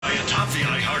The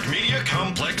iHeartMedia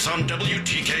Complex on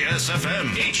WTKS-FM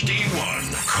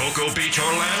HD1. Cocoa Beach,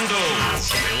 Orlando.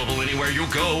 Available anywhere you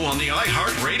go on the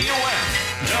iHeartRadio app.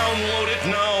 Download it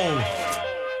now.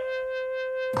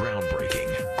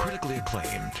 Groundbreaking, critically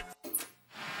acclaimed.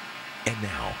 And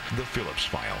now, the Phillips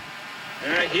File.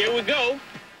 All right, here we go.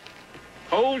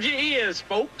 Hold your ears,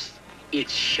 folks.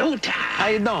 It's showtime. How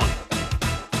you doing?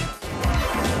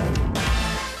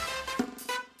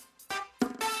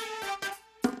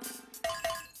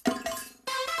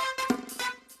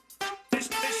 It's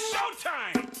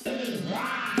showtime.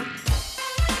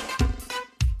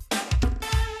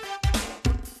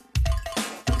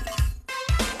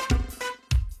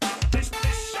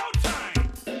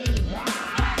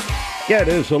 Yeah, it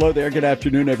is. Hello there. Good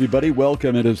afternoon, everybody.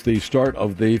 Welcome. It is the start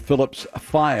of the Phillips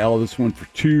File. This one for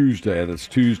Tuesday. That's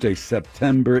Tuesday,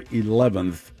 September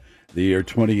 11th, the year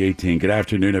 2018. Good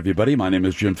afternoon, everybody. My name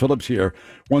is Jim Phillips here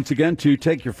once again to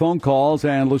take your phone calls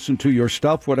and listen to your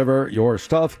stuff, whatever your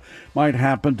stuff might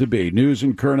happen to be. News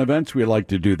and current events, we like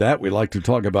to do that. We like to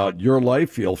talk about your life.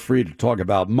 Feel free to talk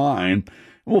about mine.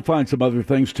 We'll find some other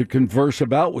things to converse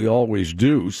about. We always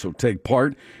do. So take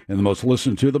part in the most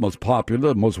listened to, the most popular,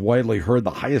 the most widely heard, the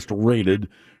highest rated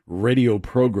radio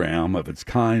program of its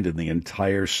kind in the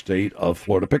entire state of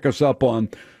Florida. Pick us up on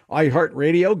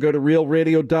iHeartRadio. Go to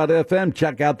realradio.fm.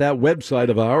 Check out that website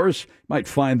of ours. Might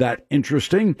find that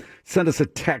interesting. Send us a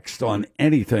text on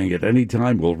anything at any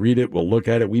time. We'll read it. We'll look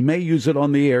at it. We may use it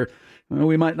on the air. Well,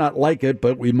 we might not like it,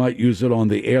 but we might use it on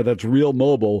the air. That's Real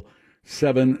Mobile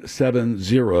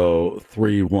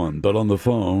 77031. But on the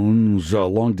phones,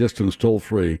 long distance toll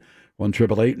free,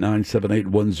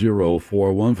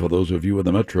 1-888-978-1041. For those of you in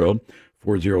the metro,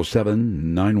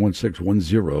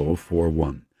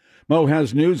 407-916-1041. Mo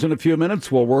has news in a few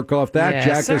minutes. We'll work off that. Yes,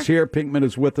 Jack sir. is here. Pinkman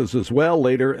is with us as well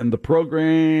later in the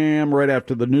program, right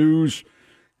after the news.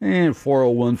 And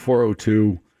 401,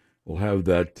 402, we'll have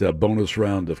that bonus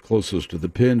round of Closest to the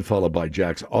Pin, followed by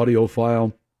Jack's audio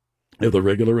file. We have the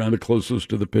regular round of Closest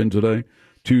to the Pin today.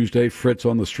 Tuesday, Fritz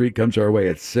on the Street comes our way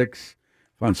at 6.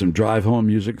 Find some drive-home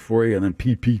music for you, and then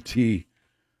PPT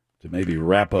to maybe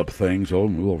wrap up things. Oh,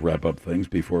 we'll wrap up things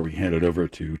before we hand it over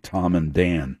to Tom and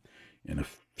Dan in a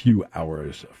few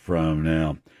hours from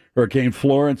now. Hurricane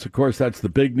Florence, of course, that's the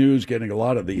big news, getting a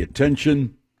lot of the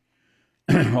attention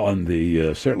on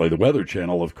the certainly the Weather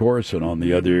Channel, of course, and on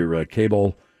the other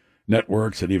cable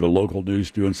networks and even local news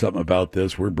doing something about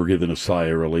this. We're breathing a sigh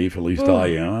of relief, at least I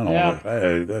am.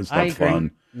 Hey, that's not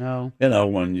fun. No. You know,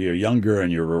 when you're younger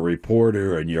and you're a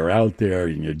reporter and you're out there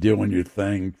and you're doing your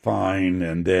thing fine,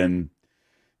 and then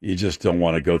you just don't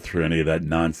want to go through any of that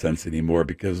nonsense anymore,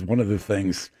 because one of the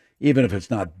things, even if it's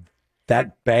not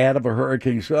that bad of a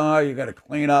hurricane, so you got to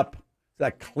clean up. It's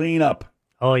that cleanup.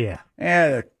 Oh, yeah. Yeah,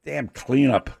 the damn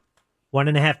cleanup.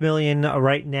 $1.5 million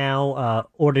right now,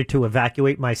 ordered to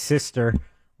evacuate. My sister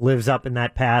lives up in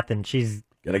that path, and she's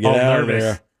Gotta get out of nervous.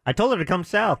 there. I told her to come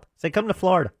south. Say, come to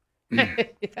Florida.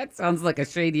 That sounds like a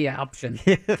shady option.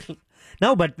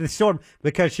 No, but the storm,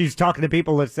 because she's talking to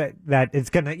people that say that it's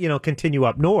going to, continue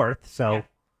up north. So,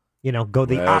 go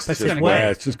the opposite way.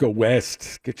 West. Just go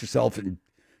west. Get yourself in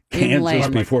Kansas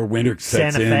Inland. before winter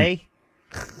sets Santa Fe.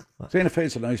 Santa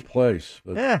Fe's a nice place.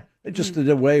 But Yeah. they just did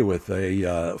away with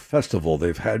a festival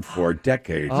they've had for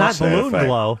decades. Not Santa Balloon Fe.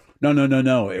 Glow.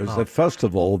 No. It was a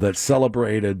festival that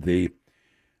celebrated the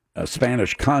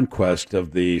Spanish conquest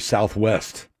of the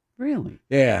Southwest. Really?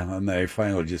 Yeah, and they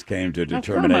finally just came to a How come, I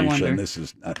determination. wonder? This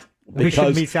is not We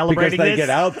shouldn't be celebrating because they this?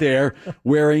 get out there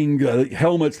wearing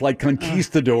helmets like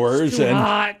conquistadors Too and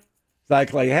hot. it's like,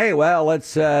 hey, well,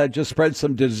 let's just spread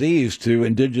some disease to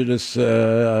indigenous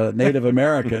Native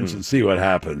Americans and see what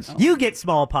happens. You get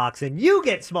smallpox, and you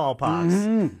get smallpox.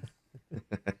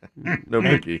 No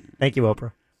Mickey. Thank you,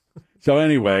 Oprah. So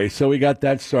anyway, we got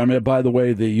that started. By the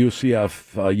way, the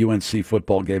UCF UNC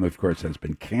football game, of course, has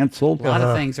been canceled. A lot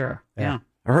of things are, yeah.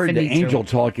 I heard the Finito. Angel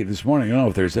talking this morning. I don't know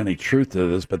if there's any truth to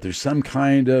this, but there's some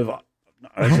kind of.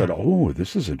 I said, "Oh,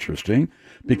 this is interesting,"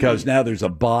 because now there's a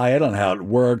bye. I don't know how it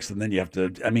works, and then you have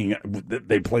to. I mean,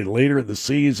 they play later in the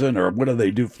season, or what do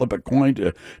they do? Flip a coin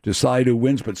to decide who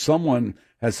wins. But someone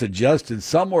has suggested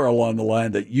somewhere along the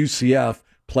line that UCF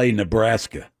play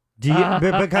Nebraska. Do you,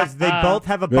 because they both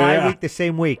have a bye Yeah. week the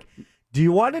same week. Do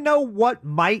you want to know what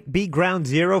might be ground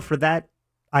zero for that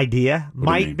idea? What do you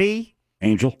Might mean? be?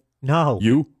 Angel, No.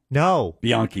 you, No.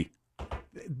 Bianchi,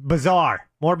 Bizarre.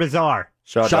 More bizarre.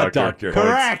 shot doctor.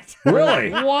 Correct.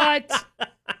 Really? What?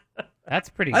 That's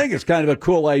pretty. I think it's kind of a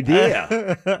cool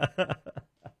idea.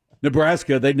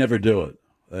 Nebraska, they'd never do it.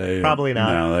 Probably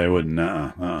not. No, they wouldn't.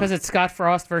 Because it's Scott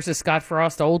Frost versus Scott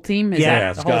Frost, old team? Is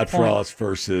Yeah, that the whole Scott point? Frost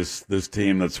versus this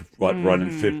team that's running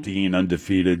 15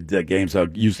 undefeated games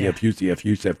out.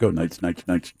 UCF, go Knights.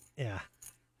 Yeah.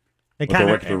 With the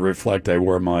record to reflect, I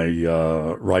wore my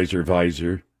riser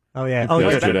visor. Oh, yeah.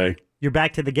 Yesterday. You're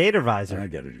back to the Gator visor. I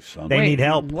got to do something. They need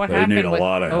help. What They happened need a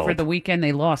lot of over help. the weekend?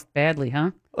 They lost badly, huh?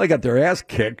 They got their ass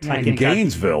kicked Yeah, in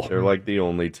Gainesville. They're like the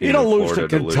only team You don't in lose to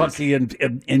Florida Kentucky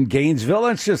in Gainesville.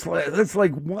 That's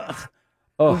like what?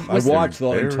 Oh, I watched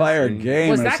the entire game.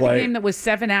 Was and that it's the like, game that was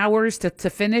 7 hours to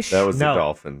finish? That was No. the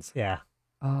Dolphins. Yeah.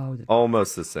 Oh,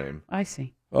 Almost the same. I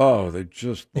see. Oh, they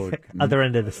just look Other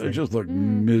end of the they stick. just look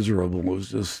miserable. It was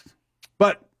just,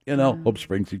 but hope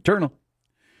springs eternal.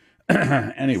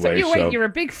 Anyway, You're a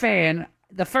big fan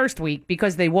the first week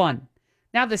because they won.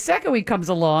 Now the second week comes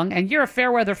along and you're a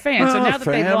fair weather fan. So now that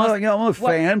they lost, I'm a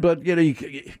fan, but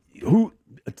who?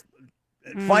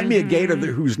 Find me a Gator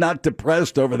who's not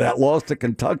depressed over that loss to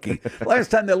Kentucky. Last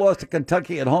time they lost to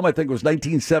Kentucky at home, I think it was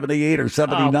 1978 or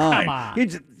 79. come on.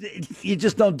 You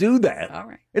just don't do that. All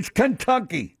right. It's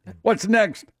Kentucky. What's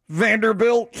next?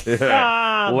 Vanderbilt? Lame.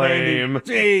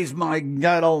 Jeez, my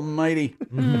God almighty.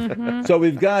 So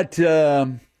we've got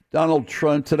Donald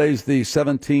Trump. Today's the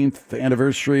 17th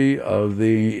anniversary of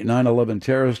the 9/11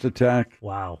 terrorist attack.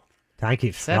 Wow. Time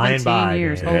keeps flying 17 by.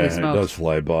 years. man. Holy It smokes. does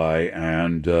fly by.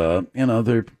 And, there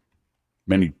are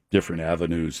many different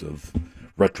avenues of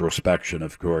retrospection,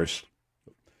 of course.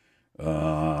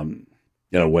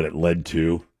 What it led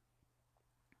to.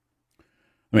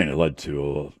 I mean, it led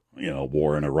to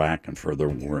war in Iraq and further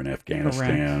war in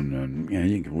Afghanistan. And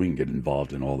we can get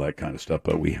involved in all that kind of stuff.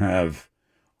 But we have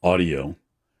audio.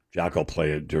 Jack will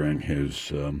play it during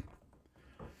his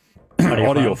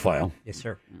audio file. Yes,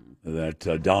 sir.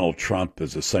 That Donald Trump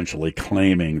is essentially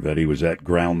claiming that he was at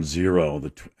Ground Zero,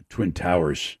 the Twin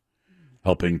Towers,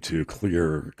 helping to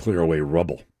clear away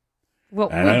rubble. Well,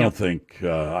 And I don't think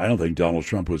Donald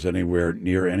Trump was anywhere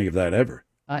near any of that ever.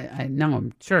 I know.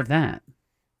 I'm sure of that.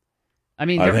 I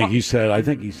mean, I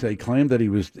think he claimed that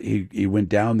he went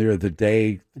down there the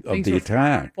day of things the were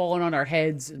attack. falling on our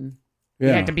heads, and we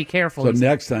had to be careful. So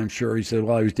next, I'm sure he said,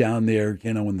 "Well, I was down there,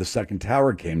 when the second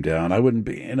tower came down. I wouldn't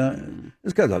be."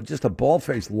 This guy's just a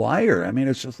bald-faced liar. I mean,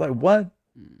 it's just like, what?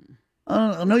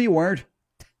 No, you weren't.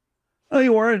 No,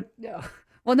 you weren't. No.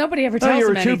 Well, nobody ever No, tells you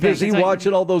were him too anything. busy It's like-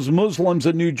 watching all those Muslims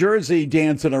in New Jersey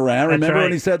dancing around. That's Remember when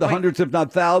right. he said the hundreds, if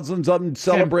not thousands, of them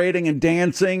celebrating and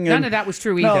dancing? None and- of that was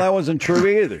true No, either. that wasn't true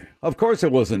either. Of course,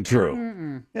 it wasn't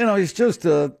true. He's just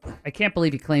I can't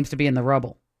believe he claims to be in the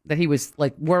rubble. That he was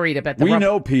like worried about the we rubble.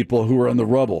 know people who are in the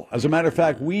rubble. As a matter of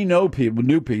fact, we know people.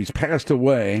 He's passed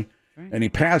away, and he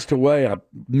passed away.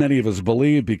 Many of us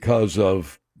believe because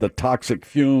of the toxic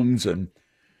fumes and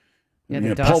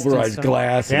the dust and pulverized stuff.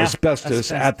 glass and Yeah.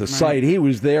 asbestos at the Right. site. He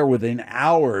was there within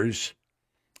hours.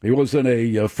 He wasn't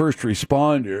a first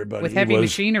responder, but with he heavy was,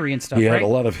 machinery and stuff. He had right? a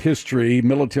lot of history,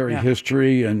 military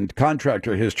history, and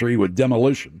contractor history with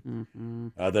demolition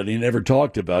that he never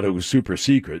talked about. It was super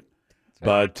secret.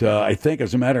 But I think,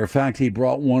 as a matter of fact, he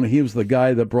brought one. He was the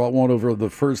guy that brought one over the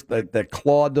first, that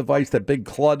claw device, that big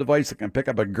claw device that can pick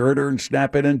up a girder and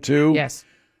snap it in two. Yes.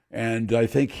 And I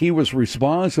think he was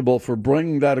responsible for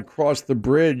bringing that across the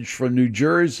bridge from New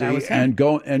Jersey That was him.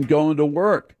 and going to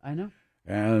work. I know.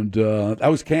 And that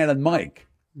was Cannon Mike.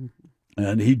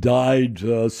 And he died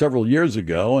several years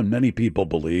ago, and many people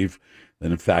believe that,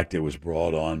 in fact, it was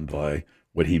brought on by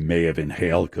what he may have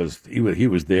inhaled, because he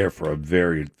was there for a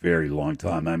very, very long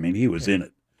time. I mean, he was in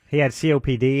it. He had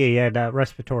COPD. He had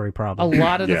respiratory A problems.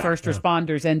 lot of the Yeah. first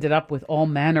responders ended up with all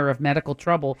manner of medical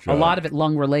trouble. Sure. A lot of it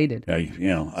lung related.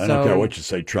 Yeah, I So- don't care what you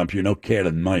say, Trump. You know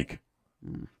Cannon Mike.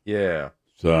 Yeah.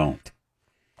 So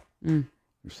there's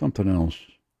something else.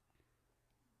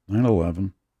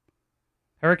 9/11.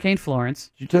 Hurricane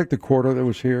Florence. Did you take the quarter that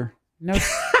was here? No,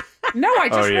 no, I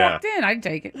just Oh, yeah. walked in. I didn't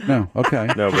take it. No. Okay.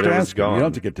 No, but Just it was asking. gone. You don't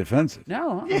have to get defensive.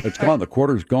 No. It's gone. The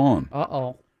quarter's gone.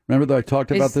 Uh-oh. Remember that I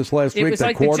talked about this last It week? was That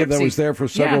like the quarter that was gypsies. there for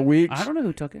several Yeah. weeks? I don't know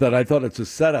who took it. That I thought it's a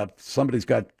setup. Somebody's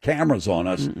got cameras on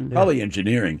us, probably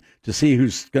engineering, to see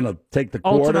who's going to take the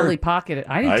quarter. Ultimately pocketed.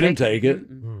 I didn't take it.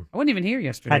 I wasn't even here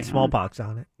yesterday. Had smallpox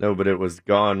on it. No, but it was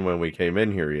gone when we came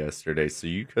in here yesterday, so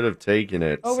you could have taken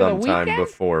it Over the sometime weekend?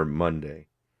 before Monday.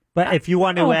 But if you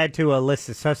want to Oh. add to a list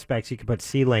of suspects, you could put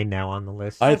C-Lane now on the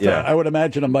list. I would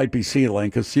imagine it might be C-Lane,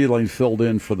 because C-Lane filled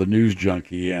in for the news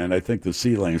junkie, and I think the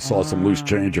C-Lane saw some loose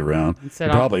change around. And He said,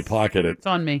 probably pocketed it. It's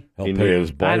on me. Help He pay knew-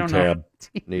 his I bar don't know. tab.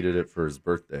 Needed it for his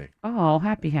birthday. Oh,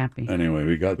 happy. Anyway,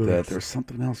 we got that. There's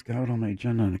something else got on my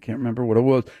agenda, and I can't remember what it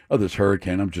was. Oh, this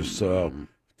hurricane. I'm just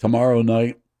tomorrow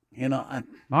night.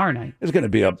 Tomorrow night. It's going to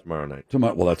be up Tomorrow night.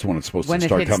 Well, that's when it's supposed When to it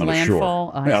start hits coming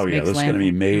landfall, ashore. Oh, yeah, makes this is going to be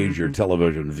landfall. major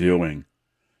television viewing.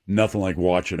 Nothing like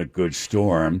watching a good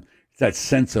storm. It's that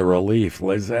sense of relief.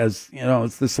 As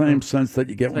it's the same sense that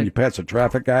you get when you pass a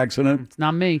traffic accident. It's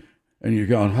not me. And you're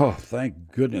going, oh,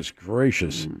 thank goodness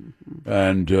gracious.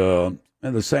 And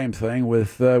the same thing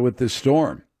with this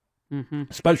storm,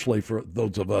 especially for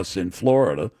those of us in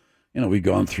Florida. We've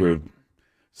gone through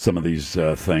some of these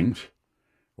things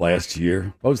last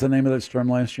year. What was the name of that storm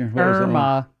last year? What was that one?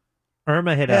 Irma.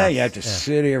 Irma hit us. Yeah, you have to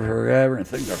sit here forever and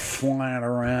things are flying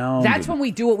around. That's when we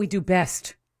do what we do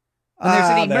best. When there's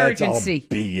an emergency.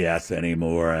 That's all BS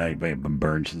anymore.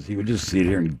 Emergency. He would just sit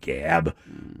here and gab,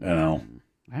 All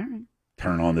right.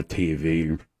 turn on the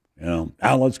TV,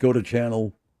 let's go to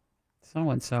channel.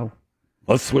 So-and-so.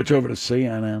 Let's switch over to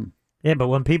CNN. Yeah, but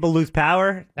when people lose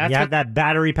power, you have that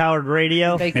battery-powered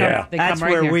radio. They come, Yeah. they That's come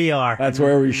right where here. we are. That's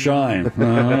where we shine.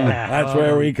 That's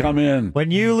where we come in.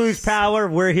 When you lose power,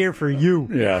 we're here for you.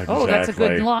 Yeah, Oh, that's a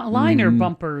good exactly. liner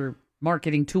bumper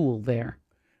marketing tool there.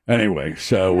 Anyway,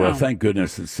 so Yeah. thank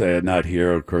goodness it's not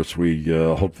here. Of course, we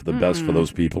hope for the best for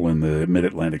those people in the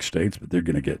mid-Atlantic states, but they're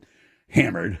going to get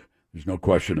hammered. There's no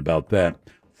question about that.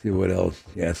 Let's see what else.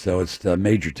 Yeah, so it's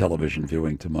major television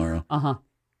viewing tomorrow. Uh-huh.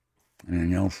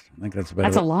 Anything else? I think that's about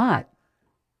That's it. a lot.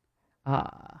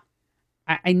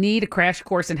 I need a crash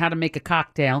course in how to make a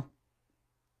cocktail.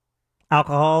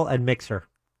 Alcohol and mixer.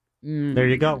 There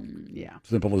you go. Yeah.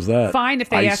 Simple as that. Fine if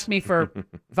they Ice. ask me for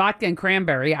vodka and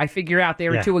cranberry. I figure out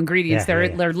there are Yeah. two ingredients. Yeah,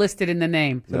 They're listed in the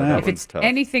name. Yeah, that If one's it's tough.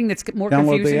 anything that's more Download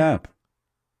confusing. the app.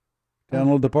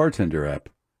 Download the bartender app.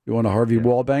 You want a Harvey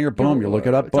Wallbanger? Boom, you look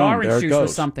it up. It's Boom, orange there it juice or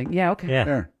goes. something. Yeah, okay. Yeah.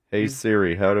 There. Hey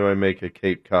Siri, how do I make a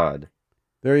Cape Cod?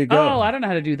 There you go. Oh, I don't know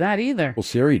how to do that either. Well,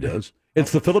 Siri does.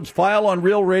 It's the Phillips File on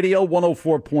Real Radio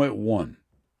 104.1.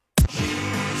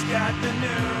 She's got the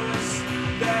news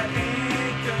that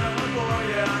ain't gonna bore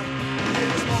ya.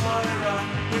 Here's Moira,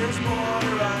 here's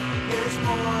Moira, here's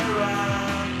Moira.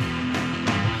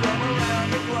 From around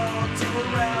the globe to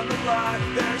around the block,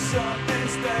 there's something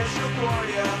special for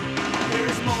ya.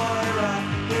 Here's Moira,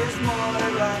 here's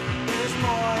Moira, here's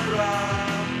Moira.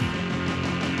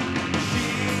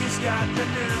 She's got the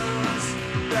news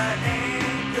that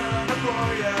ain't gonna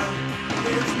bore ya.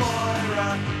 Here's Moira,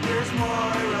 here's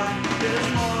Moira, here's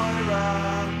Moira.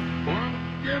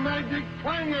 Your magic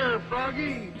clanger,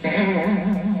 Froggy.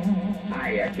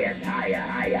 Higher, get higher,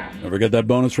 higher. Never get that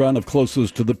bonus round of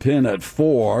closest to the pin at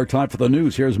 4. Time for the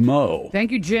news. Here's Mo.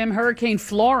 Thank you, Jim. Hurricane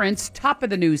Florence, top of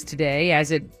the news today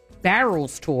as it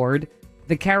barrels toward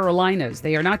the Carolinas.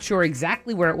 They are not sure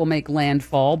exactly where it will make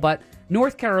landfall, but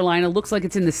North Carolina looks like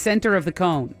it's in the center of the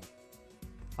cone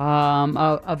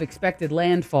of expected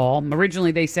landfall.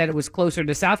 Originally, they said it was closer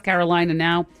to South Carolina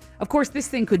now. Of course, this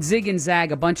thing could zig and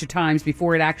zag a bunch of times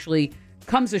before it actually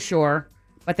comes ashore.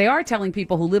 But they are telling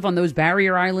people who live on those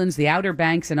barrier islands, the Outer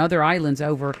Banks, and other islands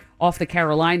over off the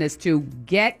Carolinas to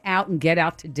get out and get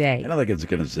out today. I don't think it's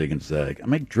going to zig and zag. I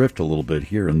might drift a little bit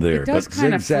here and there. It does but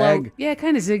kind of zigzag. float. Yeah, it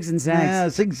kind of zigs and zags. Yeah,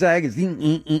 zigzag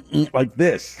is like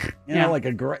this. Yeah. Like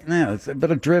a great. Yeah, it's a bit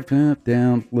of drift, up,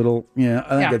 down, little. Yeah,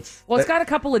 I think it's. Well, it's got a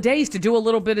couple of days to do a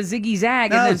little bit of ziggy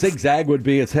zag. No, and then zigzag would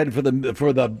be it's headed for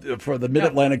the Mid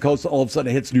Atlantic coast. All of a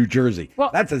sudden, it hits New Jersey. Well,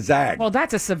 that's a zag. Well,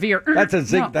 that's a severe. That's a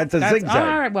zig. No, that's a zigzag.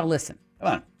 All right. Well, listen.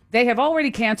 Come on. They have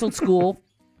already canceled school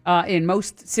in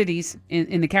most cities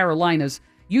in the Carolinas.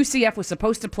 UCF was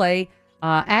supposed to play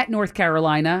at North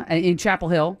Carolina in Chapel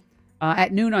Hill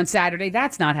at noon on Saturday.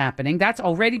 That's not happening. That's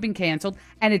already been canceled.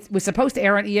 And it was supposed to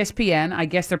air on ESPN. I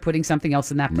guess they're putting something else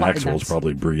in that plot. Maxwell's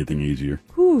probably breathing easier.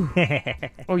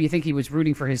 Oh, you think he was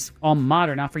rooting for his alma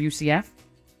mater, not for UCF?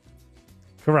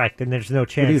 Correct, and there's no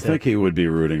chance. What do you think he would be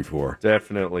rooting for?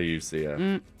 Definitely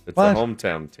UCF. It's What? a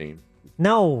hometown team.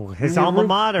 No, his alma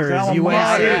mater his is alma USC.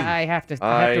 mater. Yeah, I have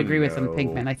to agree with him, know.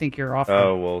 Pinkman. I think you're off.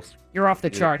 Oh, well. You're off the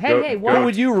chart. Hey, go- hey, go- what? Who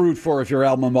would you root for if your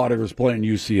alma mater was playing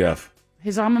UCF?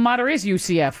 His alma mater is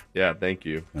UCF. Yeah, thank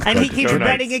you. And he keeps Go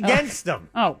Knights. betting against them.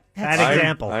 Oh, That that's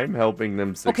example. I'm helping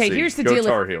them succeed. okay. Here's the Go deal: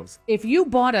 Tar Heels. if you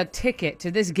bought a ticket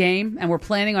to this game and were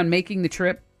planning on making the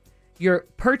trip, your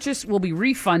purchase will be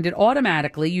refunded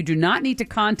automatically. You do not need to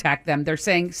contact them. They're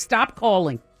saying stop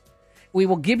calling. We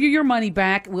will give you your money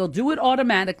back. We'll do it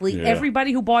automatically. Yeah.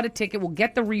 Everybody who bought a ticket will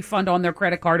get the refund on their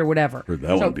credit card or whatever. Heard that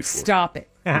so one before. stop it.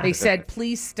 They said,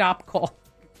 please stop calling.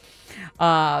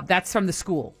 That's from the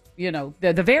school. You know,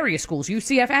 the various schools,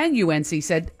 UCF and UNC,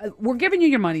 said, we're giving you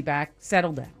your money back.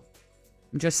 Settle down.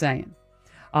 I'm just saying.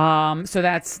 So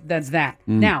that's that.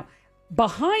 Now,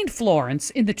 behind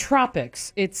Florence in the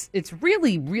tropics, it's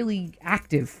really, really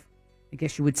active, I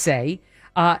guess you would say.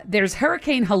 There's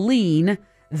Hurricane Helene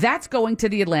That's going to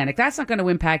the Atlantic. That's not going to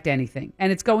impact anything.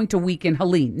 And it's going to weaken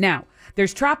Helene. Now,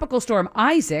 there's Tropical Storm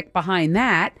Isaac behind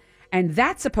that, and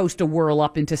that's supposed to whirl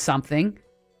up into something.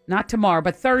 Not tomorrow,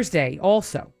 but Thursday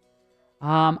also.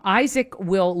 Isaac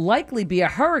will likely be a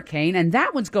hurricane, and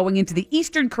that one's going into the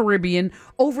Eastern Caribbean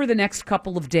over the next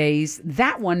couple of days.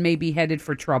 That one may be headed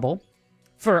for trouble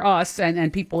for us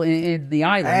and people in the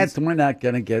islands. We're not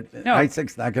going to get... No.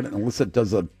 Isaac's not going to... Unless it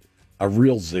does a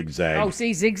real zigzag. Oh,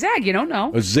 see, zigzag, you don't know.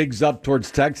 It zigs up towards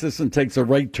Texas and takes a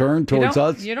right turn towards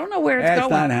us. You don't know where it's That's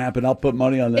going. not happening. I'll put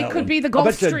money on that. It could one. be the Gulf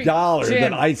I'll bet Stream. you $1 Jim.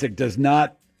 that Isaac does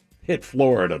not hit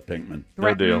Florida, Pinkman.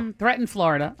 Threaten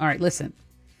Florida. All right, listen.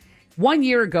 1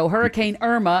 year ago, Hurricane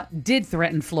Irma did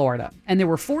threaten Florida, and there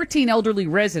were 14 elderly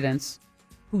residents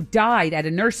who died at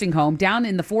a nursing home down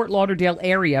in the Fort Lauderdale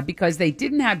area because they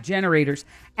didn't have generators,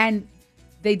 and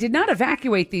they did not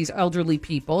evacuate these elderly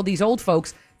people, these old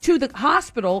folks, to the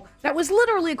hospital that was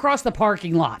literally across the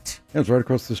parking lot. It was right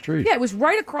across the street. Yeah, it was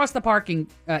right across the parking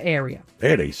area.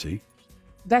 They had AC.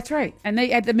 That's right. And they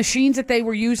had the machines that they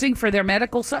were using for their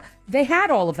medical stuff. They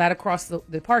had all of that across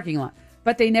the parking lot.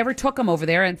 But they never took them over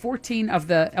there, and 14 of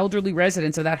the elderly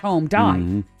residents of that home died.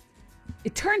 Mm-hmm.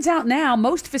 It turns out now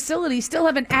most facilities still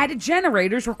have added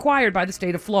generators required by the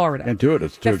state of Florida. Can't do it.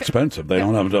 It's too expensive. They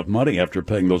don't have enough money after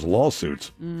paying those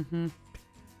lawsuits.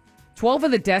 12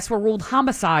 of the deaths were ruled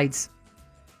homicides.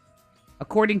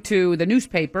 According to the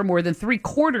newspaper, more than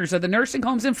 3/4 of the nursing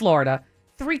homes in Florida,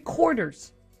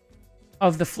 3/4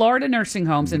 of the Florida nursing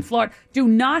homes in Florida do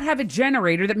not have a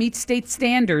generator that meets state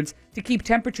standards to keep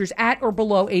temperatures at or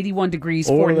below 81 degrees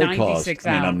for 96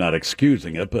 hours. I mean, I'm not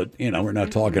excusing it, but, we're not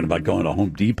talking about going to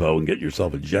Home Depot and get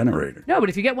yourself a generator. No, but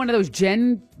if you get one of those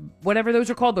whatever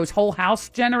those are called, those whole house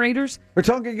generators. We're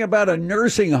talking about a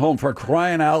nursing home, for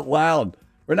crying out loud.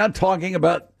 We're not talking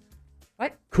about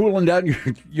what? Cooling down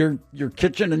your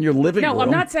kitchen and your living room. No,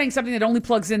 I'm not saying something that only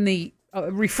plugs in the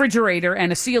refrigerator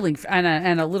and a ceiling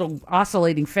and a little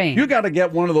oscillating fan. You got to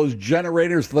get one of those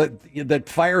generators that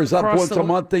fires up Across once a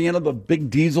month. The big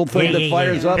diesel thing that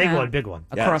fires up. Big one.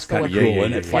 Across kind of the cool,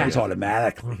 and it fires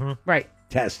automatically. Mm-hmm. Right.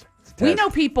 Test. I know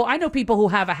people who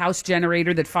have a house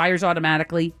generator that fires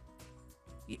automatically.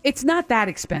 It's not that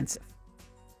expensive.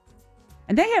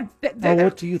 And they have...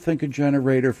 what do you think a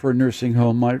generator for a nursing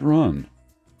home might run?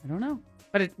 I don't know.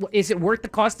 But is it worth the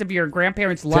cost of your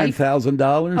grandparents' life?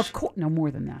 $10,000? Of course. No,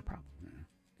 more than that, probably.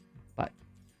 But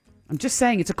I'm just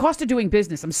saying, it's a cost of doing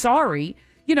business. I'm sorry.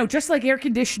 Just like air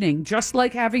conditioning, just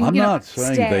like having, I'm not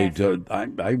saying staff. they do.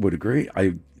 I would agree.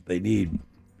 They need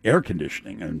air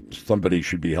conditioning, and somebody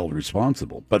should be held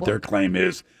responsible. But their claim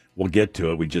is, we'll get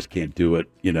to it. We just can't do it,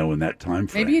 in that time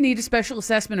frame. Maybe you need a special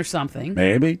assessment or something.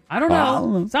 Maybe. I don't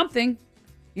know. Something,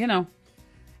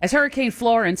 As Hurricane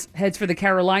Florence heads for the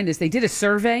Carolinas, they did a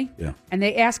survey, and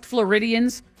they asked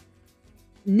Floridians,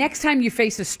 next time you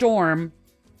face a storm,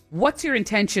 what's your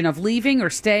intention of leaving or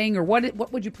staying, or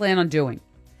what would you plan on doing?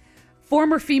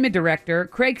 Former FEMA director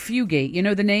Craig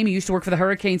Fugate, the name, he used to work for the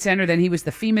Hurricane Center, then he was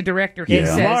the FEMA director. In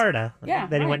Florida.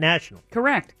 Then he went national.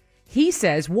 Correct. He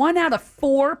says 1 out of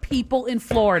 4 people in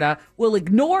Florida will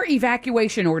ignore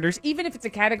evacuation orders, even if it's a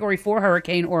Category 4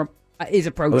 hurricane or is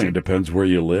approaching. I think it depends where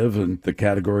you live and the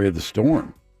category of the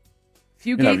storm. If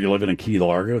you live in Key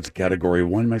Largo, it's Category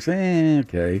 1. You might say,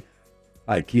 okay.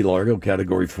 Hi, Key Largo,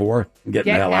 Category 4. I'm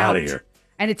getting the hell out of here.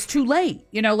 And it's too late.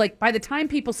 By the time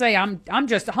people say, I'm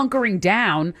just hunkering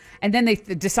down, and then they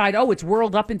decide, it's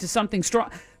whirled up into something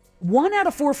strong. 1 out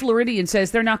of 4 Floridians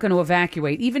says they're not going to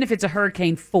evacuate, even if it's a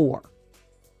Hurricane 4.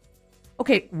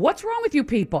 Okay, what's wrong with you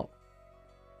people?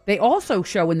 They also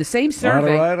show in the same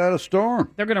survey... ride out a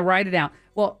storm. They're going to ride it out.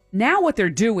 Well, now what they're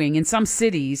doing in some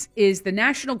cities is the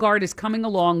National Guard is coming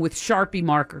along with Sharpie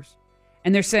markers.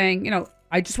 And they're saying,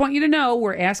 I just want you to know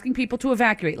we're asking people to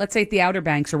evacuate. Let's say at the Outer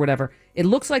Banks or whatever. It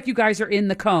looks like you guys are in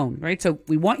the cone, right? So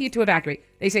we want you to evacuate.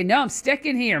 They say, no, I'm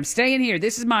sticking here. I'm staying here.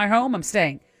 This is my home. I'm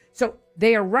staying. So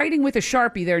they are writing with a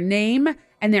Sharpie their name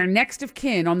and their next of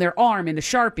kin on their arm in a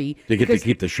Sharpie. They get to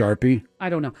keep the Sharpie? I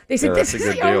don't know. They said, this is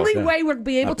the only way we'll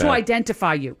be able to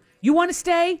identify you. You want to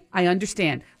stay? I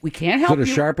understand. We can't help you. Is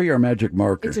it a Sharpie or a magic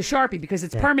marker? It's a Sharpie because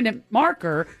it's permanent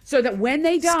marker so that when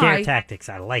they die... Scare tactics.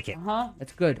 I like it.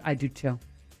 That's good. I do too.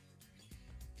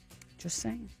 Just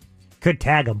saying. Could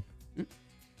tag them.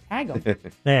 Tag them?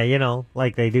 Yeah,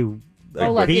 like they do.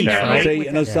 Like beef, right?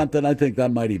 Say, something, I think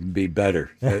that might even be better.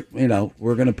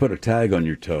 We're going to put a tag on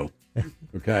your toe.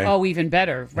 Okay. Oh, even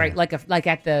better, right? Like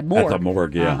at the morgue. At the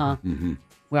morgue, yeah. Mm-hmm.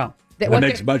 Well, That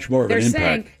makes much more of an impact. They're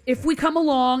saying, if we come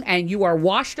along and you are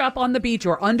washed up on the beach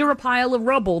or under a pile of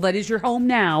rubble that is your home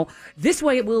now, this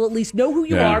way it will at least know who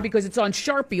you are because it's on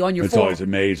Sharpie on your It's phone. always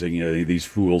amazing. These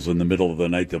fools in the middle of the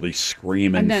night, they'll be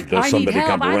screaming And then, for somebody to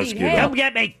come to rescue them. Come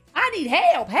get me. I need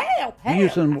help, help. What are you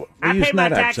using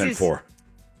that accent for?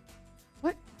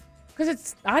 What?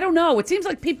 Because I don't know. It seems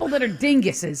like people that are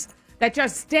dinguses that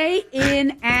just stay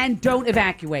in and don't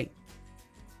evacuate.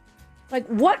 Like,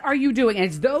 what are you doing? And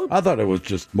it's those. I thought it was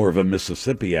just more of a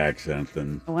Mississippi accent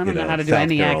than. Oh, I don't know how to do South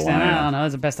any Carolina, accent. I don't know.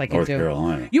 That's the best I can North do.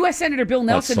 Carolina. U.S. Senator Bill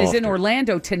Nelson is in softer.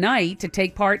 Orlando tonight to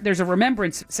take part. There's a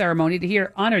remembrance ceremony to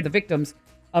honor the victims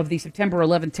of the September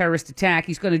 11th terrorist attack.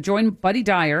 He's going to join Buddy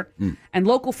Dyer and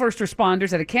local first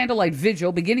responders at a candlelight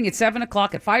vigil beginning at 7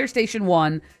 o'clock at Fire Station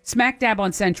 1, smack dab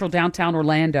on Central, downtown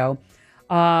Orlando.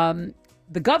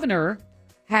 The governor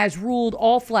has ruled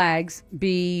all flags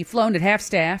be flown at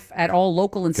half-staff at all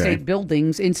local and state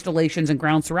buildings, installations, and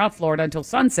grounds throughout Florida until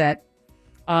sunset.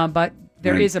 But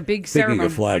there is a big ceremony. Speaking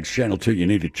of flags, Channel 2, you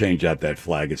need to change out that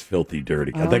flag. It's filthy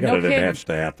dirty. I think I got it at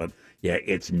half-staff, but yeah,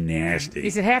 it's nasty.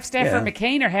 Is it half-staff for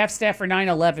McCain or half-staff for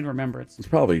 9/11 remembrance? It's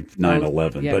probably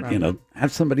 9/11, yeah, but, probably.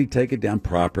 have somebody take it down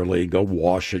properly, go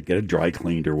wash it, get it dry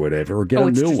cleaned or whatever, or get a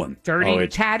it's new just one. dirty,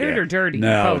 it's tattered or dirty?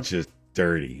 No, Oh. it's just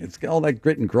dirty. It's all that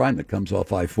grit and grime that comes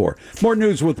off I-4. More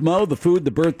news with Mo, the food, the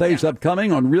birthdays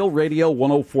upcoming on Real Radio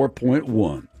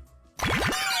 104.1.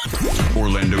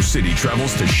 Orlando City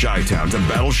travels to Chi-Town to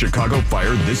battle Chicago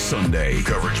Fire this Sunday.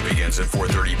 Coverage begins at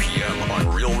 4:30 p.m.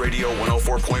 on Real Radio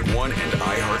 104.1 and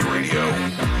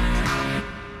iHeartRadio.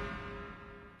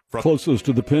 Closest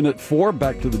to the pin at 4.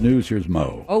 Back to the news. Here's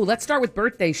Mo. Oh, let's start with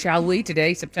birthdays, shall we?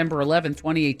 Today, September 11th,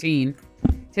 2018.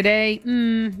 Today,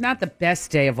 not the best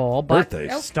day of all, but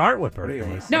Birthdays. Start with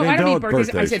birthdays. No, What are you I don't doing mean with birthdays.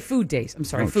 I birthdays? said food days. I'm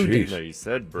sorry, Oh, food geez. days. No, you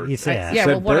said birthday. You said Yeah,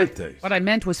 Said well, birthdays. what I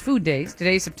meant was food days.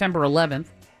 Today's September 11th.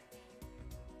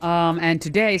 And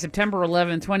today, September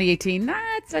 11th, 2018, not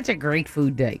such a great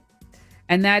food day.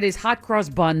 And that is Hot Cross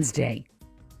Buns Day.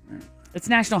 It's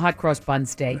National Hot Cross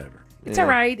Buns Day. Whatever. It's all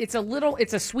right.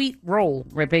 It's a sweet roll,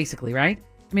 right, basically, right?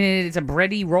 I mean, it's a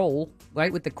bready roll,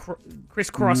 right, with the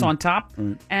crisscross on top.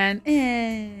 And,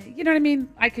 you know what I mean?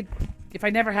 I could, if I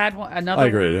never had another. I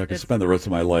agree. I could spend the rest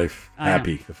of my life I know.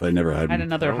 happy if I never had one.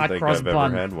 another I don't hot think cross I've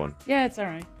bun. ever had one. Yeah, it's all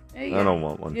right. I don't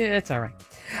want one. Yeah, it's all right.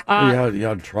 You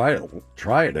ought to try it.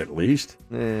 Try it at least.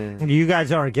 You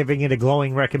guys aren't giving it a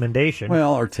glowing recommendation.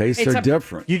 Well, our tastes It's are a-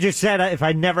 different. You just said if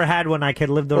I never had one, I could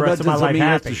live the Well, rest that of my doesn't life mean you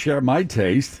have happy. to share my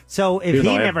taste. So if Even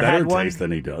though he I have never better had one, taste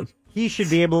than he does. he should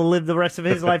be able to live the rest of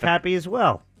his life happy as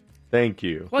well. Thank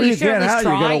you. Well, you should at can't least have. You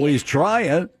try got to it. at least try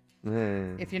it.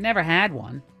 If you never had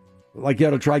one. Like you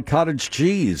got to try cottage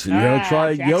cheese and you got to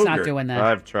try Jack's yogurt. not doing that.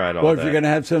 I've tried all Well, if that. you're going to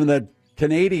have some of that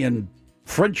Canadian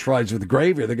French fries with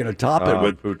gravy, they're going to top it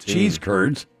with poutine. cheese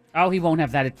curds. Oh, he won't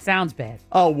have that. It sounds bad.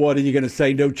 Oh, what are you going to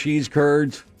say? No cheese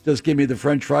curds? Just give me the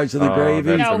French fries and the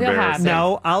gravy. that's No, he'll have embarrassing. it.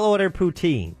 No, I'll order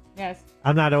poutine. Yes.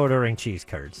 I'm not ordering cheese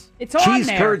curds. It's on Cheese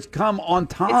there. curds come on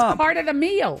It's top. part of the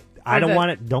meal. I don't Or the-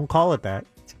 want it. Don't call it that.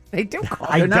 They do call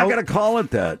I They're not don't- going to call it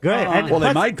that. Good. And Well, they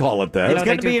plus, might call it that. It's No,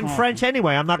 going they to be do in call it. French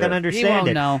anyway. I'm not going to understand won't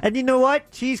it. know. And you know what?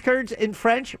 Cheese curds in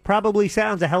French probably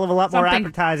sounds a hell of a lot more Something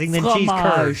appetizing than cheese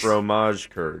fromage. curds. Fromage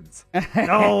curds.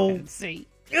 No. Let's see.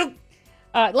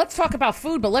 Let's talk about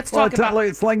food, but let's Well, talk it's about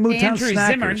it's like Mootown Andrew Snackers.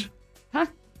 Zimmern. Huh?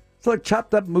 It's like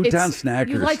chopped up Mootown It's- Snackers.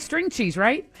 You like string cheese,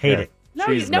 right? Hate it. No,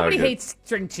 Cheese nobody nugget. hates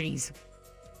string cheese.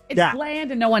 It's Yeah.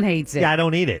 bland and no one hates it. Yeah, I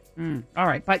don't eat it. All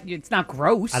right, but it's not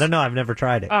gross. I don't know. I've never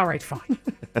tried it. All right, fine.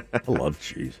 I love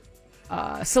cheese.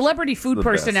 Celebrity food The best.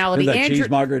 personality Isn't that Andrew.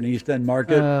 cheesemonger in the East End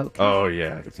Market? Oh,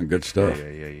 yeah. Some good stuff.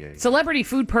 Yeah. Celebrity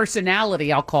food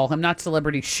personality, I'll call him, not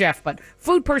celebrity chef, but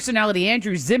food personality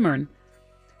Andrew Zimmern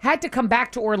had to come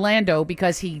back to Orlando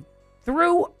because he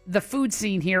threw the food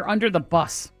scene here under the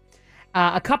bus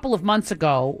a couple of months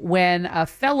ago when a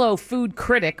fellow food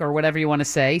critic, or whatever you want to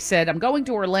say, said, I'm going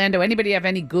to Orlando. Anybody have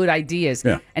any good ideas?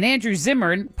 Yeah. And Andrew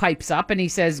Zimmern pipes up and he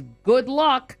says, good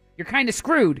luck. You're kind of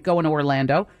screwed going to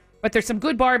Orlando. But there's some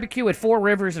good barbecue at Four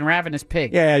Rivers and Ravenous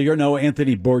Pig. Yeah, you're no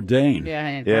Anthony Bourdain.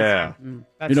 Yeah. Yeah.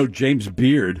 That's- You know James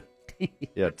Beard.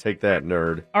 Yeah, take that,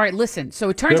 nerd. All right, listen. So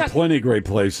it turns There are out plenty of great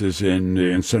places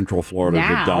in Central Florida that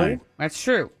now, dine. that's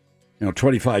true.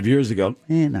 25 years ago,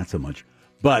 not so much.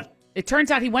 But It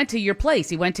turns out he went to your place.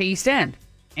 He went to East End.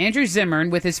 Andrew Zimmern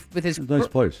with his nice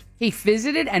place. He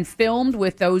visited and filmed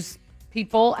with those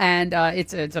people, and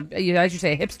it's a as you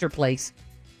say a hipster place.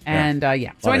 And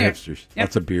yeah, A lot of hipsters. Yep.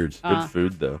 Lots of beards. Good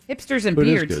food, though. Hipsters and Food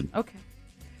is beards. good. Okay.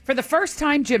 For the first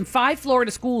time, Jim, 5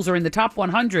 Florida schools are in the top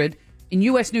 100 In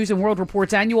U.S. News & World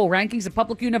Report's annual rankings of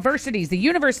public universities, the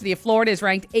University of Florida is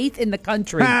ranked 8th in the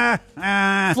country.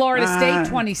 Florida State,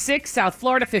 26, South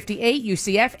Florida, 58,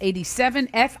 UCF, 87,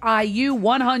 FIU,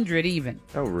 100 even.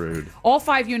 How rude. All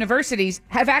 5 universities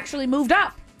have actually moved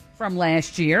up from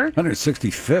last year.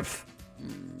 165th.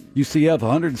 UCF,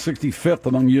 165th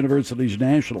among universities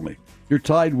nationally. You're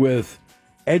tied with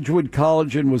Edgewood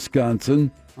College in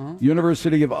Wisconsin,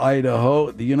 University of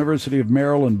Idaho, the University of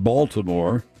Maryland,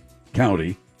 Baltimore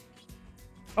County.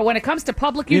 But when it comes to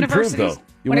public You improved, universities,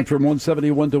 though. You went from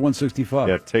 171 to 165.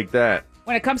 Yeah, take that.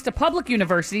 when it comes to public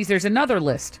universities, there's another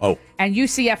list. Oh. And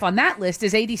UCF on that list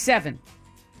is 87.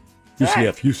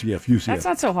 UCF. That's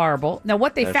not so horrible. Now,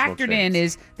 what they National factored chains. in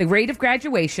is the rate of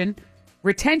graduation,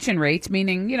 retention rates,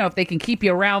 meaning, if they can keep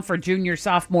you around for junior,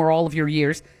 sophomore, all of your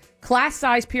years, class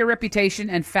size, peer reputation,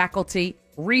 and faculty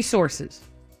resources.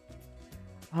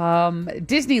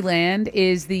 Disneyland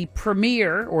is the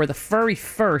premier or the very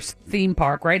first theme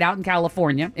park right out in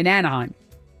California, in Anaheim.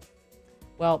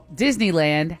 Well,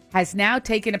 Disneyland has now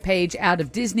taken a page out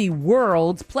of Disney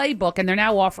World's playbook, and they're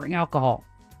now offering alcohol.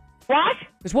 What?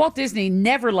 Because Walt Disney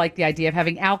never liked the idea of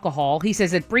having alcohol. He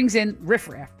says it brings in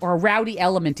riffraff, or a rowdy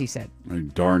element, he said.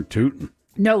 Darn tootin'.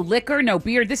 No liquor, no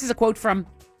beer. This is a quote from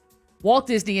Walt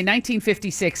Disney in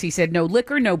 1956. He said, no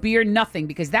liquor, no beer, nothing,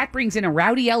 because that brings in a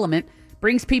rowdy element,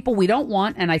 brings people we don't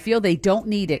want, and I feel they don't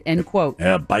need it, end quote.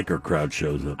 Yeah, biker crowd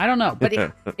shows up. I don't know, but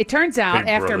it turns out Big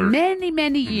after brother.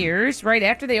 many years, right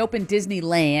after they opened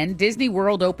Disneyland, Disney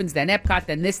World opens, then Epcot,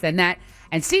 then this, then that,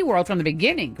 and SeaWorld from the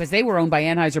beginning, because they were owned by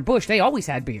Anheuser-Busch, they always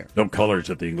had beer. No colors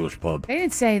at the English pub. They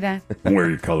didn't say that. Don't wear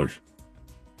your colors.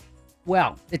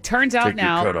 Well, it turns out Take your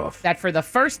now coat off. that for the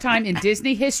first time in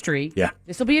Disney history, Yeah.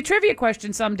 this will be a trivia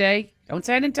question someday. Don't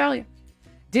say I didn't tell you.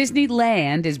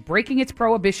 Disneyland is breaking its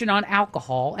prohibition on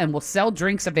alcohol and will sell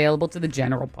drinks available to the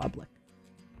general public.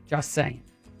 Just saying.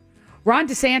 Ron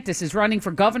DeSantis is running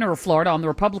for governor of Florida on the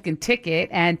Republican ticket,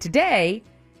 and today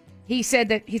he said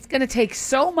that he's going to take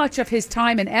so much of his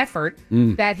time and effort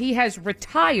that he has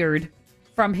retired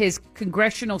from his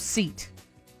congressional seat.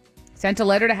 Sent a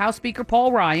letter to House Speaker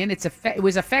Paul Ryan. It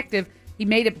was effective. He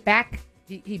made it back.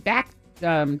 He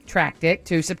backtracked it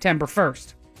to September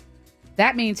 1st.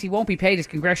 That means he won't be paid his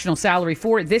congressional salary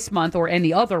for this month or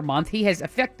any other month. He has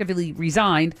effectively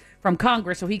resigned from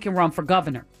Congress so he can run for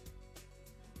governor.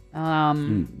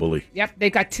 Bully. Yep,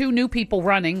 they've got 2 new people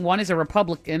running. One is a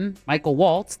Republican, Michael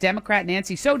Waltz. Democrat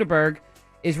Nancy Soderberg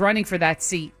is running for that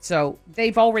seat. So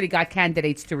they've already got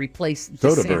candidates to replace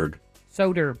Soderberg.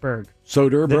 Soderberg.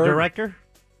 Soderberg. The director?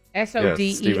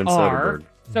 Steven Soderberg.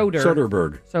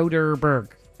 Soderberg. Soderberg.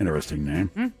 Interesting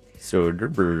name.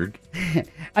 Soderberg.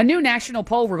 A new national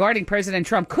poll regarding President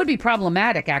Trump could be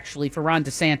problematic, actually, for Ron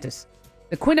DeSantis.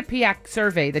 The Quinnipiac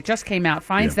survey that just came out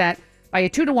finds that by a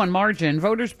 2-to-1 margin,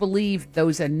 voters believe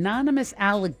those anonymous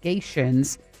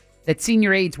allegations that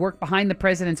senior aides work behind the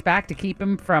president's back to keep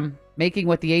him from making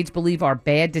what the aides believe are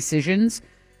bad decisions.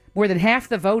 More than half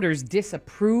the voters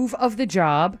disapprove of the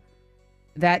job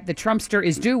that the Trumpster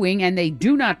is doing, and they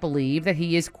do not believe that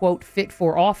he is, quote, fit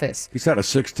for office. He's had a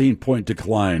 16-point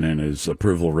decline in his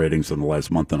approval ratings in the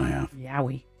last month and a half.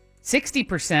 Yowie.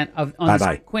 60% on this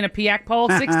Quinnipiac poll,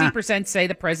 60% say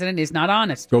the president is not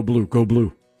honest. Go blue. Go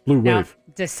blue. Blue Now, wave.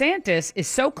 DeSantis is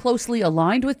so closely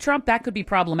aligned with Trump, that could be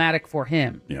problematic for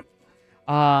him. Yep.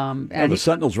 And the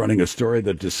Sentinel's running a story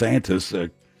that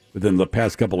DeSantis, within the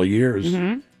past couple of years,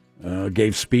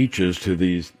 gave speeches to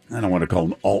these, I don't want to call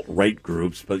them alt-right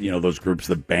groups, but, those groups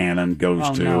that Bannon goes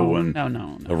to and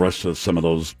no. the rest of some of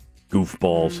those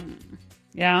goofballs.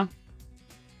 Yeah.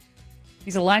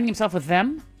 He's aligning himself with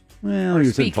them? Well, Or he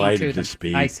was speaking invited to to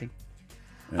speak. I see.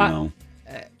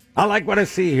 I like what I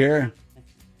see here.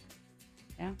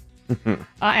 Yeah.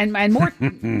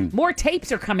 And more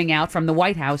tapes are coming out from the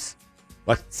White House.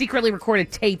 What? Secretly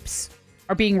recorded tapes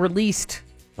are being released.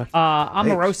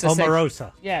 Omarosa said,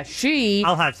 Omarosa. yeah, she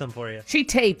I'll have some for you. She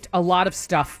taped a lot of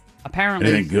stuff, apparently.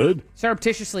 Anything good?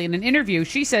 Surreptitiously. In an interview,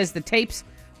 she says the tapes,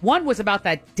 one was about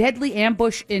that deadly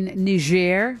ambush in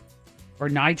Niger, or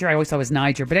Niger. I always thought it was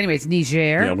Niger. But anyway, it's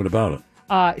Niger. Yeah, what about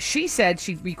it? She said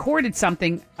she recorded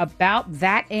something about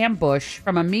that ambush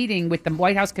from a meeting with the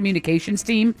White House communications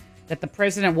team that the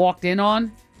president walked in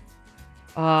on.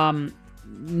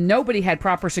 Nobody had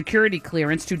proper security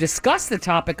clearance to discuss the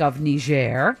topic of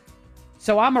Niger.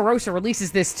 So Omarosa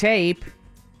releases this tape,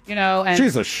 and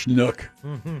She's a schnook.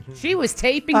 she was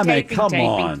taping. Come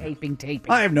on. taping.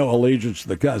 I have no allegiance to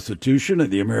the Constitution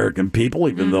and the American people,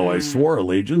 even though I swore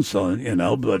allegiance,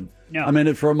 but No. I'm in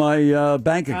it for my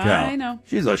bank account. I know.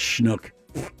 She's a schnook.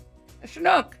 A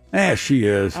schnook. She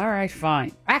is. All right,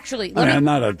 fine. Actually, I'm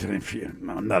not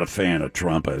a fan of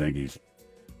Trump. I think he's a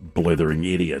blithering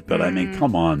idiot. But I mean,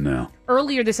 come on now.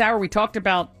 Earlier this hour, we talked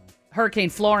about Hurricane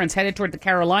Florence headed toward the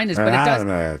Carolinas, but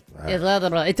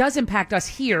it does impact us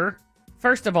here.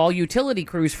 First of all, utility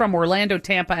crews from Orlando,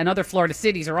 Tampa, and other Florida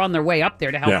cities are on their way up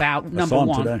there to help out, number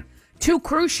one. Today. 2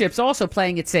 cruise ships also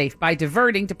playing it safe by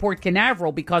diverting to Port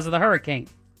Canaveral because of the hurricane.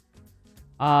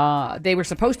 They were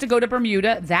supposed to go to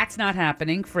Bermuda. That's not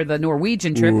happening for the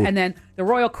Norwegian trip. And then the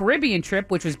Royal Caribbean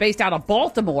trip, which was based out of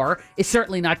Baltimore, is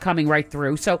certainly not coming right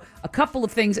through. So a couple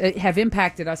of things have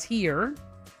impacted us here.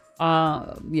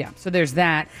 So there's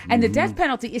that. And the death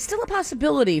penalty is still a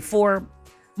possibility for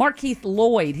Markeith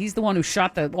Lloyd. He's the one who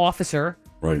shot the officer.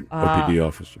 Right, OPD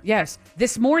officer. Yes.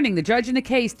 This morning, the judge in the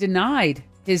case denied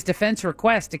his defense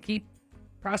request to keep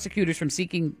prosecutors from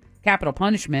seeking capital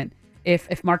punishment if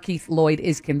Markeith Lloyd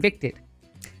is convicted.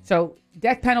 So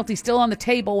death penalty still on the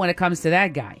table when it comes to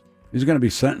that guy. He's going to be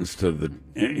sentenced to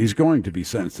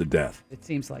death. It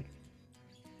seems like.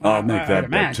 I'll make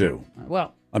that bet too.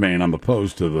 Well, I mean, I'm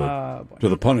opposed to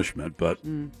the punishment, but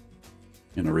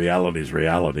reality is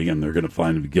reality, and they're going to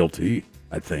find him guilty,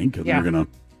 I think, and they're going to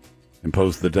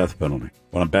impose the death penalty.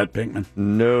 Want to bet, Pinkman?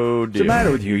 No, What's the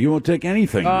matter with you? You won't take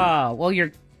anything. Well,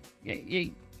 you're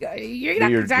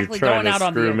not exactly trying going out to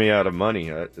on screw me out of money.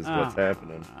 Is what's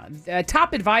happening.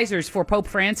 Top advisors for Pope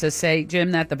Francis say,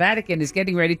 Jim, that the Vatican is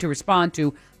getting ready to respond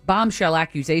to bombshell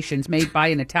accusations made by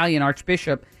an Italian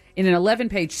archbishop. In an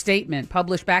 11-page statement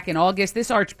published back in August, this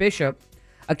archbishop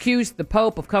accused the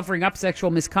Pope of covering up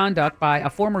sexual misconduct by a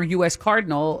former U.S.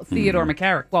 Cardinal, Theodore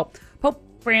McCarrick. Well, Pope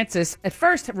Francis at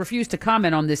first refused to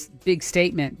comment on this big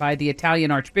statement by the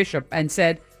Italian archbishop and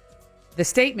said the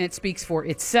statement speaks for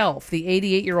itself. The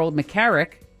 88-year-old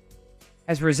McCarrick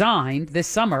has resigned this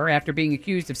summer after being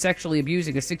accused of sexually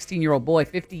abusing a 16-year-old boy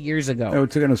 50 years ago. Hey,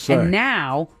 what's he going to say? And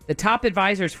now the top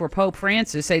advisors for Pope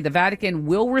Francis say the Vatican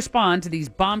will respond to these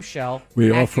bombshell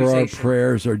We accusations. offer our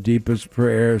prayers, our deepest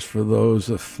prayers for those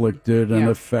afflicted and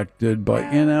affected by,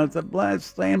 it's the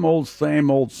same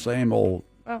old.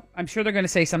 Well, I'm sure they're going to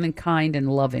say something kind and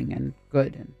loving and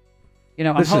good. And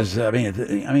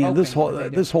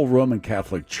this whole Roman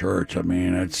Catholic Church,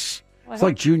 it's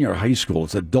like junior high school.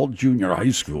 It's adult junior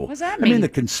high school. What does that mean? I mean, the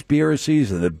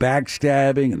conspiracies and the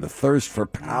backstabbing and the thirst for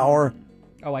power.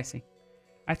 Oh, I see.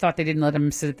 I thought they didn't let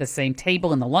them sit at the same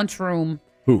table in the lunchroom.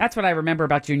 Who? That's what I remember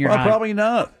about junior high. Probably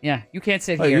not. Yeah, you can't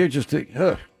sit here. You're just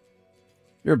you're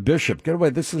a bishop. Get away.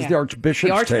 This is the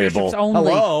Archbishop's table. The Archbishop's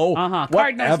only. Hello. Cardinals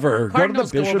Whatever. Go to the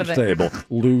Bishop's table,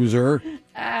 loser.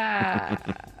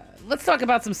 Let's talk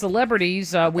about some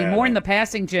celebrities. We mourn the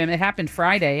passing, Jim. It happened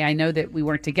Friday. I know that we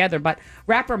weren't together, but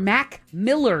rapper Mac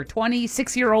Miller,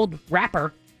 26-year-old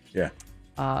rapper,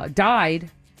 died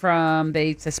from,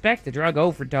 they suspect, a drug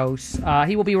overdose.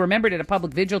 He will be remembered at a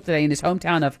public vigil today in his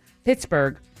hometown of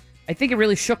Pittsburgh. I think it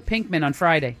really shook Pinkman on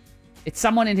Friday. It's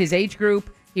someone in his age group.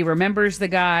 He remembers the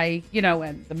guy,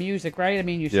 and the music, right? I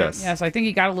mean, you said, yes. I think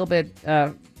he got a little bit,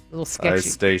 a little sketchy. I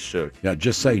stay shook. Yeah,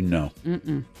 just say no.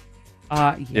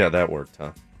 Yeah, that worked,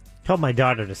 huh? Told my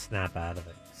daughter to snap out of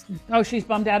it. Oh, she's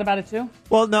bummed out about it too?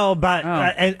 Well, no, but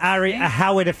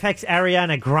how it affects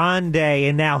Ariana Grande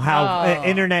and now how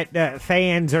internet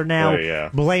fans are now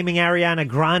blaming Ariana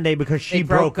Grande because she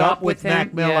broke up with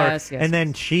Mac Miller. Yes, and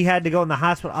then she had to go in the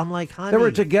hospital. I'm like, honey. They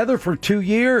were together for 2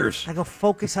 years. I go,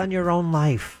 focus on your own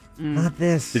life, not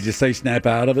this. Did you say snap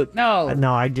out of it? No.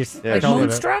 No, I just... Like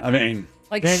Moonstruck?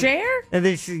 Like Cher? And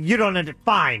then you don't understand.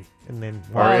 Fine. And then...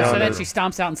 so then she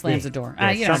stomps out and slams the door.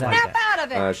 Snap out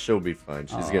of it. She'll be fine.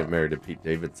 She's getting married to Pete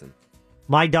Davidson.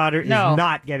 My daughter is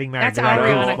not getting married to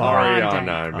Ariana Grande.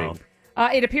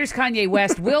 Ariana, it appears Kanye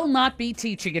West will not be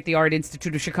teaching at the Art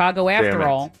Institute of Chicago after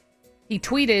all. He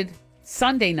tweeted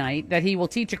Sunday night that he will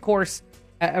teach a course.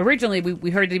 Originally, we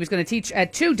heard that he was going to teach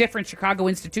at 2 different Chicago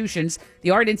institutions,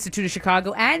 the Art Institute of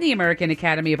Chicago and the American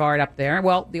Academy of Art up there.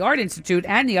 Well, the Art Institute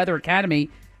and the other academy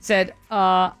said,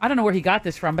 I don't know where he got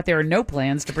this from, but there are no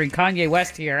plans to bring Kanye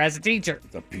West here as a teacher.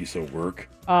 It's a piece of work.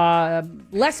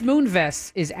 Les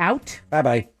Moonves is out.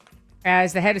 Bye-bye.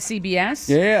 As the head of CBS.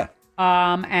 Yeah.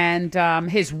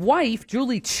 And his wife,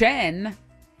 Julie Chen,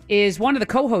 is one of the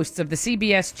co-hosts of the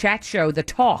CBS chat show, The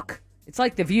Talk. It's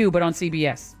like The View, but on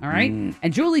CBS, all right?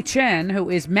 And Julie Chen, who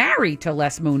is married to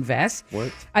Les Moonves,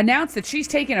 announced that she's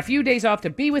taking a few days off to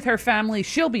be with her family.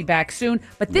 She'll be back soon.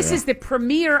 But this is the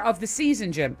premiere of the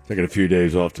season, Jim. Taking a few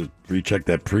days off to recheck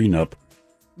that prenup.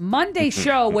 Monday's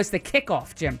show was the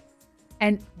kickoff, Jim.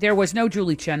 And there was no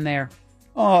Julie Chen there.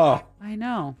 Oh. I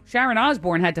know. Sharon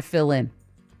Osbourne had to fill in.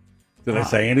 Did I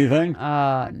say anything?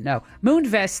 No.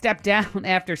 Moonves stepped down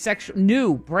after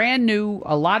brand new,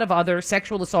 a lot of other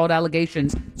sexual assault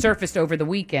allegations surfaced over the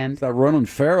weekend. It's that Ronan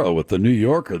Farrow with the New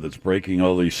Yorker that's breaking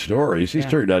all these stories. He's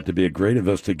turned out to be a great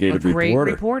investigative Great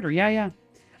reporter. reporter, yeah.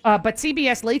 But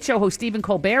CBS Late Show host Stephen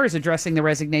Colbert is addressing the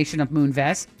resignation of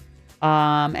Moonves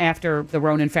after the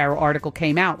Ronan Farrow article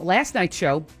came out. Last night's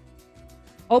show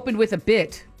opened with a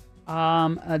bit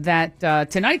that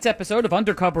tonight's episode of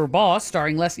Undercover Boss,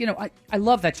 starring I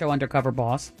love that show, Undercover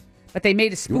Boss, but they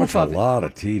made a spoof You watch of a lot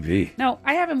of TV. No,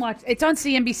 I haven't watched. It's on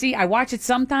CNBC. I watch it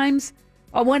sometimes.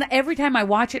 Every time I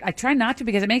watch it, I try not to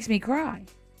because it makes me cry.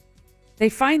 They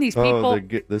find these people. Oh,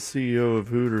 the CEO of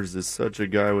Hooters is such a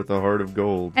guy with a heart of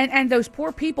gold. And those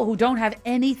poor people who don't have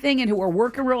anything and who are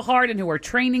working real hard and who are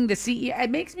training the CEO.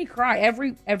 It makes me cry.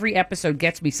 Every episode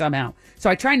gets me somehow. So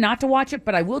I try not to watch it,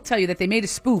 but I will tell you that they made a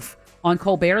spoof on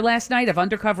Colbert last night of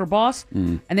Undercover Boss,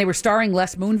 and they were starring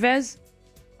Les Moonves.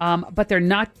 But they're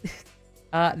not.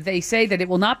 They say that it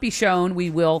will not be shown.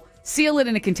 We will seal it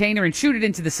in a container and shoot it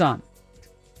into the sun.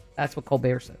 That's what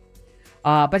Colbert said.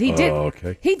 But he did.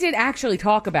 Okay. He did actually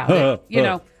talk about it.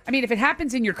 If it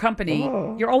happens in your company,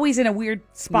 you're always in a weird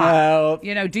spot.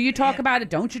 Well, do you talk about it?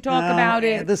 Don't you talk about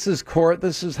it? This is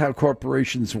This is how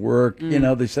corporations work.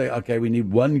 They say, okay, we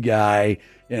need one guy.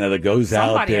 That goes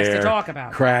Somebody out there, has to talk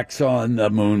about it. cracks on the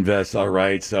Moonves. All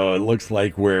right, so it looks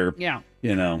like we're, Yeah.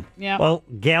 Well,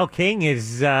 Gail King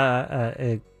is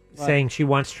saying she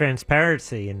wants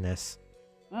transparency in this.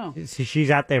 Oh.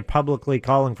 She's out there publicly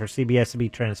calling for CBS to be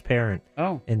transparent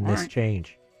in this right.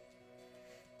 change.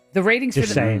 The ratings Just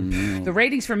for saying. the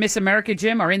ratings for Miss America,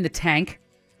 Jim, are in the tank.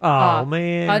 Oh,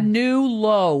 man. A new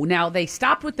low. Now, they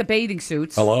stopped with the bathing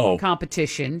suits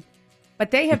competition,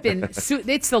 but they have been,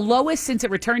 it's the lowest since it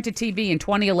returned to TV in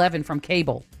 2011 from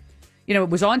cable. It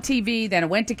was on TV, then it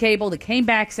went to cable, it came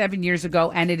back 7 years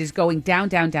ago, and it is going down,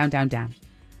 down, down, down, down.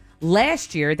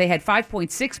 Last year, they had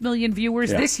 5.6 million viewers.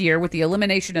 This year, with the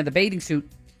elimination of the bathing suit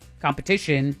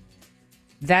competition,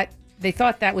 that they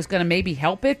thought that was going to maybe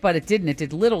help it, but it didn't. It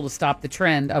did little to stop the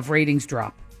trend of ratings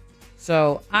drop.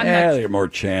 So there are more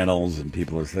channels, and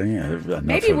people are saying,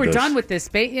 maybe we're done with this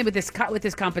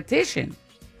competition.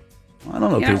 I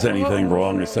don't know if there's anything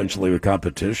wrong, essentially, with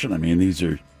competition. I mean, these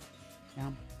are...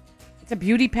 It's a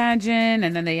beauty pageant,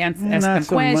 and then they ask them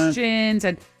questions,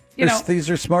 and... these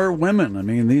are smart women. I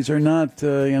mean, these are not,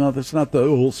 that's not the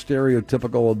whole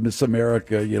stereotypical Miss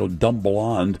America, dumb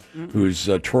blonde who's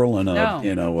twirling a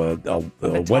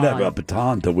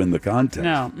baton to win the contest.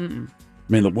 No. I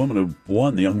mean, the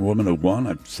young woman who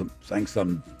won, sang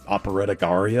some operatic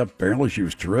aria. Apparently, she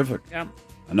was terrific. Yeah.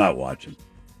 I'm not watching.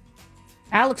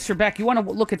 Alex Trebek, you want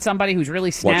to look at somebody who's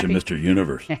really snappy? Watching Mr.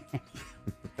 Universe.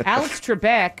 Alex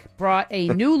Trebek brought a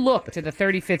new look to the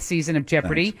 35th season of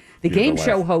Jeopardy! The game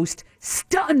show host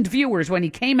stunned viewers when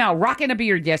he came out rocking a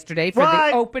beard yesterday for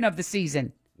the open of the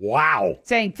season. Wow.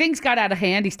 Saying things got out of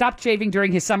hand. He stopped shaving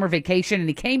during his summer vacation, and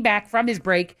he came back from his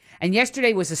break, and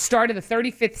yesterday was the start of the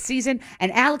 35th season,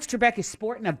 and Alex Trebek is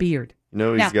sporting a beard.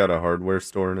 He's got a hardware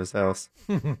store in his house.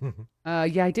 Yeah,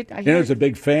 I did. Who's a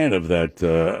big fan of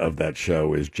that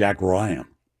show is Jack Ryan.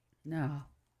 No.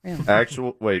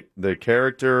 The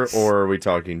character, or are we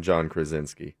talking John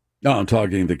Krasinski? No, I'm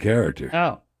talking the character.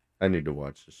 Oh. I need to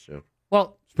watch this show.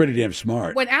 Well, it's pretty damn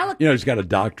smart. When Alex, he's got a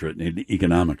doctorate in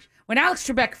economics. When Alex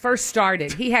Trebek first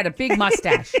started, he had a big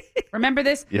mustache. Remember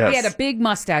this? Yes. He had a big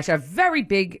mustache, a very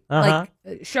big,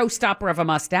 showstopper of a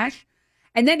mustache.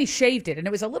 And then he shaved it, and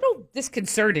it was a little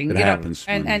disconcerting. It happens.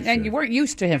 And you weren't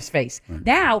used to his face. Right.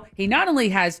 Now, he not only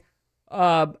has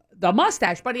the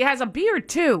mustache, but he has a beard,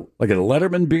 too. Like a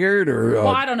Letterman beard? Or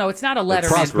I don't know. It's not a Letterman.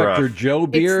 Prospector Joe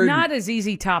beard? It's not as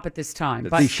easy top at this time.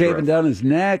 Is he shaving down his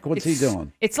neck? What's he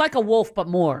doing? It's like a wolf, but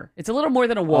more. It's a little more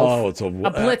than a wolf. Oh, it's a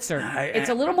blitzer. It's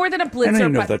a little more than a blitzer. I don't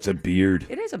even know if that's a beard.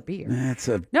 It is a beard.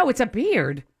 No, it's a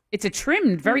beard. It's a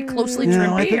trimmed, very closely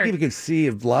trimmed beard. I think you can see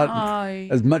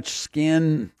as much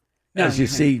skin as you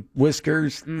see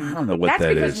whiskers. I don't know what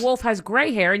that is. That's because Wolf has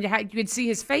gray hair, and you can see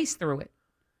his face through it.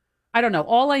 I don't know.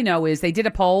 All I know is they did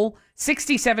a poll.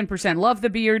 67% love the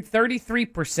beard.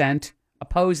 33%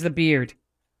 oppose the beard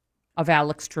of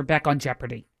Alex Trebek on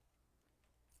Jeopardy.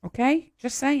 Okay?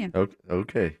 Just saying.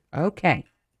 Okay.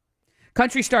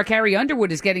 Country star Carrie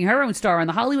Underwood is getting her own star on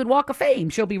the Hollywood Walk of Fame.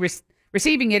 She'll be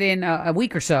receiving it in a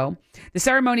week or so. The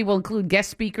ceremony will include guest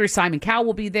speakers. Simon Cowell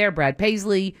will be there. Brad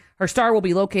Paisley. Her star will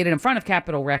be located in front of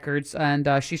Capitol Records, and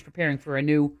she's preparing for a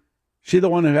new... She the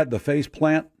one who had the face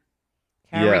plant?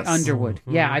 Carrie Underwood.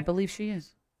 Mm-hmm. Yeah, I believe she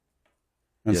is.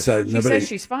 Yes. She says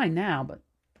she's fine now, but...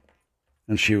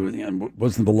 And she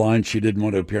wasn't the line she didn't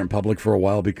want to appear in public for a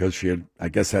while because she had, I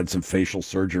guess, had some facial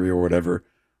surgery or whatever.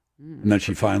 And then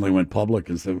she finally went public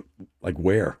and said, like,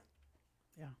 where?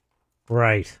 Yeah.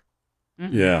 Right.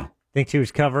 Mm-hmm. Yeah. Think she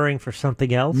was covering for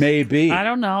something else? Maybe. I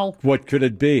don't know. What could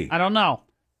it be? I don't know.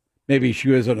 Maybe she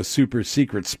was on a super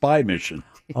secret spy mission.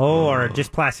 Oh, or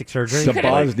just plastic surgery? To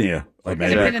Bosnia. Could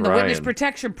have been in the Witness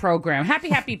Protection Program.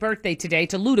 Happy birthday today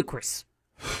to Ludacris.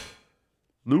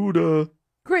 Luda.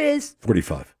 Chris.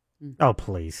 45. Oh,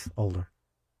 please. Older.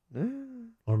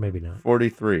 Or maybe not.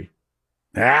 43.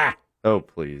 Ah! Oh,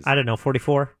 please. I don't know.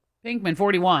 44? Pinkman,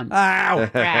 41. Ow!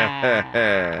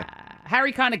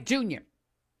 Harry Connick Jr.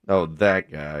 Oh,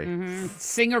 that guy. Mm-hmm.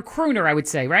 Singer, crooner, I would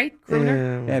say, right?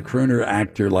 Crooner? Yeah, crooner,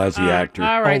 actor, lousy actor.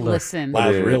 All right, Older. listen.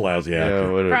 Real lousy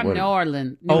actor. From New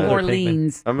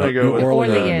Orleans. I'm going to go New with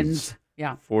Orleans.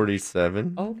 Yeah.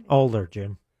 47. Oh. Older,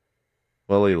 Jim.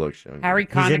 Well, he looks younger. Harry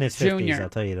He's Connick in his 50s, Jr. I'll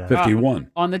tell you that.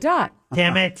 51. On the dot.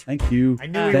 Damn it. Thank you. I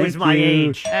knew he was my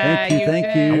age. Thank you. you Thank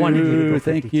did. you. I wanted you to go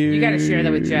Thank 52. you. You got to share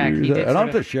that with Jack. He did I don't sort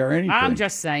have to of- share anything. I'm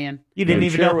just saying. You didn't Don't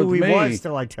even share know who with he me. was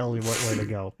till I tell you where to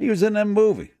go. He was in that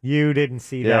movie. You didn't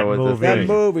see Yeah, that with the movie. thing. That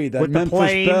movie, that With the Memphis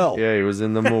plane. Belle. Yeah, he was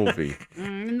in the movie.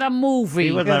 In the movie.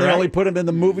 He was Yeah, they right. only put him in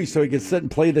the movie so he could sit and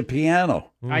play the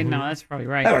piano. I know, that's probably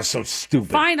right. That was so stupid.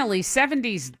 Finally,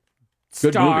 70s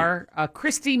Good star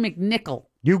Christy McNichol.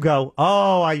 You go.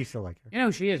 Oh, I used to like her. You know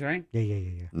who she is, right?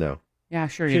 Yeah. No. Yeah,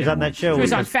 sure She you was do. on that show. She was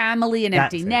with on the- Family and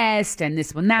That's Empty it. Nest and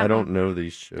this one, that I one. don't know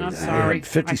these shows. I'm sorry.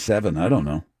 57. I don't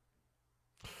know.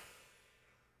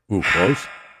 Ooh, close.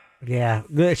 Yeah,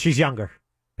 she's younger.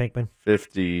 Pinkman.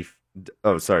 50.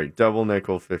 Oh, sorry. Double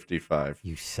nickel 55.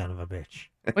 You son of a bitch.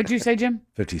 What'd you say, Jim?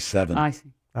 57. I see.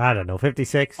 I don't know.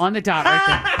 56. On the dot right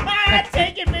there.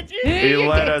 Take it, bitch. He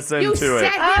led us You into set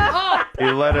it. him up. He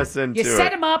led us into You it.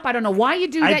 set him up. I don't know why you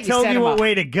do that. I told set you him what up.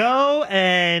 way to go,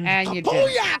 and And you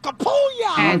did.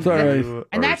 Kapuya! And, That's all right. You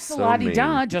and are that's the so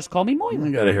la-di-da. mean. Just call me I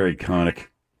Moylan. got a Harry Connick.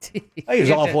 He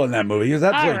was awful in that movie. He was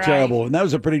absolutely All right. terrible. And that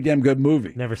was a pretty damn good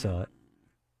movie. Never saw it.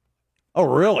 Oh,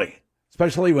 really?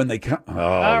 Especially when they come. Oh,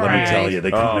 let me right. tell you.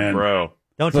 They come Oh, in. bro.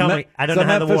 Don't The tell Me- me. I don't the know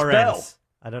how the Memphis war Belle. ends.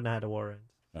 I don't know how the war ends.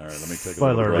 All right, let me take a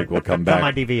Spoiler little break. alert. We'll come It's back. on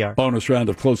my DVR. Bonus round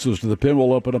of Closest to the Pin.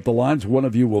 We'll open up the lines. One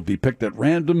of you will be picked at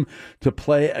random to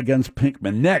play against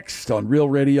Pinkman next on Real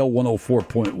Radio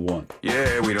 104.1.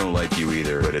 Yeah, we don't like you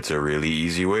either, but it's a really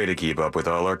easy way to keep up with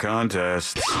all our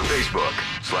contests.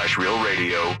 Facebook/Real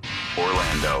Radio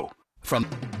Orlando.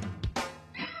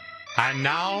 And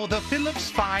now the Phillips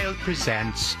File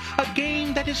presents a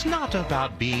game that is not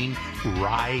about being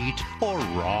right or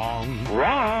wrong.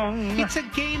 Wrong. It's a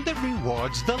game that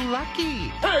rewards the lucky.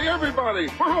 Hey, everybody,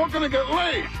 we're all gonna get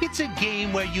laid. It's a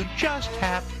game where you just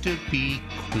have to be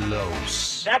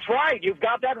close. That's right. You've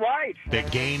got that right. The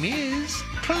game is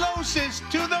closest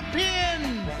to the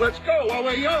pin. Let's go while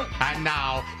we're young. And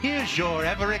now, here's your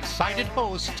ever-excited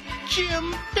host,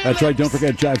 Jim Phillips. That's right. Don't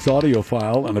forget Jack's audio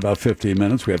file. In about 15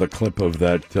 minutes, we have a clip of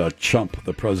that chump,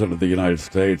 the President of the United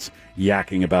States,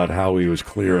 yakking about how he was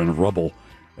clearing rubble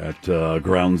at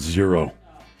Ground Zero.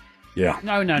 Yeah.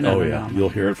 No. Oh, no, yeah. no. You'll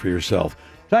hear it for yourself.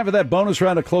 Time for that bonus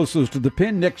round of Closest to the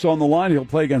Pin. Nick's on the line. He'll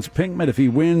play against Pinkman. If he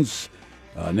wins,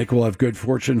 Nick will have good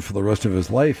fortune for the rest of his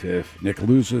life. If Nick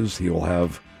loses, he will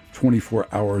have 24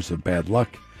 hours of bad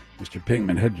luck. Mr.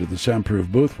 Pinkman, head to the soundproof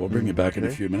booth. We'll bring you back in a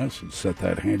few minutes and set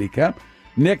that handicap.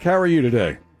 Nick, how are you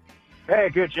today? Hey,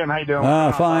 good, Jim. How you doing?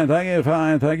 Fine,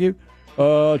 thank you.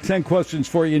 10 questions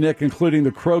for you, Nick, including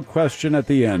the crow question at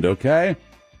the end, okay?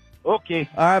 Okay.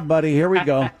 All right, buddy, here we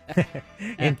go.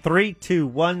 In 3, 2,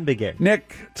 1, begin.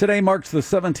 Nick, today marks the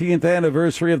 17th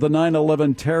anniversary of the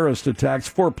 9/11 terrorist attacks.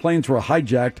 4 planes were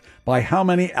hijacked by how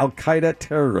many Al-Qaeda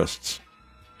terrorists?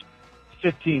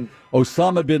 15.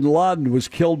 Osama bin Laden was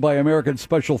killed by American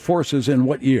Special Forces in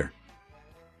what year?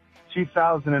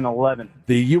 2011.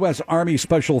 The U.S. Army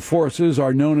Special Forces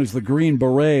are known as the Green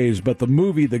Berets, but the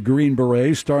movie The Green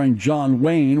Berets, starring John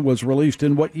Wayne, was released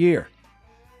in what year?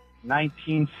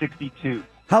 1962.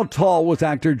 How tall was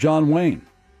actor John Wayne?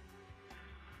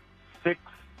 6'5".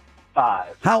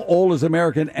 How old is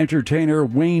American entertainer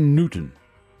Wayne Newton?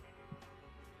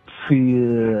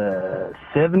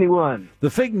 71. The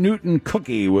Fig Newton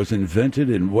cookie was invented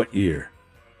in what year?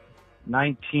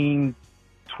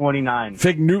 1929.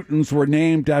 Fig Newtons were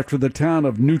named after the town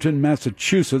of Newton,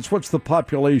 Massachusetts. What's the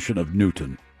population of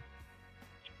Newton?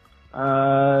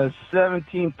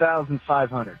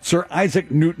 17,500. Sir Isaac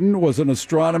Newton was an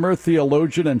astronomer,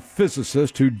 theologian, and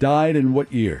physicist who died in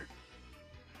what year?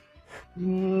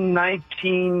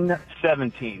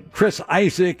 1917. Chris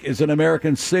Isaak is an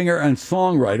American singer and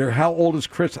songwriter. How old is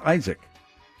Chris Isaak?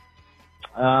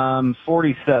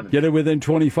 47. Get it within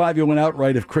 25. You went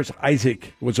outright. If Chris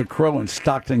Isaac was a crow in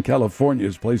Stockton, California,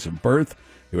 his place of birth,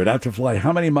 he would have to fly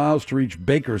how many miles to reach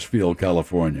Bakersfield,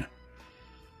 California?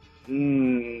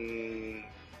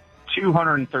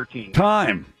 213.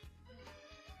 Time.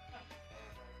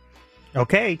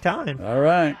 Okay, time. All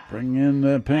right. Bring in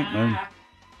Pinkman.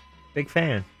 Big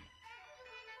fan.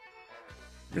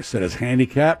 You said his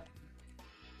handicap.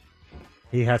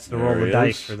 He has to There roll the he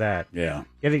dice is. for that. Yeah.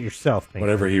 Get it yourself, Pinkman.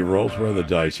 Whatever he rolls, where are the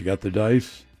dice? You got the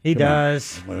dice? He Come on.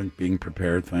 does. Being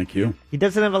prepared. Thank you. He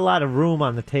doesn't have a lot of room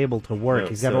on the table to work. No,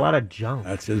 He's got so- a lot of junk.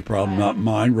 That's his problem, not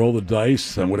mine. Roll the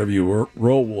dice, and whatever you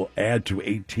roll will add to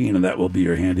 18, and that will be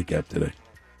your handicap today.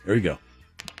 There you go.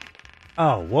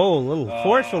 Oh, whoa, a little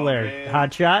forceful there,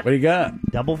 hot shot. What do you got?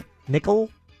 Double nickel?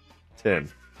 10.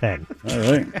 10. All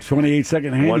right.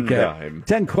 28-second handicap. dime.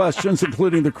 10 questions,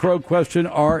 including the crow question.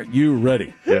 Are you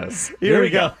ready? Yes. Here we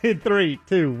go. In 3,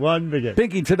 2, 1, begin.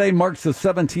 Pinky, today marks the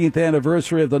 17th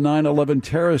anniversary of the 9/11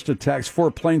 terrorist attacks.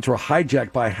 4 planes were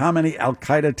hijacked by how many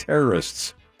Al-Qaeda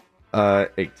terrorists?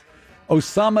 8.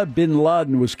 Osama bin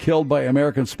Laden was killed by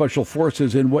American Special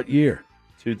Forces in what year?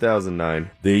 2009.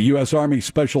 The U.S. Army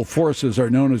Special Forces are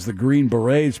known as the Green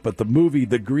Berets, but the movie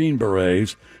The Green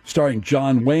Berets, starring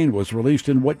John Wayne, was released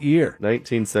in what year?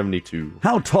 1972.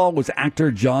 How tall was actor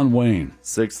John Wayne?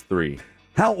 6'3".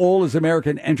 How old is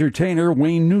American entertainer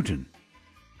Wayne Newton?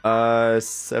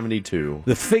 72.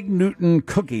 The Fig Newton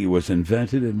cookie was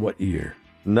invented in what year?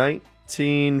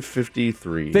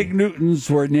 1953. Fig Newtons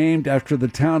were named after the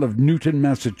town of Newton,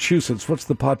 Massachusetts. What's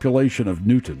the population of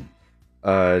Newton?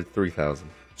 3,000.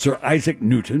 Sir Isaac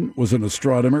Newton was an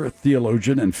astronomer,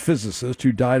 theologian, and physicist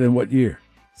who died in what year?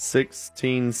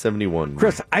 1671.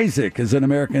 Chris Isaac is an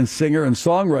American singer and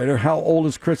songwriter. How old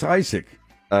is Chris Isaac?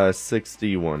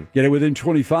 61. Get it within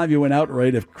 25. You went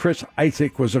outright. If Chris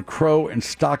Isaac was a crow in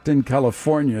Stockton,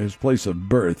 California, his place of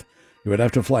birth, he would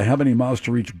have to fly how many miles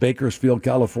to reach Bakersfield,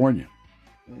 California?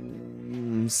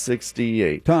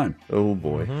 68. Time. Oh,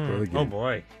 boy. Oh,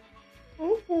 boy.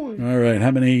 All right.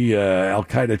 How many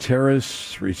Al-Qaeda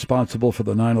terrorists responsible for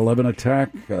the 9/11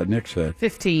 attack? Nick said.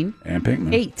 15. And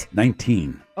Pinkman. 8.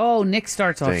 19. Oh, Nick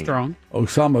starts off Dang. strong.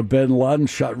 Osama bin Laden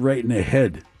shot right in the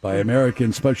head by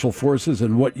American Special Forces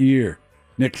in what year?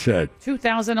 Nick said.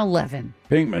 2011.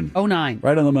 Pinkman. 09.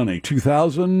 Right on the money.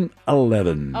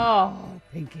 2011. Oh,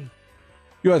 Pinky.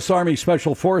 U.S. Army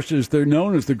Special Forces, they're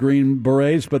known as the Green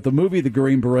Berets, but the movie The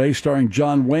Green Berets, starring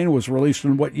John Wayne, was released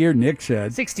in what year? Nick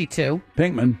said. 62.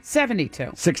 Pinkman.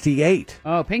 72. 68.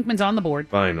 Oh, Pinkman's on the board.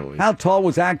 Finally. How tall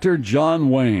was actor John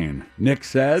Wayne? Nick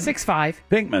said. 6'5".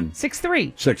 Pinkman.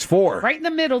 6'3". 6'4". Right in the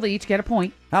middle, they each get a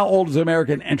point. How old is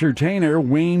American entertainer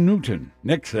Wayne Newton?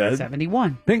 Nick said.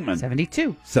 71. Pinkman.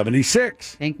 72.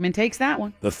 76. Pinkman takes that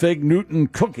one. The Fig Newton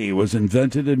cookie was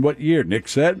invented in what year? Nick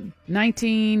said.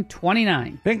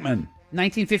 1929. Pinkman.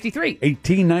 1953.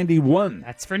 1891.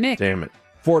 That's for Nick. Damn it.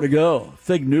 4 to go.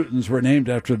 Fig Newtons were named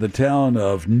after the town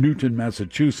of Newton,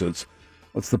 Massachusetts.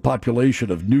 What's the population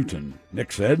of Newton?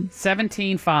 Nick said.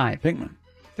 17.5. Pinkman.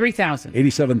 3,000.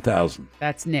 87,000.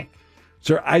 That's Nick.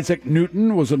 Sir Isaac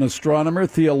Newton was an astronomer,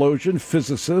 theologian,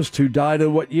 physicist who died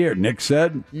in what year? Nick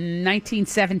said.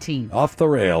 1917. Off the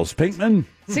rails. Pinkman.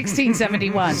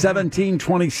 1671.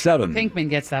 1727. Pinkman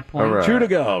gets that point. All right. 2 to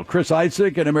go. Chris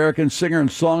Isaac, an American singer and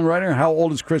songwriter. How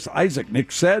old is Chris Isaac?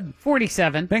 Nick said.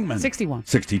 47. Pinkman. 61.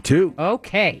 62.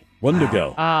 Okay. 1 to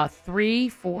go. 3,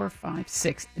 4, 5,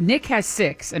 6. Nick has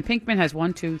 6, and Pinkman has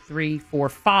 1, 2, 3, 4,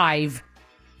 5.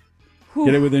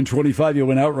 Get it within 25. You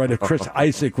went outright. If Chris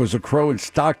Isaac was a crow in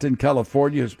Stockton,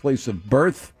 California, his place of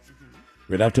birth,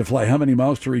 we'd have to fly how many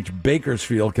miles to reach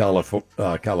Bakersfield,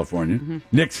 California?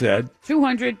 Nick said.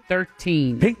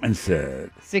 213. Pinkman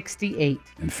said. 68.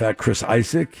 In fact, Chris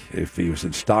Isaac, if he was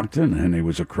in Stockton and he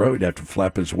was a crow, he'd have to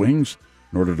flap his wings.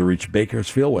 In order to reach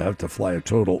Bakersfield, we'll have to fly a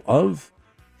total of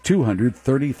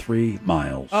 233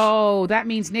 miles. Oh, that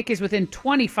means Nick is within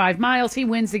 25 miles. He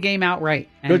wins the game outright.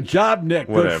 And Good job, Nick.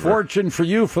 Whatever. Good fortune for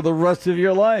you for the rest of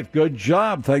your life. Good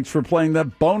job. Thanks for playing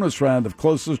that bonus round of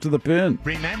closest to the pin.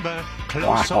 Remember,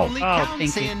 close Wow. only Oh,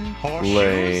 counts thank you. in horseshoes,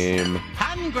 Lame.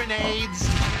 hand grenades,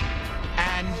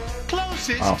 and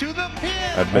closest to the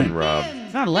pin. I've been robbed.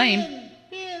 it's not lame.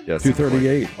 Yes.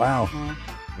 238. Wow.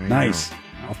 Nice.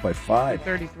 Off by 5.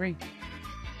 33.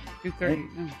 230.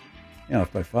 No. Yeah,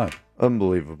 off by 5.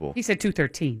 Unbelievable. He said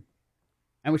 213.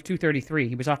 I was 233.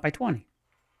 He was off by 20.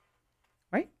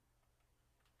 Right?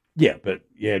 Yeah, but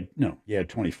you had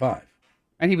 25.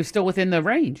 And he was still within the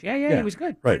range. Yeah, he was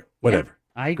good. Right. Whatever.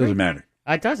 I agree. Doesn't matter.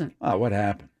 It doesn't. Oh, what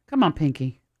happened? Come on,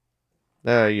 Pinky.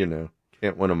 You know,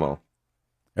 can't win them all.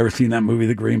 Ever seen that movie,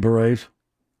 The Green Berets?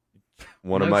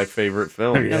 One of my favorite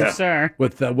films. No, sir.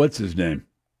 With what's his name?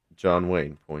 John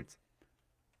Wayne points.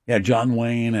 Yeah, John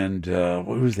Wayne and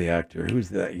who's the actor? Who's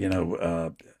that?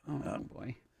 Oh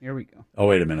boy, here we go. Oh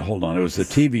wait a minute, hold on. It was a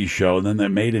TV show, and then they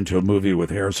made into a movie with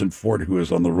Harrison Ford, who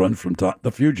was on the run from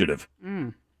The Fugitive.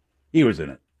 He was in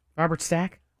it. Robert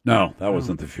Stack? No, that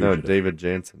wasn't The Fugitive. No, David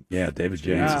Jansen. Yeah, David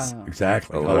Jansen. Oh.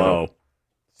 Exactly. Hello.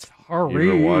 Sorry.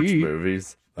 You ever watch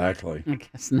movies? Exactly. I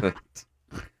guess not.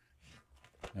 All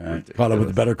right. Caught up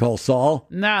with Better Call Saul.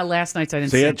 Nah, last night's I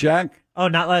didn't See it, Jack? Oh,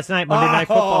 not last night. Monday Night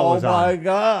Football was on. Oh, my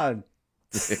God.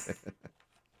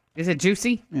 Is it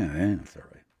juicy? Yeah, that's all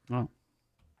right.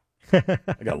 Oh.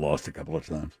 I got lost a couple of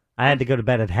times. I had to go to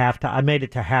bed at halftime. I made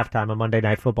it to halftime on Monday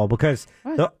Night Football because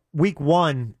week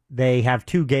one, they have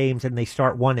two games and they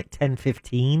start one at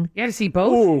 10:15. You had to see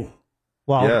both? Ooh.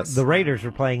 Well, Yes. the Raiders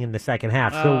were playing in the second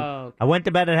half. So okay. I went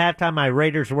to bed at halftime. My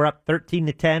Raiders were up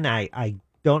 13-10. I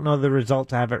don't know the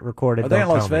results. I have it recorded. Are they in Don't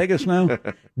Las tell me. Vegas now?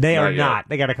 They Not are yet. not.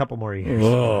 They got a couple more years.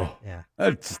 Oh. Yeah.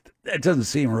 That doesn't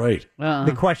seem right.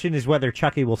 The question is whether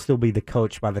Chucky will still be the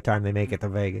coach by the time they make it to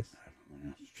Vegas.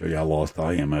 Show you how lost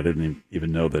I am. I didn't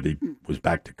even know that he was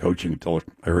back to coaching until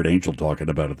I heard Angel talking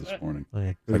about it this morning.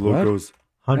 Yeah. Like, what?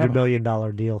 $100 million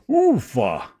deal. Oof.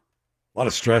 A lot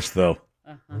of stress, though.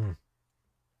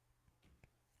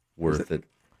 Worth it.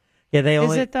 Yeah, they Is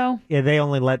only, it, though? Yeah, they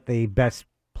only let the best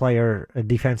player, a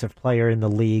defensive player in the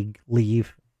league,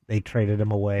 leave. They traded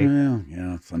him away.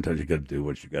 Yeah. Sometimes you got to do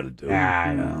what you got to do.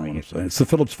 I You know. what I'm saying? It's the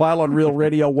Phillips File on Real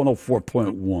Radio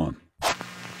 104.1.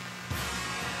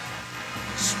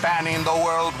 Spanning the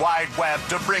World Wide Web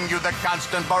to bring you the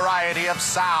constant variety of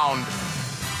sound.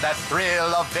 That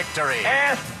thrill of victory.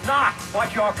 Ask not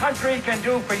what your country can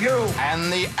do for you.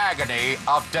 And the agony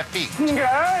of defeat.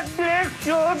 God bless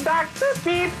you, Dr.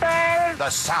 People. The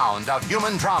sound of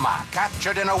human drama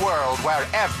captured in a world where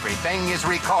everything is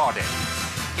recorded.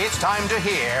 It's time to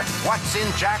hear what's in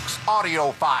Jack's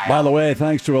audio file. By the way,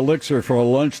 thanks to Elixir for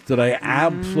lunch today.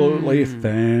 Absolutely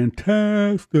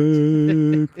fantastic.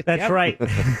 That's right.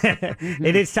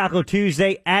 It is Taco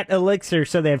Tuesday at Elixir,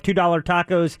 so they have $2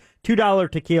 tacos,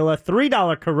 $2 tequila,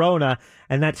 $3 Corona,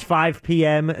 and that's 5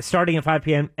 p.m., starting at 5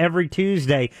 p.m. every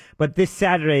Tuesday. But this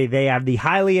Saturday, they have the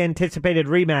highly anticipated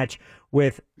rematch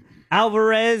with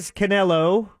Alvarez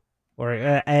Canelo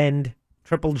and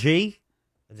Triple G.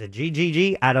 Is it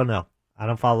GGG? I don't know. I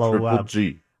don't follow. Triple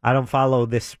G. I don't follow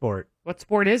this sport. What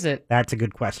sport is it? That's a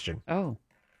good question. Oh.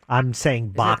 I'm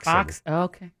saying boxing. Oh,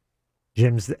 okay.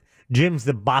 Jim's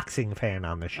the boxing fan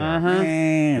on the show.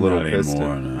 Little Not piston.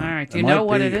 anymore, no. All right. Do It you know might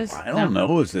what be. it is? I don't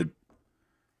know. Is it?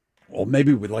 Well,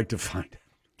 maybe we'd like to find it.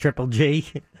 Triple G.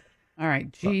 All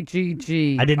right.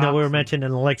 GGG. I didn't know we were boxing.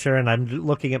 mentioning Elixir, and I'm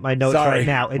looking at my notes Sorry. right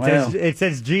now. It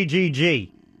says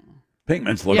GGG.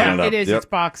 Pinkman's looking Yeah, it up. it is. Yep. It's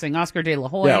boxing. Oscar De La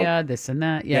Hoya, Yeah. this and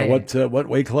that. Yeah. Yeah. What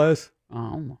weight class?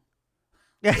 Oh.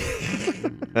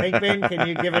 Pinkman, can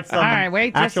you give it some All right,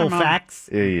 wait just actual a moment. facts?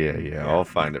 Yeah. I'll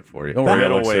find it for you. Don't worry,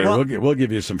 Middleweight. Elixir. We'll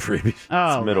give you some freebies.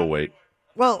 Oh. It's middleweight.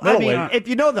 Well, I mean, Middleweight. if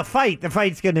you know the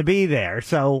fight's going to be there.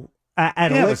 So at Yeah,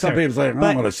 but Elixir, some people say, I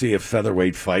but- want to see a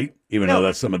featherweight fight, even though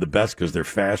that's some of the best because they're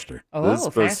faster. Oh, This is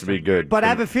supposed to be good. But I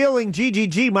have a feeling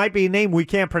GGG might be a name we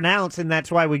can't pronounce, and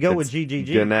that's why we go with GGG.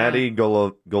 Gennady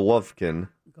Golovkin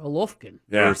Golovkin.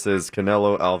 versus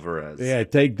Canelo Alvarez. Yeah,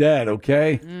 take that,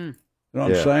 okay? You know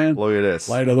what I'm saying? Look at this.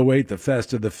 Lighter the weight, the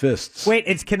faster the fists. Wait,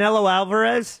 it's Canelo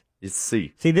Alvarez? You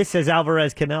see. See, this says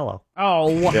Alvarez Canelo. Oh,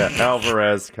 Yeah,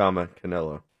 Alvarez,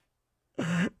 Canelo.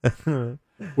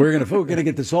 We're gonna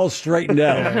get this all straightened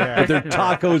out. But their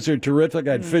tacos are terrific.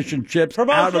 I had fish and chips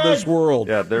out of this world.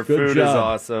 Yeah, their Good food job. is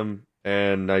awesome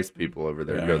and nice people over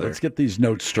there. Yeah, Go there. let's get these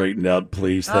notes straightened out,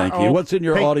 please. Thank you. Uh-oh. What's in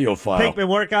your Pink- audio file? Pinkman,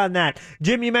 work on that.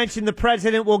 Jim, you mentioned the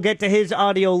president. We'll get to his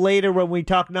audio later when we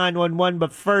talk 911.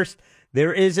 But first,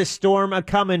 there is a storm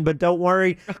a-coming, but don't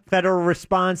worry. Federal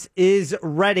response is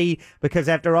ready because,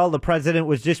 after all, the president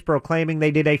was just proclaiming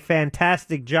they did a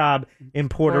fantastic job in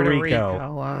Puerto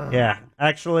Rico. Wow. Yeah.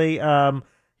 Actually,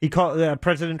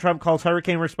 President Trump calls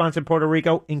hurricane response in Puerto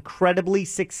Rico incredibly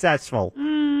successful,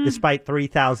 despite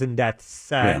 3,000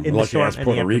 deaths in the lucky storm. ass and the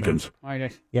Puerto aftermath. Ricans.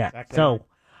 Yeah. Exactly. So,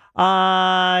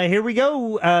 here we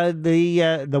go.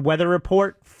 The weather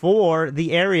report for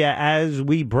the area as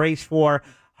we brace for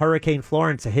Hurricane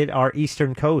Florence to hit our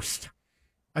eastern coast.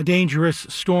 A dangerous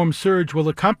storm surge will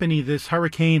accompany this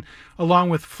hurricane, along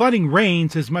with flooding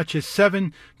rains as much as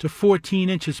 7 to 14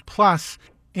 inches plus.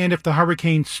 And if the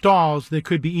hurricane stalls, there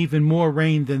could be even more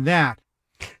rain than that.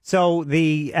 So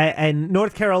and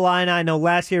North Carolina, I know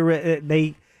last year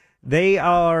they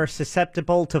are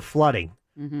susceptible to flooding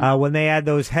when they had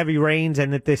those heavy rains,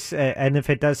 and if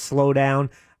it does slow down,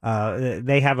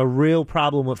 They have a real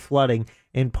problem with flooding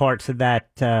in parts of that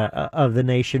of the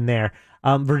nation there.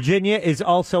 Virginia is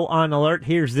also on alert.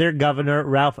 Here's their governor,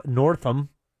 Ralph Northam.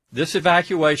 This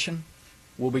evacuation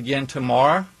will begin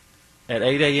tomorrow at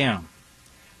 8 a.m.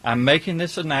 I'm making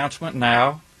this announcement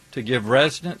now to give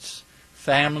residents,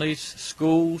 families,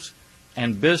 schools,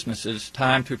 and businesses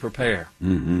time to prepare.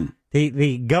 Mm-hmm.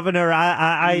 The governor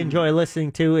I enjoy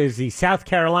listening to is the South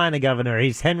Carolina governor.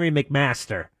 He's Henry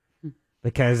McMaster.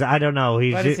 Because I don't know.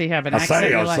 Why does he have an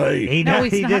accent? I'll say.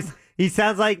 He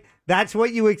sounds like that's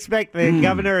what you expect the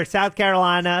governor of South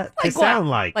Carolina to sound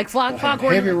like. Like We'll have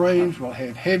heavy rains. We'll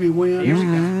have heavy winds.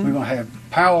 We're going to have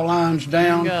power lines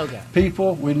down.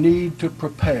 People, we need to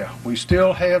prepare. We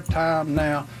still have time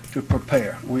now to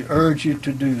prepare. We urge you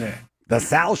to do that. The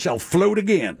South shall float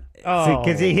again. Oh,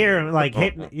 because you hear him like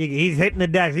he's hitting the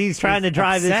deck. He's trying to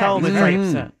drive this home.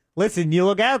 It's like, listen, you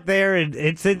look out there, and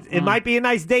it might be a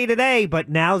nice day today, but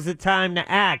now's the time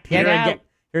to act. Here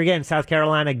again, South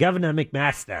Carolina Governor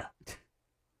McMaster.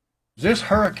 This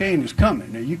hurricane is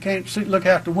coming. Now, you can't look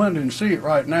out the window and see it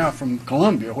right now from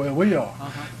Columbia, where we are.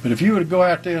 But if you were to go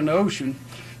out there in the ocean,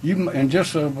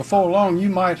 before long, you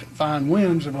might find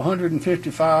winds of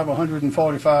 155,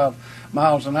 145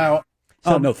 miles an hour.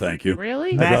 Oh, no, thank you.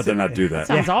 Really? I'd rather not do that.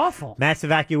 Sounds awful. Mass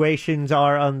evacuations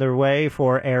are underway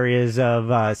for areas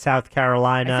of South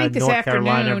Carolina, North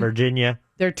Carolina, Virginia.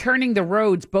 They're turning the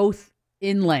roads both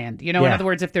inland. In other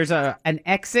words, if there's an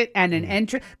exit and an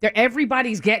entrance,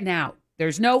 everybody's getting out.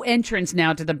 There's no entrance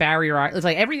now to the barrier. It's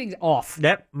like everything's off.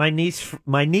 Yep. My niece who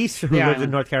lives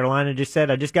in North Carolina just said,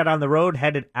 I just got on the road,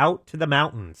 headed out to the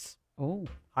mountains. Oh.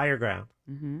 Higher ground.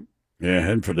 Mm-hmm. Yeah,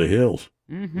 heading for the hills.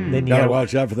 Mm-hmm. Then gotta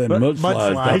watch out for them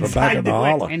mudslides down the back of the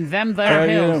holler. And them there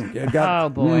hills. Oh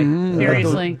boy!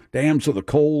 Seriously. Dams of the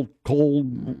cold,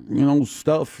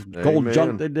 stuff, cold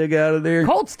junk they dig out of there.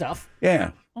 Cold stuff.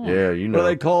 Yeah. Oh. Yeah, What do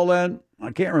they call that?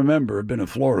 I can't remember. I've been in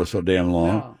Florida so damn long.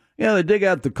 Oh. Yeah, they dig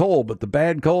out the coal, but the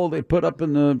bad coal they put up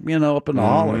in the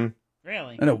holler.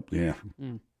 Really? And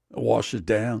it washes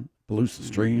down, pollutes the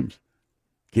streams.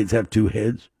 Kids have two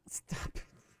heads. Stop.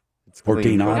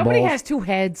 14 eyeballs. Nobody has two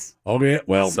heads. Oh, yeah.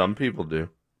 Well, some people do.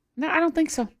 No, I don't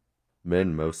think so.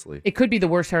 Men mostly. It could be the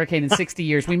worst hurricane in 60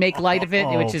 years. We make light of it,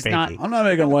 which is not. I'm not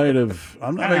making light of.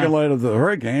 making light of the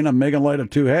hurricane. I'm making light of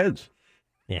two heads.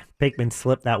 Yeah, Pinkman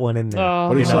slipped that one in there. Oh,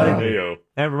 what do you say?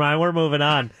 Never mind. We're moving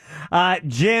on.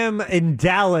 Jim in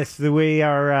Dallas. We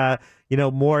are.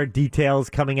 More details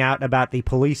coming out about the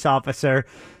police officer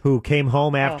who came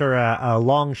home after a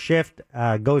long shift,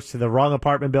 goes to the wrong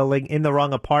apartment building, in the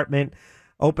wrong apartment,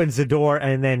 opens the door,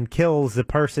 and then kills the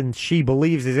person she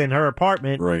believes is in her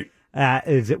apartment. Right.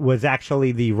 It was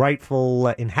actually the rightful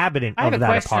inhabitant of that apartment. I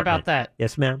have a question about that.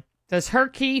 Yes, ma'am. Does her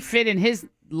key fit in his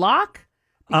lock?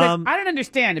 Because I don't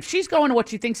understand. If she's going to what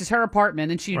she thinks is her apartment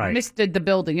and she missed the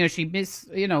building,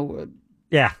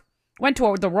 yeah. Went to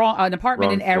an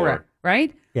apartment in error.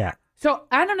 Right? Yeah. So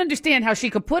I don't understand how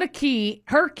she could put her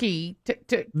key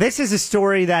to This is a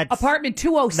story that's apartment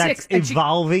 206 that's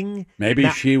evolving. Maybe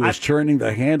she was turning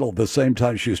the handle at the same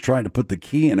time she was trying to put the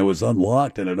key in. It was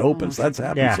unlocked and it opens. That's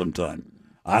happened sometime.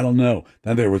 I don't know.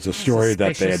 Then there was a story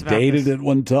that they had dated at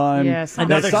one time. Yes.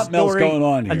 There's something else going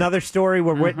on here. Another story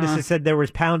where witnesses said there was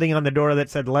pounding on the door that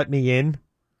said, "Let me in."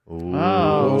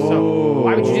 So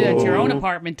why would you do that to your own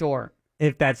apartment door?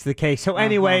 If that's the case. So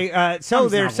anyway, there's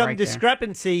some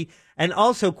discrepancy and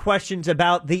also questions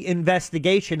about the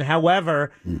investigation.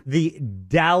 However, the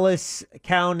Dallas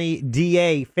County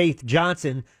DA, Faith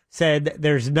Johnson, said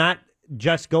they're not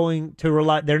just going to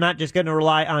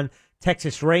rely on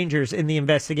Texas Rangers in the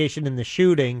investigation in the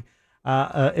shooting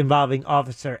involving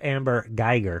Officer Amber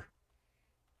Geiger.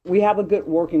 We have a good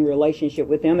working relationship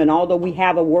with them, and although we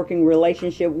have a working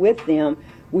relationship with them,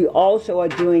 we also are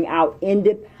doing our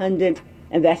independent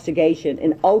investigation,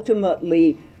 and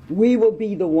ultimately we will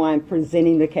be the one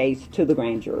presenting the case to the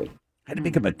grand jury. How to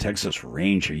become a Texas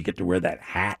Ranger? You get to wear that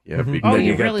hat. Yeah,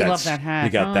 you really love that hat.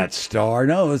 You got that star.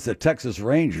 No, it's the Texas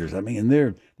Rangers. I mean,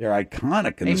 they're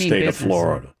iconic in the state of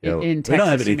Florida. In Texas, we don't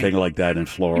have anything like that in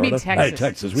Florida. You mean Texas? Hey,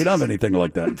 Texas. We don't have anything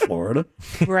like that in Florida.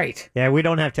 Right. Yeah, we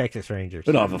don't have Texas Rangers.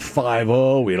 We don't have a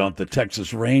 5-0. We don't have the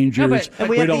Texas Rangers. No,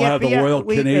 we don't have the Royal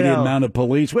Canadian Mounted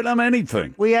Police. We don't have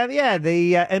anything. We have,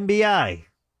 the NBI.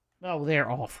 Oh, they're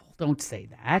awful. Don't say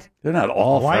that. They're not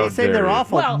awful. Why are you saying they're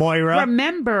awful, well, Moira?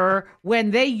 Remember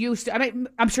when they used to,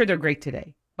 I'm sure they're great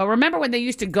today, but remember when they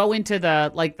used to go into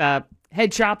the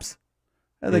head shops?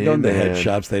 Yeah, they go into the head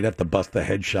shops. They'd have to bust the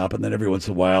head shop, and then every once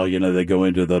in a while, they go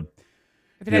into the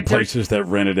places that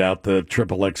rented out the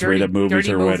XXX rated movies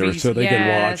or whatever, so they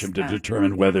can watch them to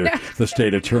determine whether the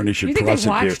state attorney should You think they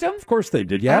prosecute. watched them? Of course they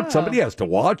did. Yeah, somebody has to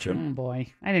watch them. Oh,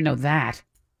 boy. I didn't know that.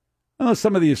 Oh,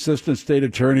 some of the assistant state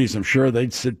attorneys, I'm sure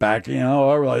they'd sit back,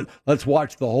 all right, let's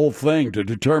watch the whole thing to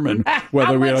determine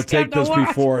whether we ought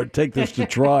to take this to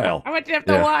trial. How much do you have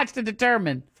to watch to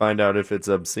determine? Find out if it's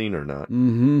obscene or not.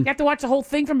 Mm-hmm. You have to watch the whole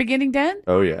thing from beginning to end?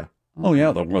 Oh, yeah. Oh, yeah,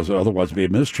 otherwise it'd be a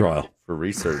mistrial. For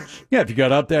research. Yeah, if you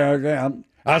got up there,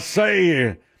 I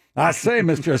say,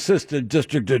 Mr. Assistant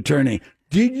District Attorney,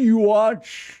 did you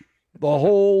watch the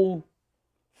whole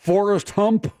Forrest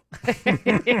Hump?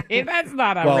 That's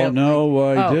not a real Well, no,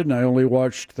 I Oh. didn't. I only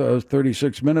watched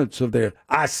 36 minutes of the.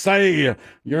 I say,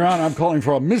 Your Honor, I'm calling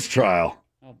for a mistrial.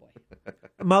 Oh,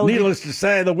 boy. Needless to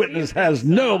say, the witness has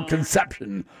no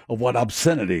conception of what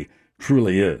obscenity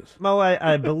truly is. Mo,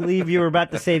 I believe you were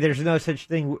about to say there's no such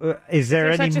thing. Is there Is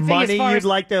there any such a thing as money Forrest- you'd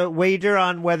like to wager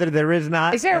on whether there is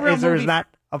not? Is there a real is there movie- is not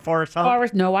a Forrest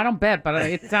Hump? No, I don't bet, but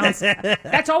it sounds.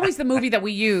 That's always the movie that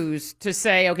we use to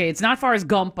say, okay, it's not Forrest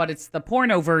Gump, but it's the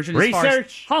porno version. As Forrest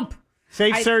Research. Hump.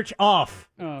 Safe search off.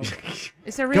 Oh.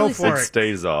 Is there really Go for such? it.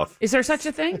 Stays off. Is there such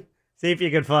a thing? See if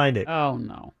you can find it. Oh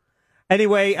no.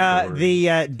 Anyway,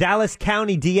 the Dallas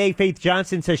County DA Faith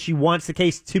Johnson says she wants the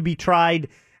case to be tried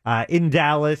in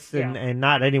Dallas and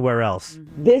not anywhere else.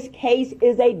 This case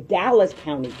is a Dallas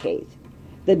County case.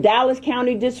 The Dallas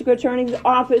County District Attorney's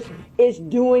Office is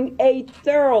doing a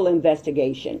thorough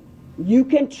investigation. You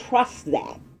can trust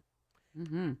that.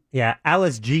 Yeah,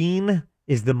 Alice Jean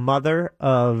is the mother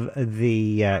of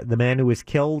the man who was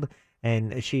killed,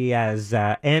 and she has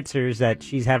answers that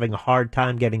she's having a hard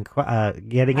time getting I have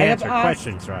answered. asked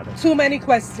Questions, rather. Too many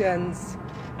questions,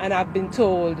 and I've been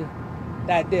told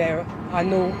that there are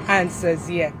no answers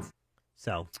yet.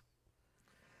 So,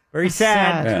 very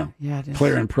sad. Yeah, it is.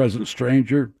 Clear and Present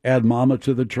Stranger, Add Mama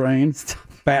to the Train,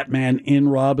 Batman in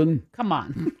Robin, Come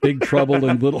on. Big Trouble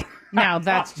in Little. Now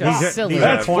that's just silly.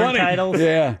 That's funny.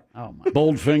 Yeah. Oh my.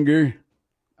 Boldfinger,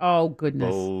 Oh goodness.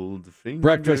 Bold finger.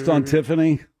 Breakfast on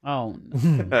Tiffany, Oh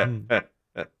no.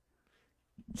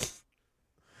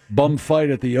 Bum Fight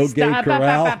at the O'Gay Stop,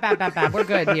 Corral. We're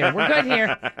good here. We're good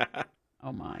here.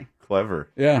 Oh my. Clever.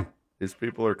 Yeah. These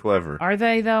people are clever. Are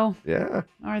they though? Yeah.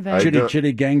 Are they? Chitty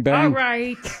Chitty Gangbang. All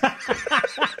right.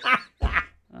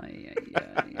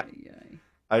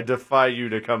 I defy you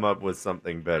to come up with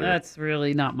something better. That's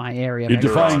really not my area. of You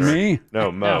defying expertise. me?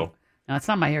 No, Mo. No, it's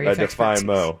not my area. I of defy expertise.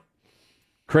 Mo.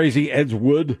 Crazy Ed's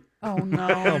Wood. Oh no.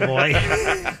 Oh boy.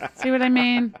 See what I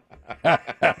mean?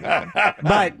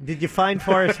 But did you find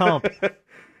Forrest Hump?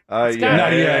 Yeah,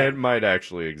 Not yet. it might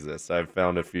actually exist. I've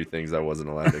found a few things I wasn't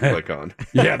allowed to click on.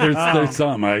 Yeah, there's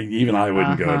some I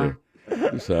wouldn't Uh-huh. go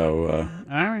to. So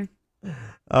All right.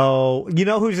 Oh, you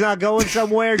know who's not going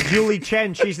somewhere? Julie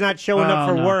Chen. She's not showing up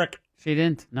Oh, for no. work. She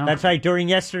didn't. No. That's right. During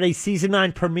yesterday's season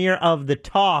 9 premiere of The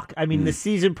Talk, the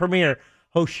season premiere,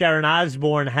 host Sharon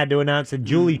Osbourne had to announce that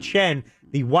Julie Chen,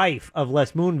 the wife of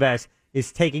Les Moonves,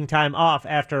 is taking time off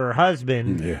after her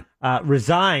husband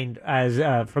resigned as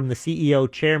from the CEO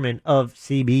chairman of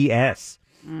CBS.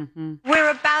 We're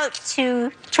about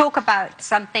to talk about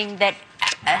something that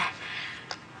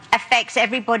affects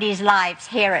everybody's lives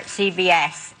here at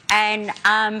CBS. And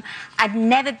I've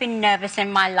never been nervous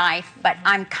in my life, but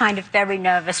I'm kind of very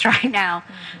nervous right now.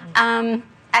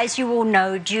 As you all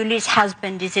know, Julie's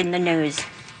husband is in the news.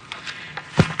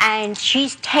 And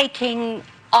she's taking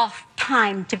off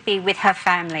time to be with her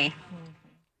family.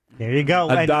 There you go.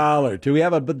 $1. Do we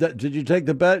have did you take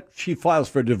the bet? She files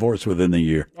for divorce within the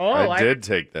year. Oh, I did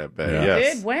take that bet. Yeah.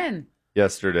 Yes. Did when?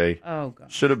 Yesterday. Oh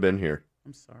god. Should have been here.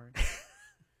 I'm sorry.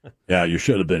 Yeah, you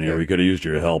should have been here. We could have used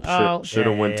your help. Oh, Should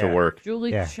have went to work.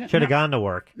 Julie Chen. Should have gone to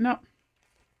work. No.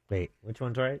 Wait, which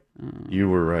one's right? You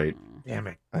were right. Damn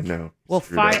it. I know. Well,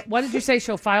 Screwed up. what did you say?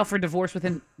 She'll file for divorce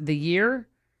within the year?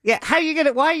 Yeah, how you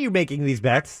gonna? Why are you making these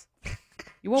bets?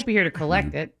 You won't be here to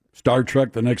collect it. Star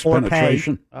Trek: The Next Or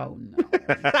Penetration. Oh no.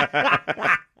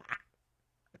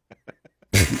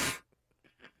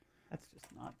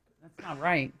 That's not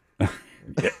right. Yeah,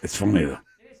 it's funny though.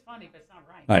 It is funny, but it's not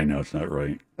right. I know it's not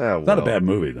right. Oh, It's not a well. bad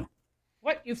movie though.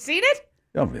 What? You've seen it?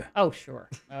 Oh yeah. Oh sure.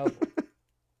 Oh.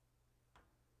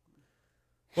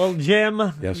 Well, Jim,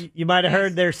 Yes. you might have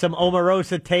heard there's some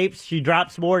Omarosa tapes. She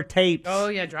drops more tapes. Oh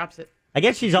yeah, drops it. I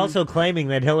guess she's also claiming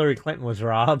that Hillary Clinton was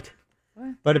robbed.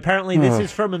 But apparently this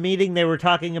is from a meeting. They were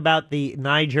talking about the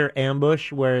Niger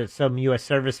ambush where some U.S.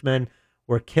 servicemen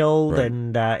were killed. Right.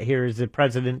 And here's the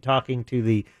president talking to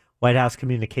the White House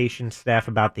communications staff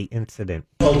about the incident.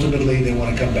 Ultimately, they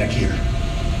want to come back here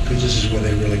because this is where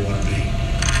they really want to be.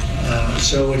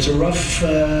 So it's a rough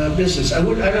business. I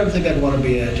don't think I'd want to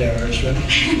be a terrorist.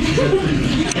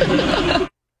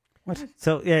 What?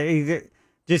 So yeah,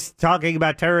 just talking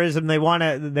about terrorism, they want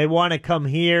to come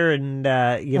here and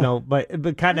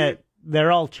but kind of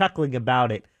they're all chuckling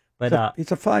about it. But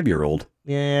He's a 5-year-old.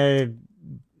 Yeah,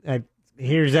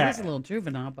 here's that. It's a little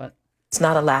juvenile, but It's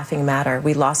not a laughing matter.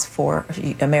 We lost 4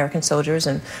 American soldiers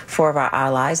and 4 of our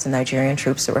allies, the Nigerian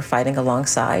troops that were fighting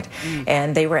alongside,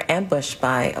 and they were ambushed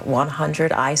by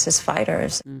 100 ISIS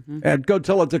fighters. And go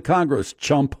tell it to Congress,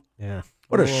 chump. Yeah.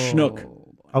 What a schnook.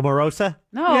 Omarosa?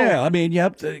 No. Yeah, I mean, you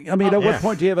have to. I mean, at what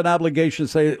point do you have an obligation to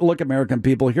say, "Look, American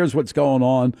people, here's what's going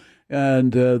on,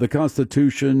 and the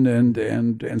Constitution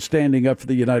and standing up for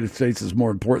the United States is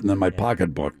more important than my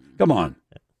pocketbook." Come on,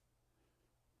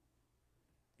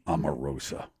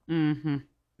 Omarosa. Mm-hmm.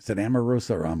 Is it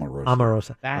Omarosa or Omarosa?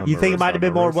 Omarosa. You think it might have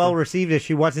been more well received if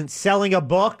she wasn't selling a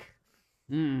book?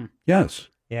 Yes.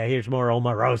 Yeah. Here's more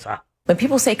Omarosa. When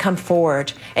people say come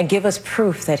forward and give us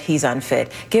proof that he's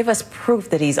unfit, give us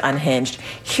proof that he's unhinged,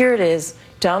 here it is,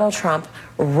 Donald Trump,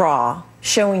 raw,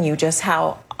 showing you just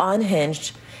how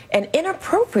unhinged and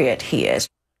inappropriate he is.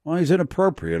 Well, he's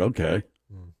inappropriate. Okay.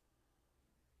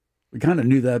 We kind of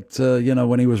knew that,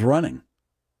 when he was running.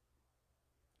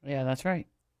 Yeah, that's right.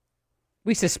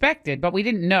 We suspected, but we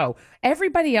didn't know.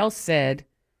 Everybody else said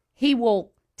he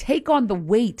will take on the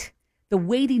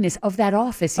weightiness of that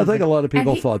office. I think a lot of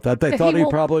people thought that. They thought he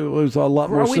will probably was a lot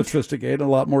more grow into- sophisticated, a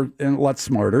lot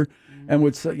smarter, and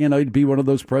would he'd be one of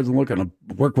those presidents looking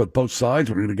to work with both sides.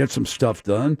 We're going to get some stuff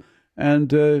done,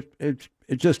 and it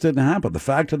just didn't happen. The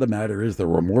fact of the matter is, there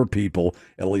were more people,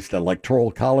 at least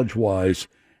electoral college wise,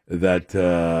 that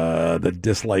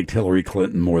disliked Hillary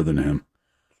Clinton more than him.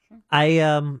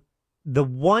 The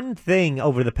one thing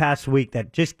over the past week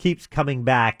that just keeps coming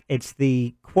back, it's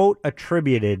the quote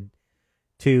attributed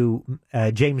to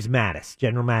James Mattis,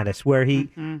 General Mattis, where he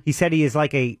said he is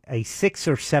like a 6th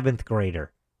or 7th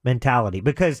grader mentality.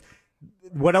 Because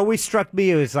what always struck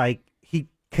me was like he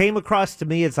came across to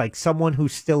me as like someone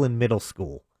who's still in middle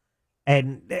school,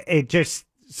 and it just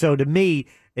so to me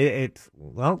it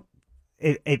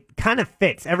kind of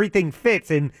fits. Everything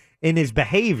fits in his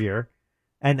behavior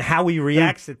and how he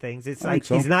reacts to things. It's like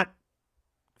he's not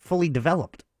fully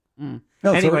developed. No,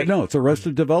 Anyway. it's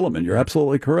arrested development. You're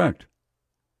absolutely correct.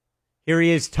 Here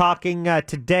he is talking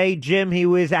today, Jim. He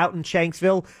was out in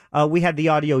Shanksville. We had the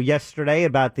audio yesterday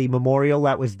about the memorial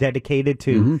that was dedicated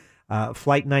to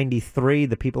Flight 93.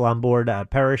 The people on board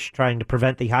perished trying to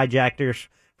prevent the hijackers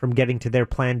from getting to their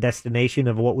planned destination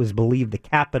of what was believed the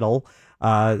capital.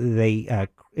 They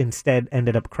instead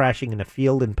ended up crashing in a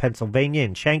field in Pennsylvania,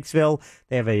 in Shanksville.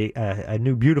 They have a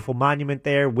new beautiful monument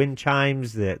there, wind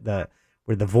chimes, where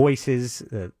the voices,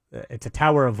 it's a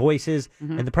tower of voices,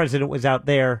 and the president was out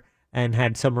there and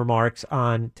had some remarks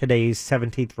on today's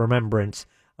 17th remembrance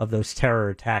of those terror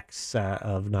attacks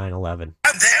of 9/11.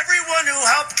 Everyone who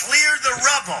helped clear the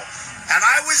rubble, and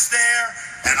I was there,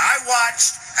 and I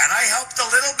watched, and I helped a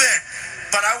little bit,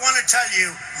 but I want to tell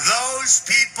you, those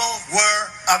people were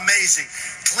amazing.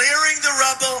 Clearing the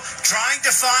rubble, trying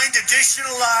to find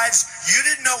additional lives. You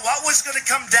didn't know what was going to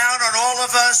come down on all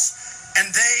of us,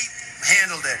 and they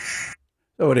handled it.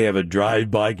 So would he have a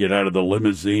drive-by, get out of the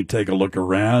limousine, take a look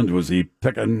around? Was he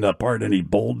picking apart any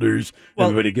boulders?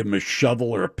 Everybody give him a shovel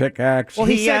or a pickaxe? Well,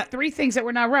 he said 3 things that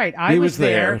were not right. I He was was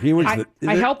there. He was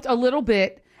I helped a little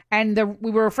bit, and we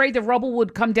were afraid the rubble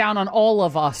would come down on all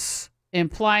of us,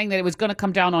 implying that it was going to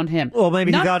come down on him. Well,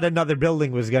 maybe he thought another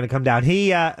building was going to come down.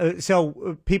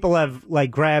 So people have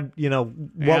grabbed,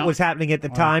 what was happening at the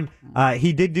time.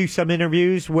 He did do some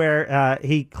interviews where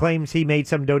he claims he made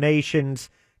some donations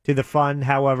to the fund.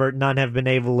 However, none have been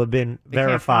able to have been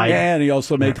verified. Yeah, and he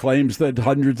also made claims that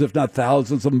hundreds, if not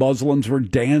thousands, of Muslims were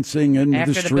dancing in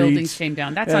After the streets. the buildings came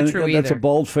down. That's not true That's either. a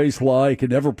bald-faced lie.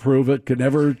 Could never prove it. Could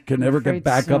never get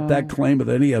back up that claim with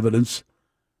any evidence.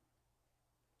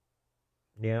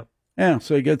 Yeah. Yeah,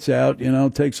 so he gets out,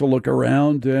 takes a look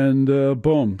around, and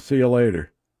boom, see you later.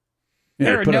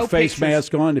 There are put no a face pictures.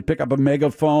 mask on, they pick up a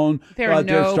megaphone, There go are out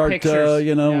there, no start, pictures.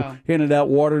 No. handing out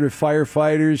water to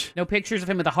firefighters. No pictures of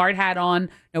him with a hard hat on.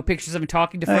 No pictures of him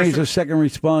talking to Hey, first. he's a second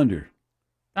responder.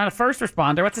 Not a first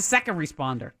responder. What's a second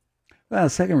responder? Well,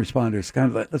 second responder is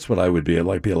kind of that's what I would be. I'd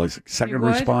like to be like second You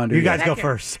would? responder. You guys go Second.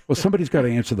 first. Well, somebody's got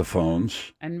to answer the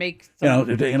phones. And make You know,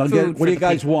 some get, food what do you for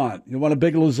guys the people. want? You want a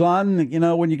big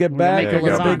lasagna? When you get back, make a I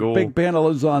got a lasagna. big pan of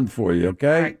lasagna for you.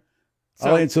 Okay, right.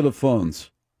 I'll So- answer the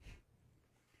phones.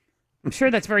 I'm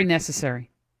sure that's very necessary,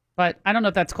 but I don't know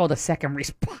if that's called a second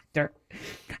responder.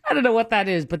 I don't know what that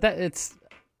is, but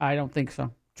I don't think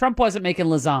so. Trump wasn't making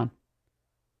lasagna.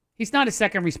 He's not a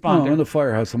second No, responder. in the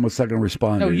firehouse, I'm a second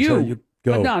responder. No, So you,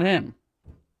 go. but not him.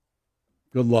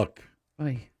 Good luck.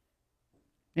 Oy.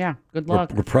 Yeah, good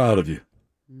luck. We're proud of you.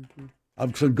 Mm-hmm.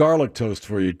 I've some garlic toast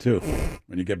for you, too,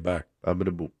 when you get back.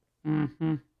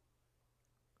 Mm-hmm.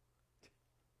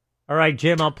 All right,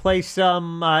 Jim, I'll play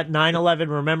some 9/11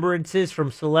 remembrances from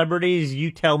celebrities.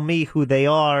 You tell me who they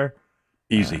are.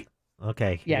 Easy.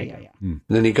 Okay. Yeah. And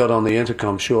then he got on the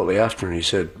intercom shortly after and he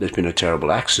said, "There's been a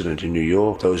terrible accident in New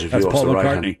York. Those of That's you off Paul the right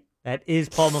McCartney. hand That is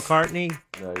Paul McCartney.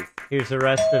 Nice. Here's the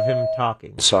rest of him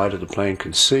talking. side of the plane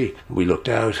can see." We looked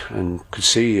out and could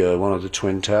see one of the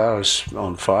Twin Towers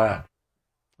on fire.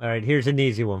 All right, here's an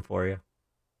easy one for you.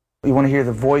 You want to hear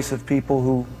the voice of people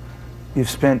who you've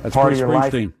spent That's part Bruce of your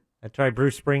life. Springsteen. That's right,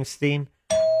 Bruce Springsteen.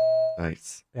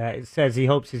 Nice. It says he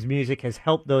hopes his music has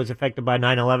helped those affected by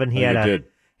 9/11. I think it did.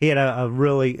 He had a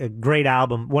really great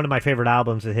album. One of my favorite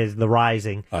albums of his, The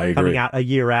Rising, I agree. coming out a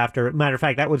year after. Matter of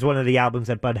fact, that was one of the albums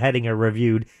that Bud Hedinger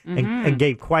reviewed and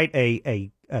gave quite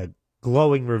a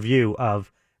glowing review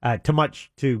of, too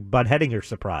much to Bud Hedinger's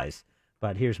surprise.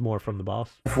 But here's more from the boss.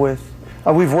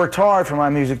 We've worked hard for my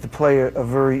music to play a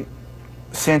very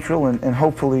central and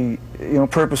hopefully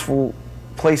purposeful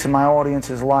place in my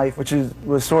audience's life, which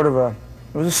was sort of a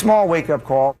small wake-up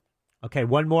call. Okay,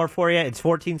 one more for you. It's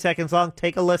 14 seconds long.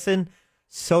 Take a listen,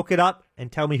 soak it up,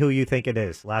 and tell me who you think it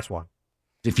is. Last one.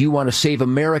 If you want to save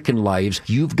American lives,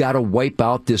 you've got to wipe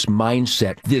out this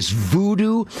mindset, this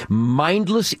voodoo,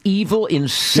 mindless, evil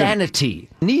insanity.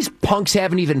 And these punks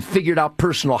haven't even figured out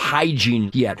personal hygiene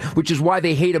yet, which is why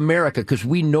they hate America, because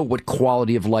we know what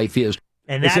quality of life is.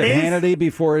 And Is that it is Hannity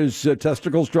before his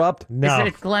testicles dropped? No. Is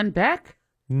it Glenn Beck?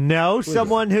 No,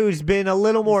 someone who's been a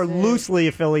little more loosely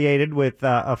affiliated with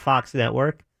a Fox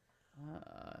network.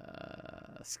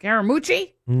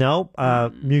 Scaramucci? No,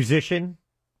 musician,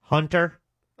 hunter.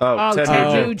 Oh,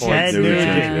 Ted Nugent. Ted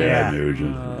Nugent. Yeah.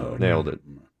 Nugent. Nailed it.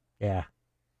 Yeah.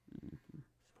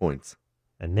 Points.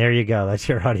 And there you go. That's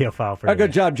your audio file for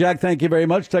Good job, Jack. Thank you very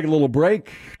much. Take a little break.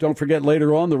 Don't forget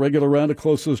later on the regular round of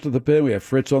Closest to the Pin. We have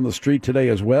Fritz on the street today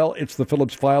as well. It's the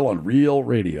Phillips File on Real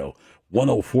Radio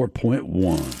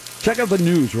 104.1. Check out the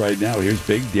news right now. Here's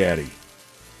Big Daddy.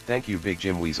 Thank you, Big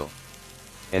Jim Weasel.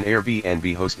 An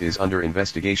Airbnb host is under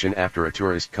investigation after a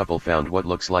tourist couple found what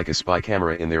looks like a spy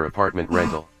camera in their apartment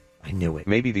rental. I knew it.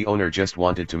 Maybe the owner just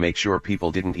wanted to make sure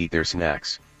people didn't eat their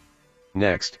snacks.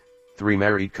 Next, 3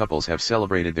 married couples have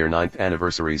celebrated their 9th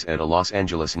anniversaries at a Los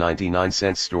Angeles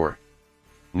 99-cent store.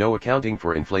 No accounting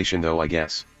for inflation though, I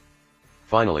guess.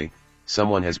 Finally,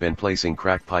 someone has been placing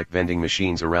crack pipe vending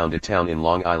machines around a town in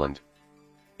Long Island.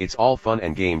 It's all fun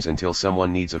and games until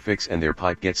someone needs a fix and their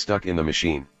pipe gets stuck in the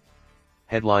machine.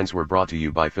 Headlines were brought to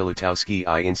you by Filatowski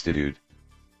Eye Institute.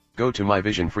 Go to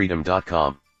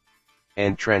myvisionfreedom.com.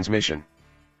 End transmission.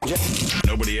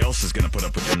 Nobody else is going to put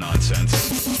up with your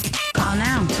nonsense. Call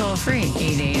now, toll free,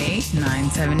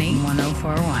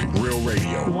 888-978-1041. Real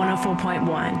Radio.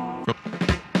 104.1.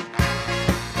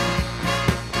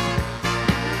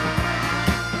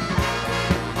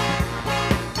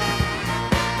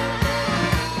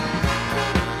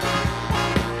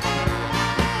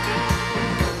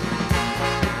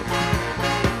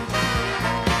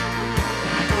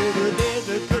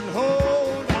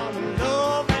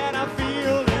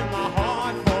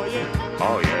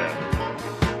 Oh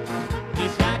yeah.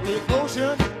 It's like the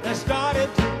ocean that started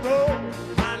to grow.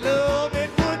 My love, it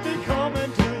would be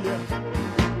coming to you.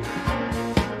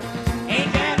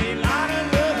 Ain't that a lot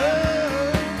of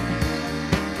love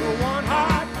for one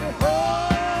heart to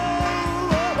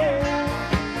hold?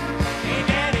 Ain't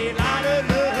that a lot of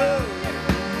love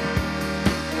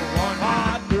for one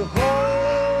heart to hold?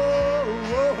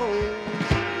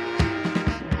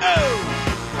 Oh!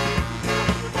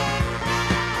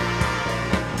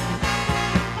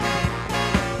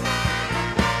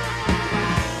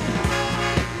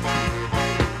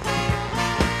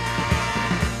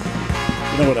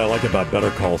 You know what I like about Better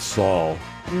Call Saul?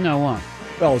 No one.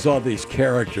 Well, it's all these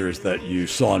characters that you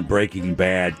saw in Breaking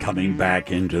Bad coming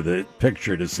back into the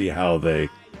picture to see how they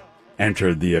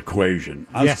entered the equation.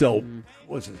 I'm still.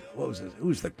 What was it? Who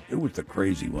was the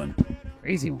crazy one?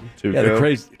 Crazy one. Tuco? Yeah, the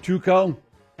crazy Tuco.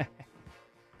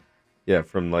 Yeah,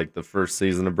 from like the first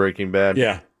season of Breaking Bad.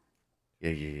 Yeah.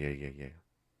 Yeah,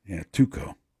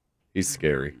 Tuco. He's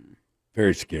scary.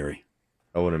 Very scary.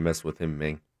 I wouldn't mess with him,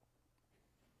 Ming.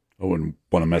 I wouldn't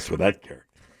want to mess with that character.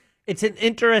 It's an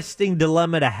interesting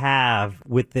dilemma to have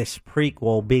with this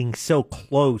prequel being so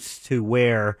close to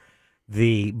where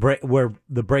the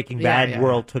Breaking Bad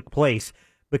world took place,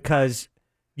 because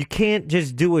you can't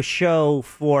just do a show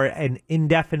for an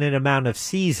indefinite amount of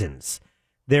seasons.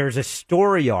 There's a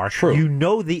story arc. True. You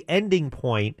know the ending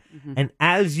point, and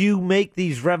as you make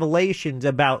these revelations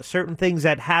about certain things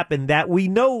that happen that we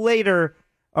know later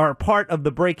are part of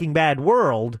the Breaking Bad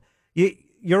world,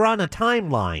 you're on a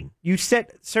timeline. You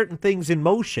set certain things in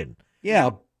motion.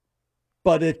 Yeah,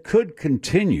 but it could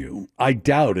continue. I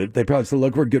doubt it. They probably said,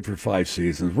 look, we're good for 5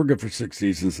 seasons. We're good for 6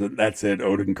 seasons. And that's it.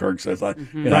 Odenkirk says,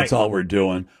 that's all we're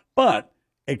doing. But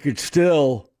it could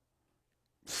still,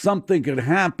 something could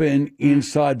happen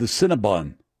inside the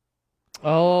Cinnabon.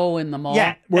 Oh, in the mall.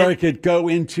 Yeah. Where it could go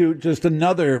into just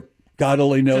another, God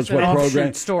only knows Just an what program.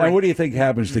 offshoot story. And what do you think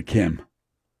happens to Kim?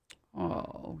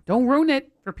 Oh, don't ruin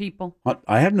it for people.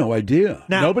 I have no idea.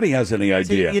 Now- Nobody has any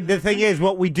idea. See, the thing is,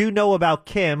 what we do know about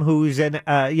Kim, who's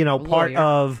part lawyer.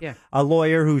 of Yeah. a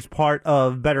lawyer, who's part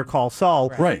of Better Call Saul.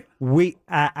 Right. We,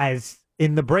 as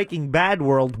in the Breaking Bad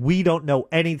world, we don't know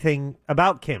anything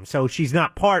about Kim, so she's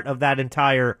not part of that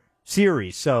entire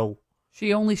series. So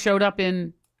She only showed up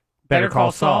in Better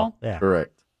Call Saul. Yeah.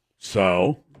 Correct.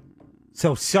 So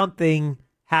something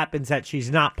happens that she's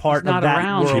not part not of that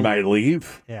around. world. she might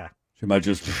leave. Yeah. She might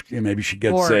just, maybe she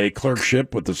gets Or- a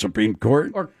clerkship with the Supreme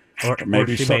Court. Or Or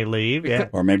maybe she some- may leave. Yeah.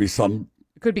 Or maybe some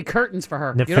it could be curtains for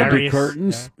her. Nefarious. could be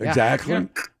curtains. Yeah. Exactly. Yeah.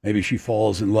 Maybe she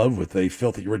falls in love with a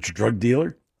filthy rich drug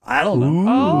dealer. I don't know.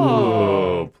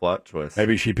 Oh, plot twist.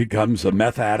 Maybe she becomes a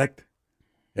meth addict,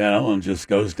 and just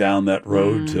goes down that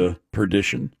road to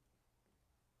perdition.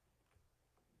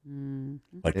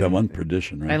 Like that one,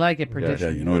 perdition, right? I like it, perdition.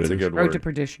 Yeah, you know what That's it a is. good Road word. to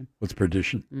perdition. What's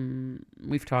perdition?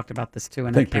 We've talked about this too. I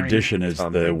And think can't perdition is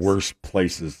Tom the Hanks. worst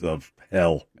places of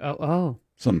hell. Oh.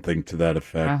 Something to that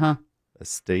effect. Uh-huh. A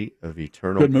state of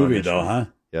eternal Good movie, punishment. though, huh?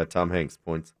 Yeah, Tom Hanks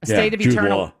points. A state of Jude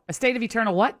eternal. Law. A state of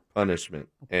eternal what? Punishment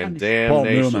and punishment. Paul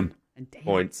damnation. Newman.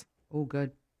 Points. Oh,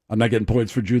 good. I'm not getting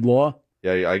points for Jude Law.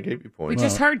 Yeah, I gave you We points.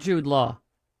 just heard Jude Law.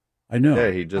 I know.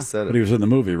 Yeah, he just said But he it. was in the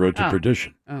movie Road to Oh.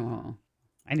 Perdition. Oh,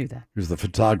 I knew that. He was the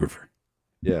photographer.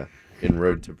 Yeah, in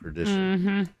Road to Perdition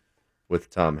Mm-hmm. with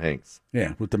Tom Hanks.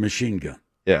 Yeah, with the machine gun.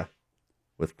 Yeah,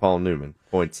 with Paul Newman.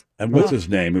 Points. And what's his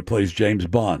name? Who plays James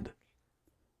Bond?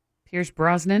 Pierce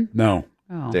Brosnan. No.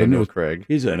 Oh, Daniel Craig.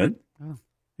 He's in it. Oh.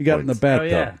 He got in the Points.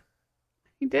 bathtub.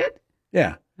 he did.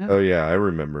 Yeah. Oh, yeah, I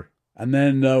remember. And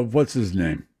then what's his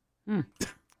name?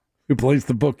 Who plays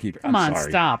the bookkeeper? Come I'm on,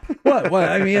 sorry. stop. What?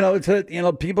 I mean, it's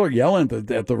people are yelling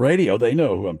at the radio. They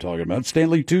know who I'm talking about.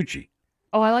 Stanley Tucci.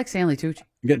 Oh, I like Stanley Tucci.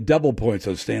 You get double points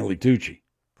on Stanley Tucci.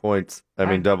 Points. I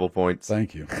mean, double points.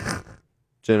 Thank you.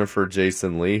 Jennifer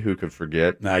Jason Leigh, who could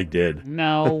forget? I did.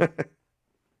 No.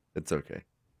 It's okay.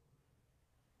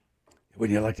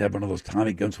 Wouldn't you like to have one of those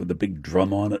Tommy guns with the big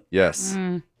drum on it? Yes.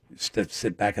 Just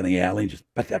sit back in the alley and just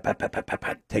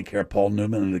take care of Paul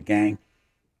Newman and the gang.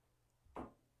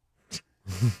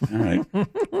 All right.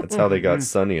 That's how they got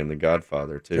Sonny in The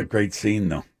Godfather, It's a too. great scene,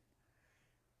 though.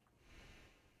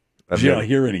 I've You don't never-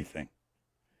 hear anything.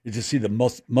 You just see the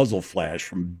muzzle flash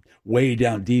from way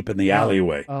down deep in the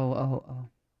alleyway. Oh.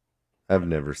 I've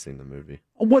never seen the movie.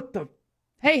 What the?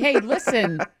 Hey,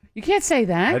 listen. You can't say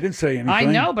that. I didn't say anything. I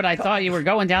know, but I thought you were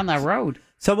going down that road.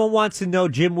 Someone wants to know,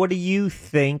 Jim, what do you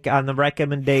think on the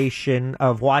recommendation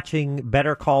of watching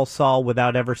Better Call Saul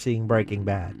without ever seeing Breaking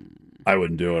Bad? I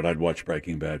wouldn't do it. I'd watch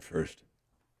Breaking Bad first.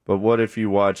 But what if you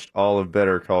watched all of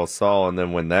Better Call Saul, and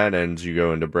then when that ends, you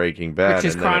go into Breaking Bad? Which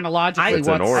is and then chronologically it's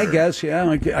in what's- order. I guess, yeah.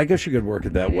 I guess you could work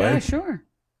it that way. Yeah, sure.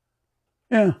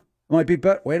 Yeah. It might be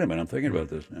better. Wait a minute. I'm thinking about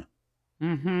this now.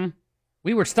 Mm-hmm.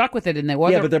 We were stuck with it in the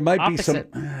other Yeah, but there might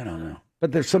opposite. be some. I don't know.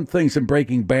 But there's some things in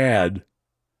Breaking Bad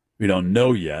we don't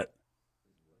know yet,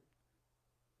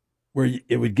 where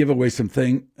it would give away some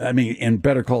thing. I mean, in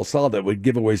Better Call Saul, that would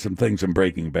give away some things in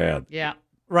Breaking Bad. Yeah.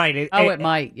 Right. It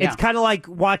might. Yeah. It's kind of like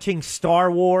watching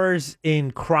Star Wars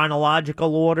in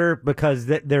chronological order because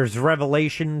there's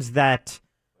revelations that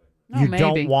you maybe.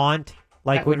 don't want.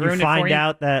 Like That would when you ruin it for find you?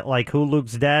 out that like who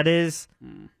Luke's dad is.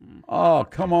 Oh,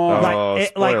 come on.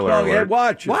 Spoiler alert.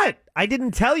 Watch it. What? I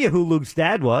didn't tell you who Luke's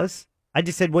dad was. I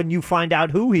just said when you find out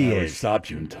who he I is. stopped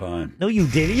you in time. No, you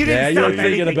didn't. You Yeah, didn't you stop were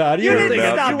thinking anything. about it. You You were didn't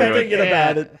thinking stop about it. anything. Thinking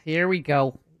about it. Here we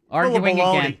go. Full of Arguing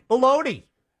baloney. again. Baloney.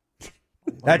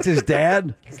 That's his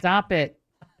dad? Stop it.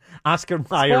 Oscar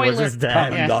Mayer was Spoiler. his dad.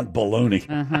 Commandant Baloney.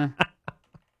 Uh-huh.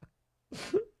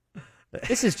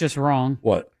 This is just wrong.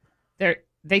 What?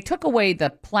 They took away the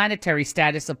planetary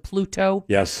status of Pluto.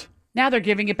 Yes. Now they're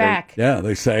giving it back. Yeah,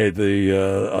 they say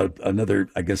the another,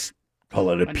 I guess,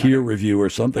 call it a peer review or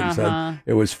something, Uh-huh. said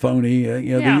it was phony,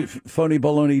 Yeah. the phony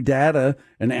baloney data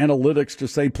and analytics to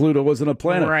say Pluto wasn't a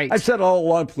planet. Right. I've said all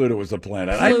along Pluto was a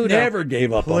planet. Pluto. I never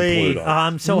gave up Please. on Pluto.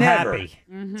 I'm so Never.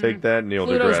 happy. Take that, Neil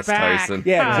Pluto's deGrasse back. Tyson.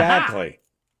 Yeah, exactly.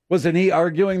 Wasn't he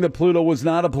arguing that Pluto was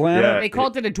not a planet? Yeah, They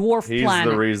called it a dwarf He's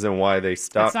planet. the reason why they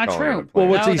stopped That's not calling true. it a Well, planet.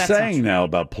 what's No, he that's not saying true. now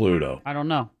about Pluto? I don't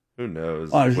know. Who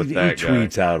knows? Oh, with he that guy.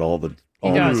 tweets out all the. He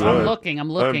all does. the I'm time. looking.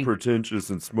 I'm looking. I'm pretentious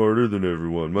and smarter than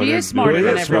everyone. My He name's is smarter Bill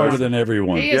than Gates. everyone. Smarter than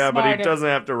everyone. He is Yeah, but he smarter. doesn't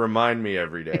have to remind me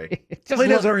every day. Just Well, he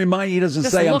look- doesn't remind. He doesn't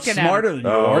just say I'm looking at smarter him. than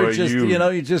you Oh, are. It's just you-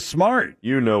 he's just smart.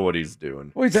 You know what he's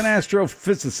doing. Well, he's an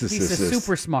astrophysicist. He's a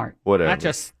super smart. Whatever. Not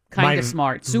just kind of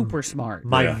smart. Super smart.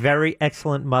 My very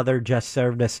excellent mother just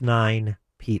served us 9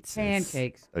 pizzas.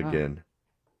 Pancakes. Oh. Again.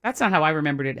 That's not how I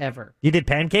remembered it ever. You did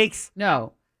pancakes?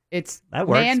 No. It's That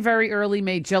works. man very early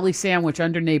made jelly sandwich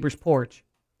under neighbor's porch.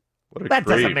 What a That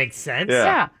creep. doesn't make sense.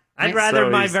 Yeah. I'd rather So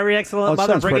my he's- very excellent Oh,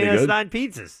 mother sounds bringing pretty us good. 9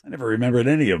 pizzas. I never remembered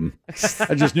any of them.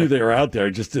 I just knew they were out there. I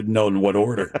just didn't know in what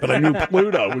order. But I knew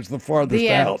Pluto was the farthest The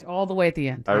end. out. All the way at the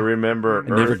end. I remember I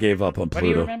never Earth, gave up on What do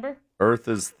you Pluto. remember? Earth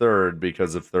is third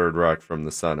because of third rock from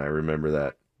the sun. I remember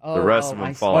that. The rest of I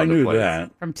them see. fall Oh, I into knew place.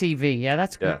 that. From TV. Yeah,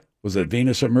 that's good. Yeah. Was it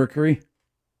Venus or Mercury?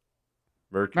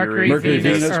 Mercury, Mercury,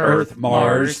 Venus, Earth, Mars.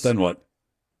 Mars. Then what?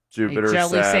 Jupiter, A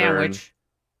jelly Saturn, sandwich.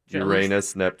 Jelly-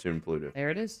 Uranus, Neptune, Pluto. There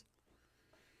it is.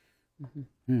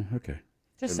 Yeah, okay.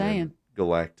 Just And then saying.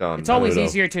 Galacton. It's always Pluto.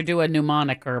 easier to do a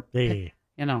mnemonic or, Yeah.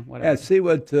 you know, whatever. Yeah, see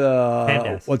what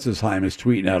Pandas. what's his Highness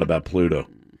tweeting out about Pluto.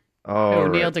 Oh,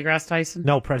 Neil right. deGrasse Tyson.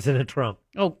 No, President Trump.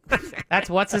 Oh, that's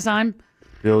what's his name?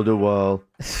 Build a wall.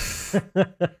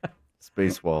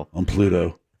 Space wall. On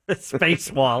Pluto.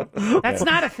 Space wall. That's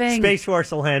not a thing. Space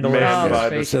Force will handle it. Man, Oh, by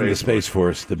Space Send the Space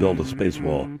Force to build a space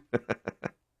wall.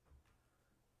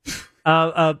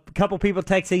 A couple people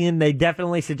texting in, they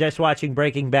definitely suggest watching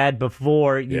Breaking Bad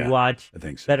before you Yeah, watch I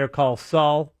think so. Better Call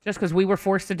Saul. Just because we were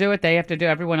forced to do it, they have to do.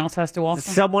 Everyone else has to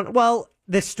also. Well,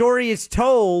 the story is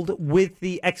told with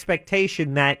the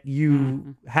expectation that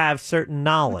you have certain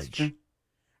knowledge.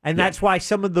 And that's why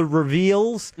some of the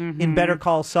reveals in Better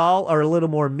Call Saul are a little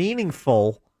more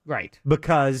meaningful. Right.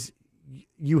 Because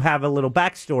you have a little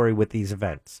backstory with these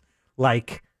events,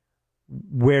 like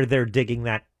where they're digging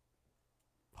that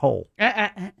hole.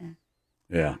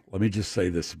 Yeah, let me just say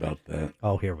this about that.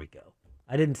 Oh, here we go.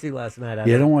 I didn't see last night.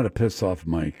 You don't want to piss off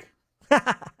Mike.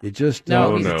 You just No,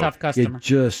 don't. he's a tough customer. You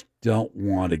just don't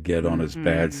want to get on his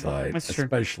bad side, That's true.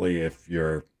 especially if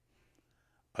you're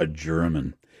a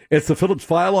German. It's the Phillips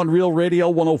File on Real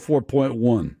Radio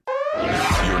 104.1.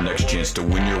 Your next chance to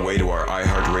win your way to our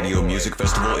iHeartRadio Music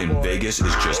Festival in Vegas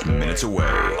is just minutes away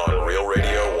on Real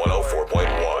Radio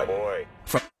 104.1.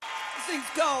 This thing's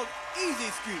called Easy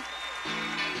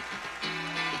Street.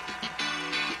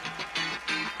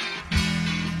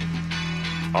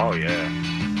 Oh, yeah.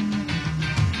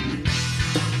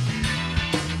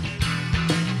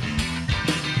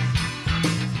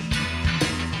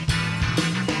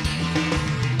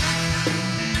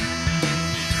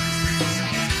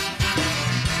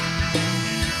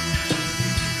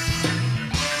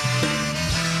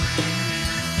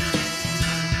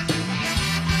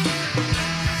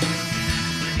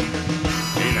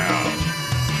 Hey now.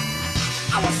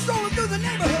 I was strolling through the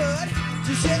neighborhood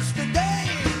just yesterday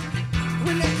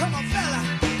when there come a fella.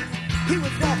 He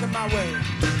was walking my way.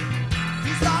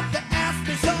 He stopped to ask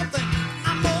me something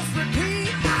I must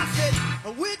repeat. I said,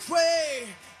 which way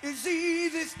is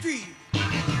Easy Street?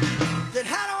 Said,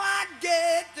 how do I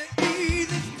get to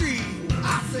Easy Street?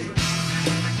 I said,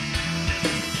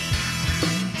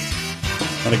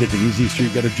 Want to get to Easy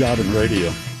Street, get a job in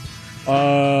radio.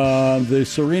 The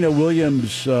Serena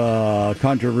Williams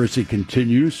controversy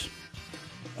continues.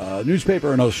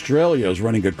 Newspaper in Australia is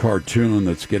running a cartoon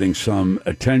that's getting some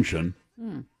attention.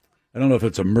 I don't know if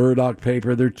it's a Murdoch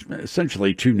paper. They're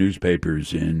essentially two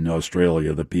newspapers in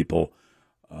Australia that people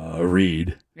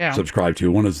read, subscribe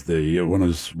to. One is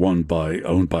owned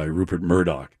by Rupert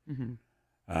Murdoch.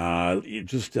 You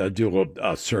just do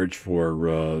a search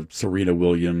for Serena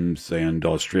Williams and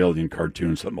Australian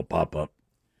cartoons. Something will pop up.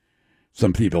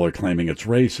 Some people are claiming it's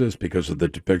racist because of the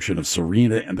depiction of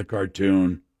Serena in the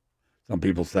cartoon. Some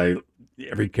people say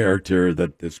every character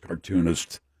that this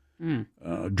cartoonist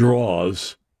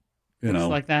draws, Looks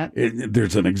like that.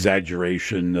 there's an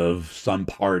exaggeration of some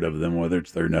part of them, whether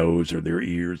it's their nose or their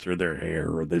ears or their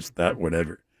hair or this, that,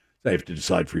 whatever. So you have to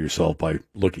decide for yourself by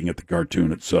looking at the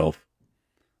cartoon itself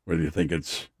whether you think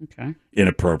it's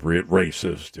inappropriate,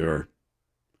 racist, or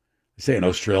say in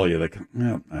Australia, I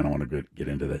don't want to get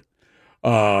into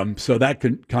that. So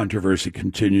that controversy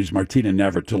continues. Martina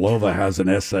Navratilova has an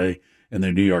essay in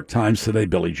the New York Times today.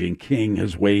 Billie Jean King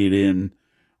has weighed in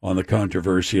on the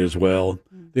controversy as well.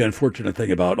 The unfortunate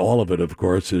thing about all of it, of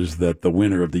course, is that the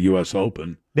winner of the U.S.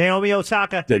 Open, Naomi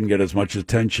Osaka, didn't get as much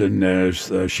attention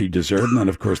as she deserved. And then,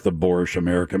 of course, the boorish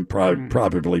American,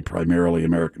 probably primarily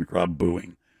American crowd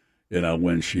booing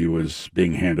when she was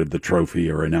being handed the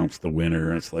trophy or announced the winner.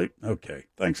 And it's like, okay,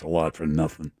 thanks a lot for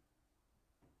nothing.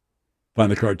 Find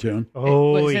the cartoon? It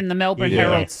was in the Melbourne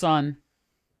Herald Sun.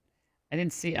 I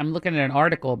didn't see. I'm looking at an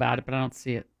article about it, but I don't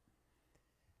see it.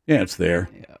 Yeah, it's there.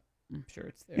 Yeah, I'm sure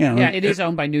it's there. Yeah, Yeah, it is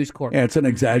owned by News Corp. Yeah, it's an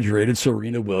exaggerated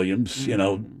Serena Williams,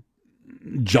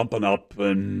 jumping up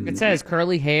and It says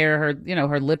curly hair.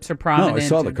 Her lips are prominent. No, I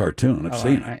saw the cartoon. I've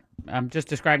seen it. I'm just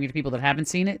describing it to people that haven't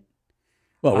seen it.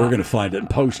 Well, we're going to find it and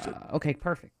post it. Okay,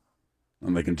 perfect.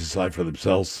 And they can decide for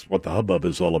themselves what the hubbub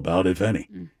is all about, if any.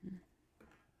 Mm-hmm.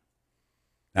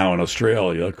 Now, in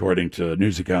Australia, according to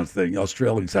news accounts,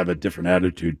 Australians have a different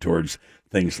attitude towards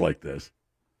things like this.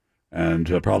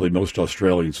 And probably most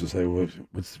Australians will say, well,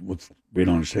 we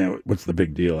don't understand. What's the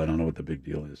big deal? I don't know what the big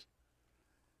deal is.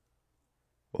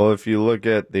 Well, if you look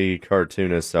at the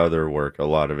cartoonist's other work, a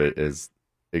lot of it is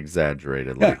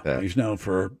exaggerated like that. He's known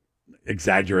for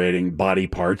exaggerating body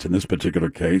parts in this particular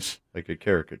case. Like a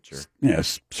caricature.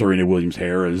 Yes, Serena Williams'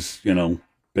 hair is,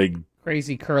 big.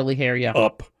 Crazy curly hair, yeah.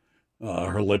 Up.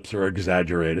 Her lips are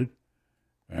exaggerated.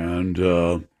 And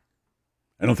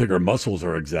I don't think her muscles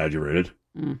are exaggerated.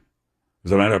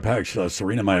 As a matter of fact,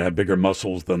 Serena might have bigger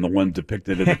muscles than the one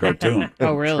depicted in the cartoon.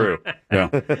 Oh, really? True.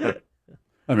 Yeah.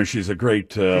 I mean, she's a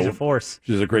great... she's a force.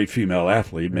 She's a great female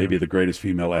athlete, maybe the greatest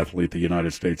female athlete the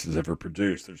United States has ever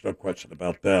produced. There's no question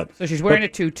about that. So she's wearing a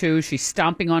tutu. She's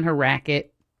stomping on her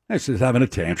racket. She's having a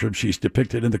tantrum. She's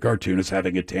depicted in the cartoon as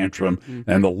having a tantrum,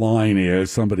 and the line is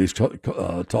somebody's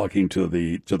talking to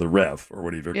the ref or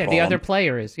whatever. Yeah, the other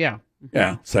player is. Yeah.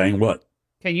 Yeah, saying what?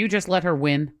 Can you just let her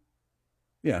win?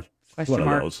 Yeah, Question one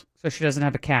mark. of those. So she doesn't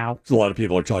have a cow. So a lot of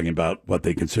people are talking about what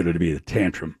they consider to be a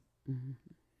tantrum.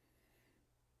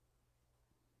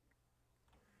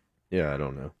 Yeah, I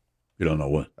don't know. You don't know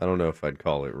what? I don't know if I'd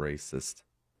call it racist.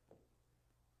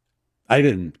 I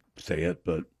didn't say it,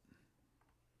 but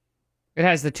it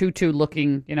has the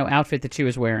tutu-looking, outfit that she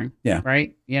was wearing. Yeah.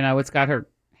 Right? It's got her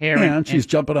hair. Yeah, and she's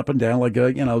jumping up and down like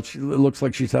it looks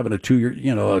like she's having a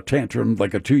a tantrum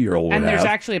like a 2-year-old And would there's have.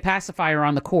 actually a pacifier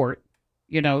on the court,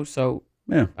 so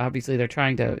Yeah. obviously they're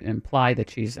trying to imply that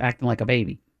she's acting like a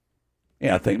baby.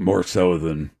 Yeah, I think more so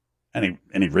than any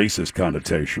racist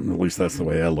connotation. At least that's the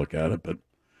way I look at it, but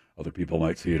other people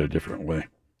might see it a different way.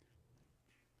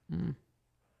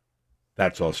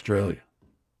 That's Australia.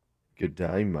 Good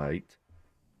day, mate.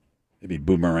 Maybe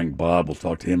Boomerang Bob. We'll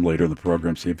talk to him later in the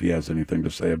program, see if he has anything to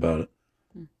say about it.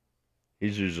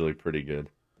 He's usually pretty good.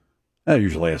 I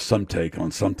usually has some take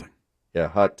on something. Yeah,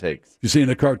 hot takes. You seen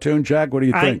the cartoon, Jack? What do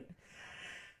you think?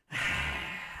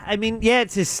 I mean, yeah,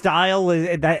 it's his style.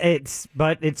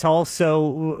 But it's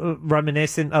also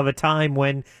reminiscent of a time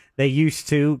when they used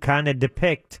to kind of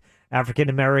depict African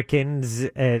Americans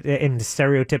in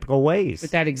stereotypical ways,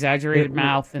 with that exaggerated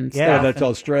mouth and Yeah, stuff. that's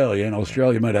Australia, and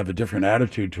Australia might have a different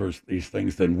attitude towards these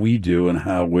things than we do, and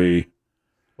how we.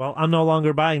 Well, I'm no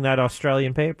longer buying that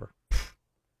Australian paper.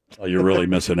 Oh, you're really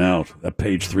missing out. That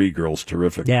Page 3 girl's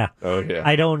terrific. Yeah. Oh, yeah.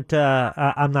 I don't.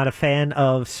 I'm not a fan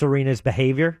of Serena's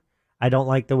behavior. I don't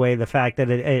like the fact that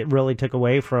it really took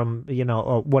away from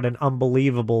what an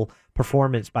unbelievable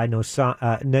performance by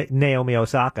Naomi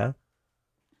Osaka.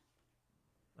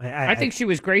 I think she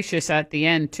was gracious at the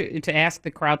end to ask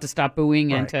the crowd to stop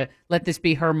booing and to let this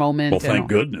be her moment. Well, thank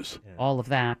goodness. All of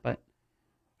that, but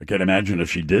I can't imagine if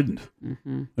she didn't.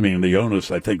 Mm-hmm. I mean, the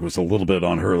onus, I think, was a little bit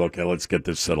on her. Okay, let's get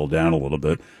this settled down a little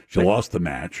bit. She lost the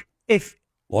match.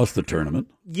 Lost the tournament.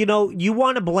 You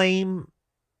want to blame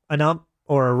an ump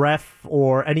or a ref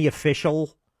or any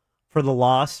official for the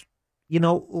loss,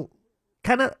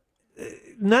 kind of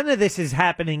none of this is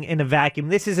happening in a vacuum.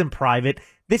 This isn't private.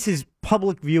 This is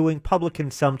public viewing, public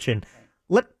consumption.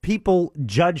 Let people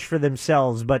judge for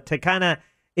themselves, but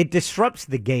it disrupts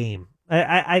the game.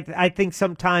 I think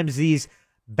sometimes these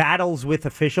battles with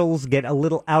officials get a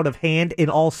little out of hand in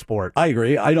all sports. I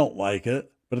agree. I don't like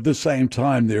it. But at the same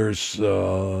time, there's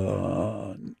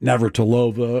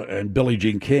Navratilova and Billie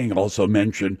Jean King also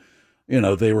mentioned,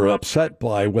 they were upset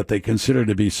by what they consider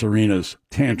to be Serena's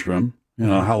tantrum.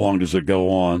 How long does it go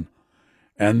on?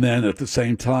 And then at the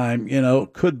same time,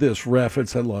 could this ref had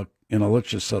said, look, let's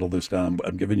just settle this down.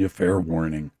 I'm giving you a fair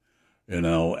warning,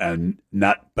 and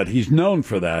not, but he's known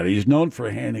for that. He's known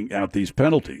for handing out these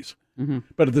penalties. Mm-hmm.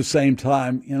 But at the same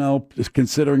time, just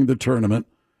considering the tournament,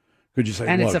 could you say,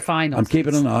 and look, it's a final. I'm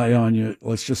keeping an eye on you.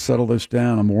 Let's just settle this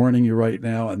down. I'm warning you right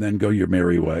now, and then go your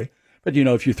merry way. But,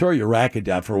 if you throw your racket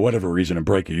down for whatever reason and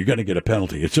break it, you're going to get a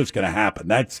penalty. It's just going to happen.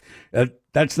 That's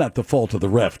not the fault of the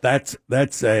ref. That's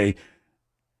what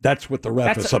the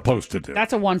ref is supposed to do.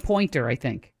 That's a one-pointer, I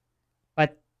think.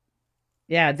 But,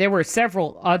 Yeah, there were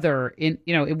several other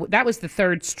that was the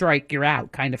third strike, you're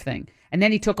out kind of thing. And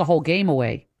then he took a whole game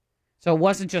away. So it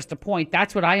wasn't just a point.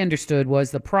 That's what I understood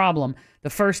was the problem. The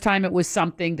first time it was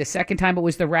something, the second time it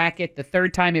was the racket, the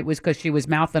third time it was because she was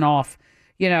mouthing off,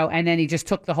 and then he just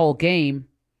took the whole game.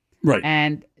 Right.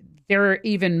 And there are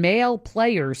even male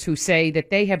players who say that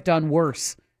they have done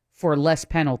worse for less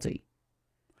penalty.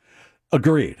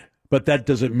 Agreed. But that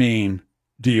doesn't mean,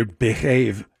 do you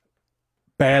behave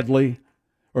badly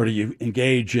or do you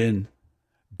engage in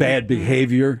bad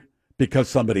behavior because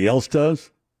somebody else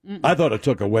does? I thought it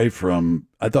took away from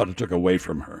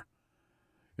her.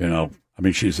 I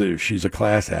mean, she's a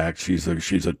class act. She's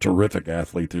a terrific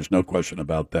athlete. There's no question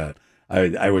about that.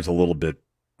 I was a little bit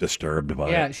disturbed by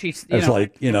it. Yeah, she's.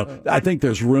 I think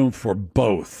there's room for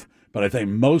both. But I think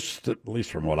most, at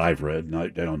least from what I've read, and I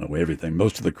don't know everything,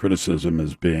 most of the criticism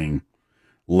is being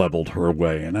leveled her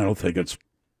way, and I don't think it's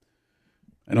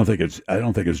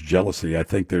jealousy. I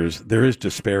think there is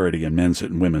disparity in men's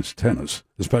and women's tennis,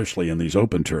 especially in these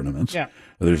open tournaments. Yeah.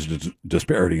 There's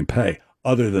disparity in pay.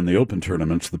 Other than the open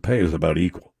tournaments, the pay is about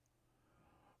equal.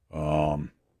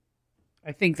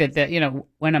 I think that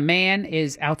when a man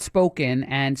is outspoken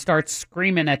and starts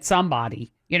screaming at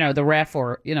somebody, the ref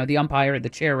or the umpire, the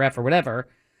chair ref or whatever,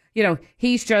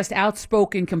 he's just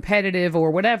outspoken, competitive or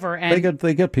whatever, and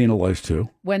they get penalized too.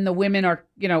 When the women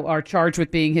are charged with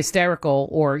being hysterical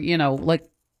or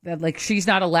like she's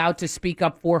not allowed to speak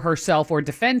up for herself or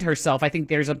defend herself, I think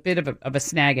there's a bit of a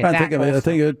snag at that.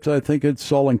 I think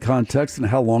it's all in context and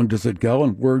how long does it go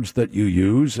and words that you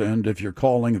use, and if you're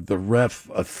calling the ref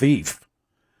a thief,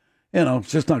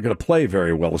 it's just not going to play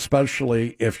very well,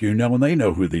 especially if and they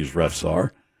know who these refs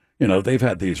are. They've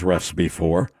had these refs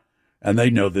before, and they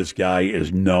know this guy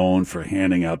is known for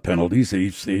handing out penalties.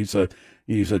 He's a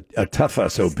tough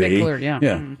SOB. Stickler, yeah.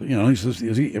 Yeah.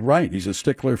 He's a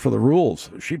stickler for the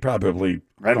rules. She probably,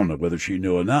 I don't know whether she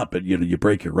knew or not, but you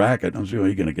break your racket,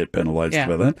 you're going to get penalized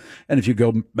for that. And if you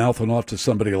go mouthing off to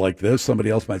somebody like this, somebody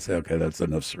else might say, okay, that's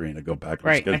enough, Serena, go back.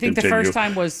 Right. I think the first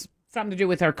time was something to do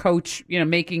with her coach,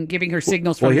 giving her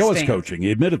signals from the he was stands. coaching. He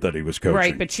admitted that he was coaching.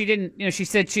 Right, but she didn't, she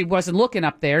said she wasn't looking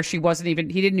up there. He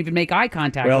didn't even make eye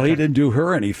contact with her. He didn't do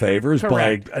her any favors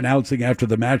Correct. by announcing after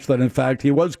the match that, in fact,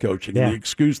 he was coaching. Yeah. And the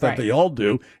excuse that they all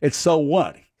do, it's so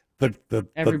what? The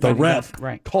ref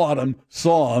caught him,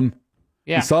 saw him.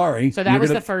 Yeah. He's sorry. So that was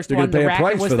the first one. The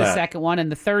racket was the that. second one.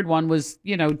 And the third one was,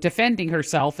 defending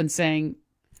herself and saying,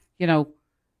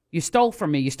 you stole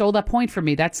from me. You stole that point from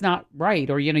me. That's not right.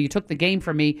 Or, you took the game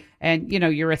from me and,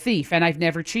 you're a thief and I've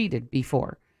never cheated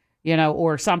before,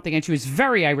 or something. And she was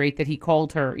very irate that he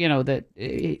called her,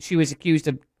 that she was accused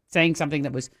of saying something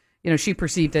that was, she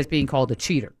perceived as being called a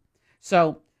cheater.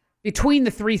 So between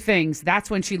the three things, that's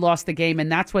when she lost the game and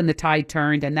that's when the tide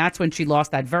turned and that's when she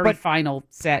lost that very final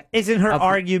set. Isn't her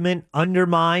argument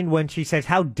undermined when she says,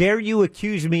 how dare you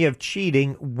accuse me of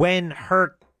cheating when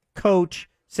her coach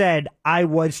said I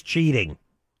was cheating?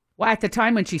 Well, at the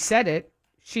time when she said it,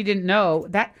 she didn't know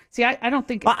that. See, I don't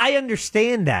think. Well, I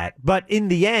understand that, but in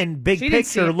the end, big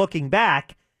picture, looking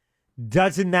back,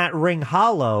 doesn't that ring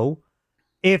hollow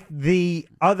if the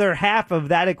other half of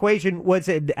that equation was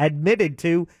admitted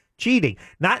to cheating?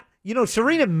 Not,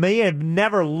 Serena may have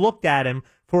never looked at him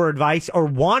for advice or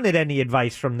wanted any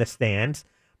advice from the stands,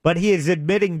 but he is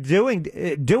admitting doing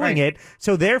it.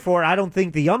 So therefore, I don't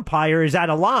think the umpire is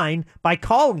out of line by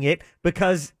calling it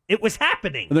because it was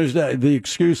happening. And there's the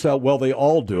excuse that, they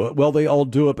all do it. Well, they all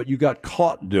do it, but you got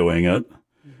caught doing it.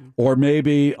 Mm-hmm. Or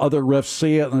maybe other refs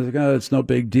see it and they think, it's no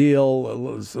big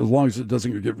deal as long as it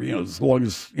doesn't get,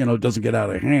 it doesn't get out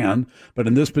of hand. But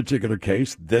in this particular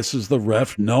case, this is the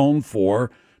ref known for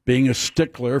being a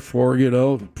stickler for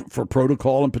for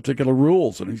protocol and particular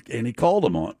rules, and he called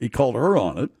her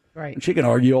on it. Right. And she can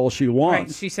argue all she wants. Right.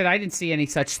 And she said, I didn't see any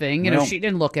such thing. She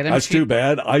didn't look at him. That's too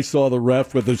bad. I saw the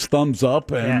ref with his thumbs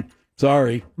up, and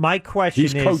sorry. My question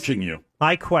He's coaching you.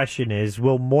 My question is,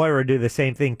 will Moira do the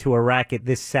same thing to a racket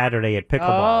this Saturday at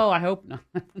pickleball? Oh, I hope not.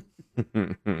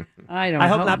 I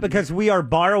hope not, because we are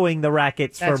borrowing the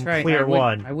rackets from Clear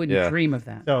One. I wouldn't dream of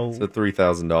that. So it's a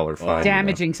 $3,000 fine.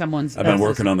 Damaging someone's. I've been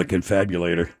working on the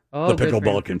confabulator, the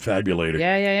pickleball confabulator.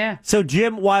 Yeah. So,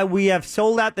 Jim, while we have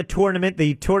sold out the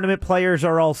tournament players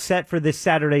are all set for this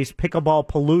Saturday's Pickleball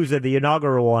Palooza, the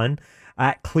inaugural one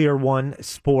at Clear One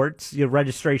Sports. Your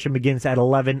registration begins at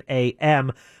 11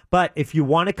 a.m. But if you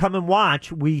want to come and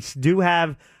watch, we do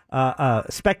have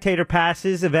spectator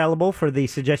passes available for the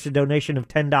suggested donation of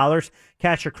 $10.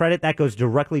 Cash or credit, that goes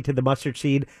directly to the Mustard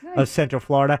Seed of Central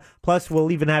Florida. Plus,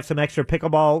 we'll even have some extra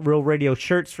Pickleball Real Radio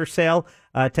shirts for sale.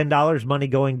 $10, money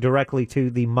going directly to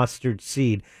the Mustard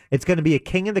Seed. It's going to be a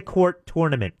King of the Court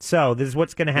tournament. So this is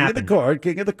what's going to happen.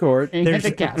 King of the Court. There's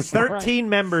 13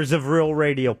 members of Real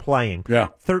Radio playing. Yeah.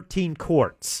 13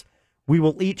 courts. We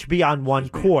will each be on one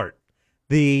court.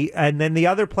 And then the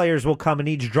other players will come and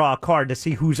each draw a card to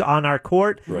see who's on our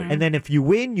court. Right. And then if you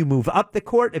win, you move up the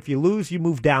court. If you lose, you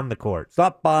move down the court.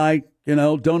 Stop by,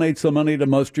 donate some money to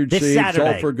Mustard This Seed. It's all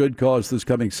Saturday. for a good cause this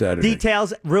coming Saturday.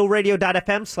 Details,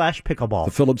 realradio.fm/pickleball.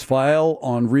 The Phillips File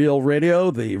on Real Radio.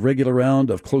 The regular round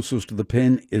of Closest to the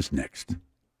Pin is next.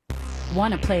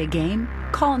 Want to play a game?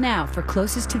 Call now for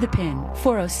Closest to the Pin.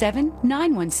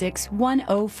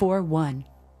 407-916-1041.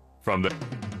 From the...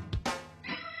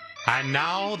 And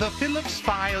now the Phillips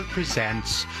File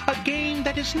presents a game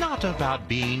that is not about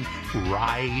being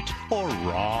right or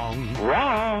wrong.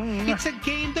 Wrong. It's a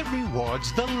game that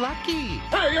rewards the lucky.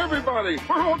 Hey, everybody,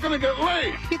 we're all going to get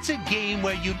laid. It's a game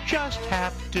where you just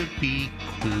have to be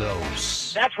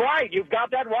close. That's right. You've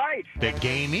got that right. The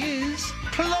game is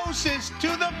Closest to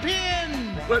the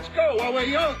Pin. Let's go while we're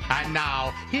young. And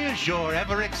now, here's your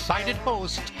ever-excited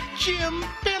host, Jim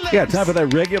Phillips. Yeah, time for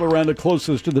that regular round of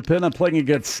Closest to the Pin. I'm playing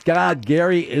against Scott.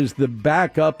 Gary is the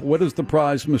backup. What is the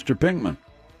prize, Mr. Pinkman?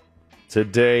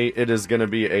 Today, it is going to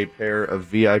be a pair of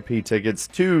VIP tickets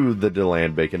to the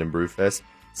DeLand Bacon and Brew Fest,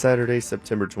 Saturday,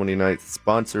 September 29th,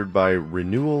 sponsored by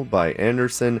Renewal by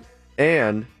Anderson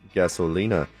and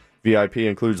Gasolina. VIP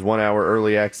includes 1 hour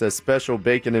early access, special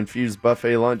bacon-infused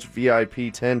buffet lunch,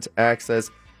 VIP tent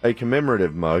access, a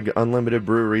commemorative mug, unlimited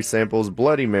brewery samples,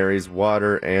 Bloody Marys,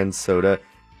 water, and soda.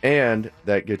 And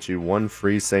that gets you one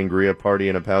free sangria party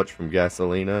in a pouch from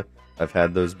Gasolina. I've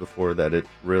had those before. That it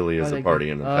really is a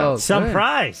party in a pouch.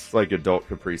 Surprise! It's like adult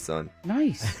Capri Sun.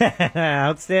 Nice.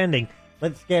 Outstanding.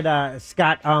 Let's get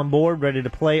Scott on board, ready to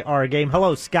play our game.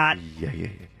 Hello, Scott. Yeah.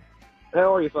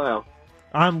 How are you, File?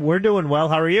 We're doing well.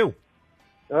 How are you?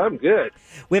 I'm good.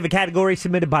 We have a category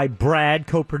submitted by Brad,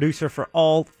 co-producer for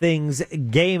All Things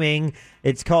Gaming.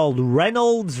 It's called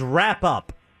Reynolds Wrap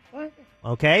Up. What?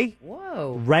 Okay?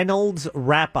 Whoa. Reynolds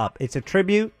Wrap Up. It's a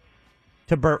tribute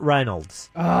to Burt Reynolds.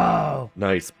 Oh.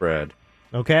 Nice, Brad.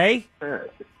 Okay? All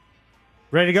right.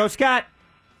 Ready to go, Scott?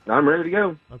 I'm ready to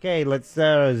go. Okay, let's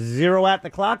zero out the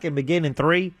clock and begin in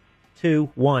 3,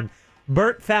 2, 1.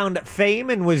 Burt found fame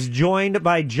and was joined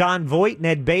by John Voight,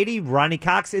 Ned Beatty, Ronnie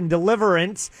Cox in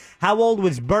Deliverance. How old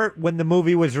was Burt when the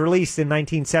movie was released in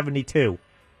 1972?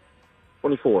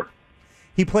 24.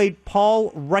 He played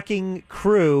Paul Wrecking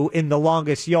Crew in The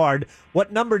Longest Yard.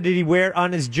 What number did he wear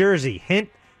on his jersey? Hint,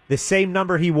 the same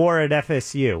number he wore at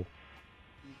FSU.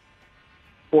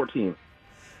 14.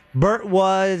 Burt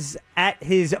was at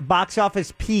his box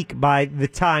office peak by the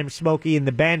time Smokey and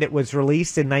the Bandit was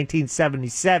released in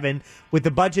 1977 with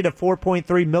a budget of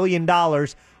 $4.3 million.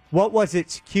 What was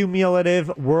its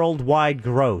cumulative worldwide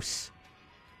gross?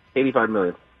 85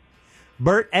 million.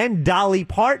 Burt and Dolly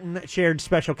Parton shared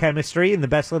special chemistry in The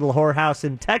Best Little Whorehouse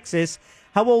in Texas.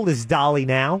 How old is Dolly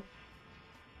now?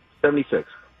 76.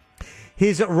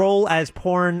 His role as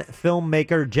porn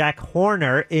filmmaker Jack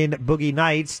Horner in Boogie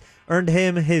Nights earned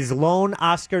him his lone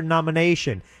Oscar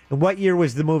nomination. In what year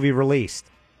was the movie released?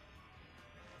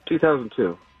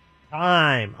 2002.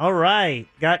 Time. All right.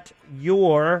 Got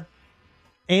your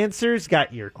answers.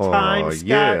 Got your time, Scott.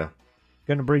 Yeah.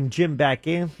 Going to bring Jim back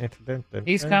in.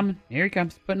 He's coming. Here he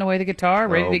comes, putting away the guitar,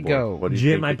 ready to go.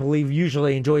 Jim, I believe,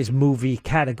 usually enjoys movie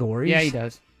categories. Yeah, he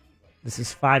does. This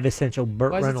is 5 essential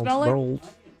Burt What does it Reynolds smell like? roles.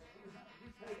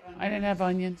 I didn't have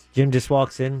onions. Jim just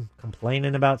walks in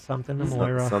complaining about something to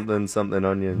Moira. Something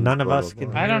onions. None of blah, us blah,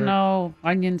 can blah. I don't know.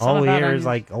 Onions. All we about hear onions. is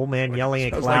like old man yelling at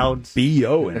Smells clouds. like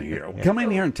B.O. in here. Come in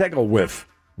here and take a whiff.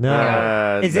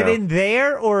 No. Is it in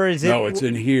there or is it? No, it's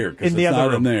in here because in the it's other not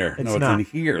in room? there. It's No, not.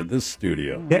 it's in here, this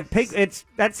studio. Yeah,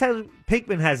 that's how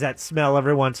Pinkman has that smell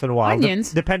every once in a while.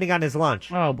 Onions? Depending on his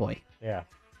lunch. Oh, boy. Yeah.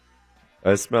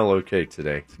 I smell okay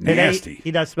today. Today, he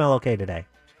does smell okay today.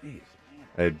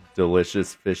 I had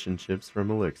delicious fish and chips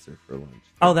from Elixir for lunch.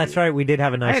 Oh, that's right. We did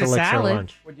have a I nice had a Elixir salad.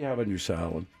 lunch. What do you have on your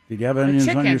salad? Did you have onions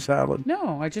on Chicken. your salad?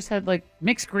 No, I just had like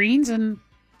mixed greens and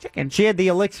chicken. She had the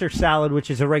Elixir salad,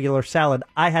 which is a regular salad.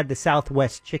 I had the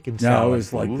Southwest chicken No, salad. it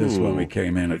was like this when we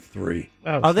came in at 3.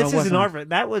 Oh, this so it is an wasn't- Arvin.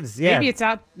 That was, yeah. Maybe it's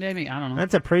out. Maybe, I don't know.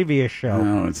 That's a previous show.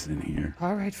 No, it's in here.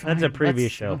 All right, fine. That's a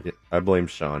previous Let's- show. Yeah, I blame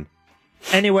Sean.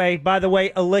 Anyway, by the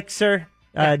way, Elixir,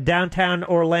 downtown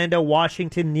Orlando,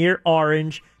 Washington, near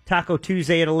Orange. Taco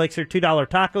Tuesday at Elixir. $2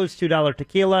 tacos, $2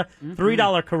 tequila,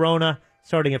 $3 Corona,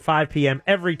 starting at 5 p.m.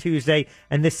 every Tuesday.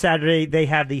 And this Saturday, they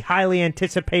have the highly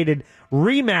anticipated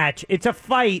rematch. It's a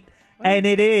fight, and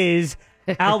it is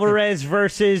Alvarez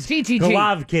versus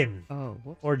Golovkin.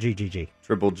 Or GGG.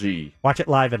 Triple G. Watch it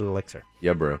live at Elixir.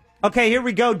 Yeah, bro. Okay, here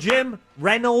we go, Jim.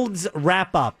 Reynolds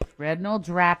wrap-up. Reynolds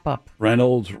wrap-up.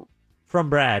 Reynolds. From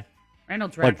Brad.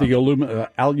 Reynolds Like wrap-up. the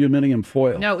aluminium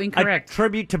foil. No, incorrect. A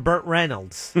tribute to Burt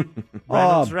Reynolds.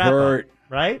 Reynolds wrap-up, Burt.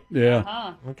 right? Yeah.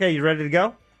 Uh-huh. Okay, you ready to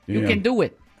go? You can do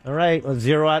it. All right, let's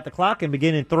zero out the clock and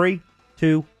begin in 3,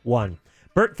 2, 1.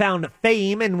 Burt found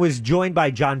fame and was joined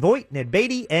by John Voight, Ned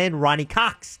Beatty, and Ronnie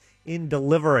Cox in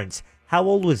Deliverance. How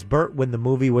old was Burt when the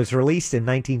movie was released in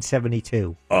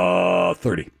 1972?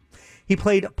 30. He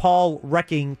played Paul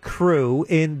Wrecking Crew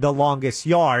in The Longest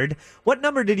Yard. What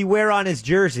number did he wear on his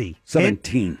jersey?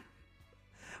 17.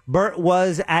 Burt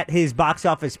was at his box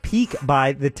office peak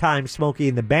by the time Smokey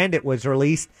and the Bandit was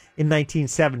released in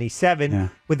 1977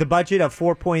 with a budget of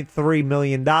 $4.3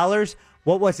 million.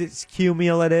 What was its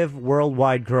cumulative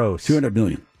worldwide gross? $200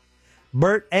 million.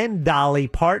 Burt and Dolly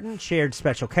Parton shared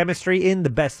special chemistry in The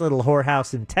Best Little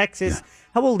Whorehouse in Texas.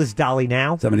 How old is Dolly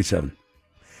now? 77.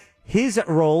 His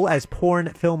role as porn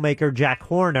filmmaker Jack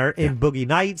Horner in Boogie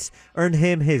Nights earned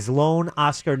him his lone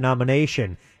Oscar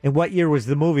nomination. In what year was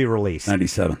the movie released?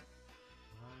 97.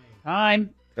 Time.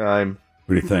 Time.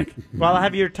 What do you think? Well, I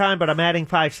have your time, but I'm adding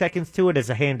 5 seconds to it as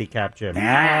a handicap, Jim.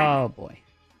 Oh, boy.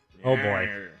 Oh,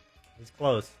 boy. It's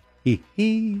close.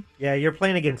 Yeah, you're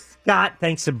playing against Scott.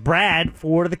 Thanks to Brad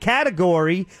for the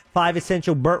category. 5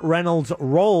 essential Burt Reynolds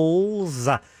roles.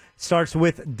 Starts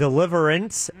with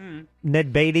Deliverance.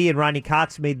 Ned Beatty and Ronnie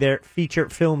Cox made their feature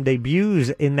film debuts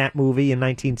in that movie in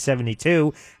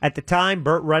 1972. At the time,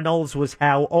 Burt Reynolds was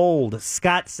how old?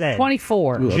 Scott said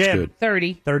 24. Ooh, that's Jim, good.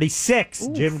 30. 36.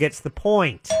 Oof. Jim gets the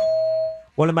point.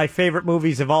 One of my favorite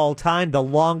movies of all time, The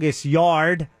Longest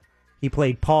Yard. He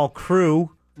played Paul Crew,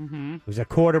 who's a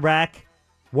quarterback.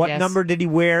 What Yes. number did he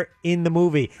wear in the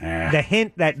movie? The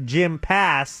hint that Jim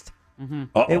passed,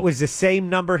 it was the same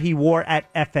number he wore at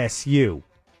FSU.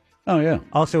 Oh, yeah.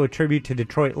 Also a tribute to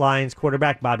Detroit Lions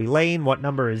quarterback Bobby Lane. What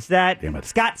number is that? Damn it.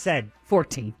 Scott said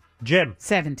 14. Jim.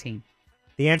 17.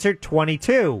 The answer,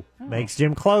 22. Makes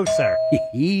Jim closer.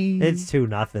 It's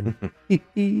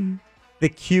 2-0. The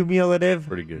cumulative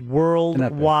Pretty good.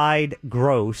 worldwide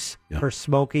gross for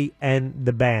Smokey and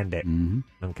the Bandit.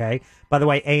 Okay. By the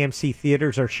way, AMC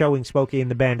theaters are showing Smokey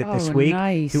and the Bandit this Oh, week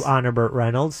nice. to honor Burt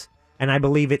Reynolds. And I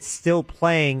believe it's still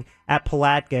playing at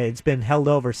Palatka. It's been held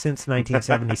over since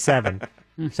 1977.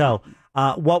 So,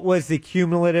 what was the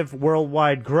cumulative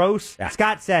worldwide gross?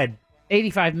 Scott said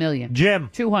 85 million. Jim.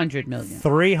 200 million.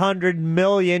 300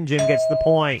 million. Jim gets the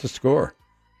point. It's a score.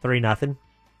 3-0.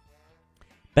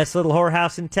 Best Little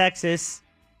Whorehouse in Texas.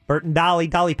 Burt and Dolly.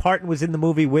 Dolly Parton was in the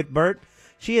movie with Burt.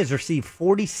 She has received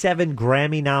 47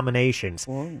 Grammy nominations.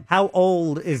 How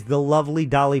old is the lovely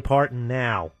Dolly Parton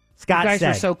now? Scott You guys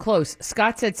said. are so close.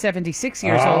 Scott said 76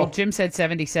 years old. Jim said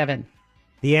 77.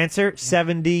 The answer,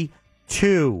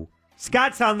 72.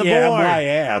 Scott's on the Yeah, board. my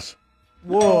ass.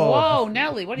 Whoa. Whoa,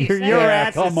 Nelly, what are you saying? Your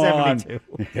ass is come on.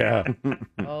 72. Yeah.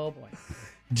 Oh, boy.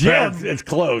 Jim. It's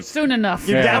close. Soon enough.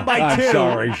 You're down by I'm 2.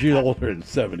 sorry. She's older than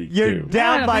 72. You're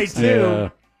down by 2. Yeah.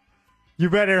 You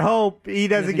better hope he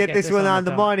doesn't get this one on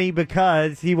the money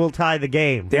because he will tie the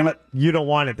game. Damn it. You don't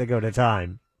want it to go to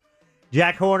time.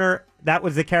 Jack Horner, that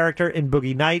was the character in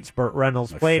Boogie Nights. Burt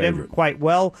Reynolds played him quite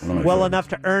well. Well enough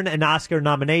to earn an Oscar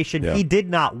nomination. Yeah. He did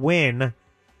not win.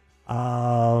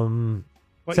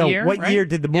 What so year, what right? year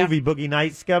did the movie Boogie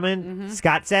Nights come in?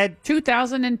 Scott said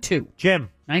 2002. Jim.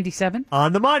 97.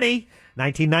 On the money.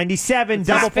 1997.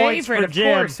 Double His points favorite, for of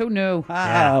Jim. course. Who knew?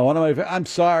 One of my. I'm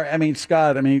sorry. I mean,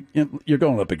 Scott. I mean, you're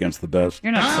going up against the best.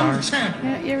 You're not I'm sorry. the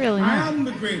champion. Yeah, you're really I not. am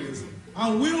the greatest. I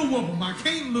will whoop him. I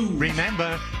can't lose.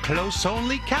 Remember, close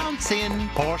only counts in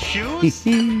horseshoes,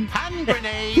 hand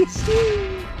grenades,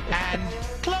 and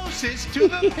closest to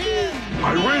the pin.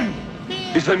 I win.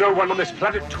 Is there no one on this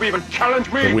planet to even challenge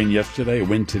A me? win yesterday, a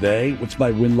win today. What's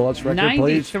my win-loss record,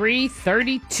 please?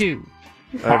 93-32.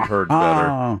 I've heard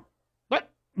better.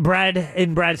 Brad,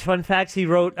 in Brad's fun facts, he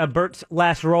wrote Bert's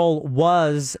last role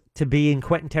was to be in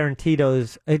Quentin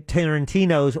Tarantino's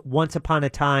Once Upon a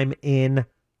Time in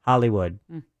Hollywood.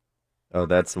 Oh,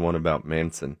 that's the one about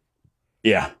Manson.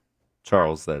 Yeah.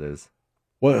 Charles, that is.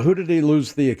 Well, who did he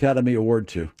lose the Academy Award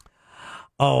to?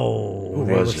 Oh, Who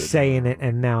they were was it? saying it,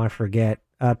 and now I forget.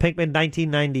 Pinkman,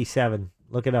 1997.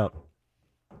 Look it up.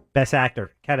 Best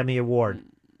Actor, Academy Award.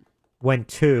 Went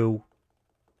to,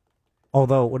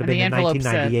 although it would have been in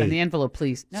 1998. And the envelope,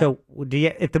 please. No. So,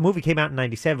 if the movie came out in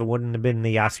 97, wouldn't it have been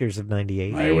the Oscars of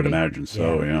 98? I would imagine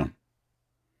so, yeah.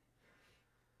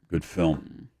 Good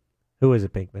film. Who is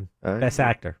it, Pinkman? Best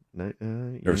actor.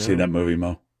 Ever seen that movie,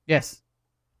 Mo? Yes.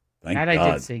 Thank that God.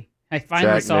 I did see. I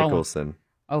finally Jack saw Nicholson. One.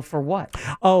 Oh, for what?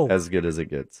 Oh. As good as it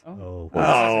gets. Oh.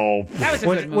 That was a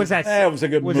good movie. Was that? That was a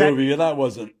good was movie. That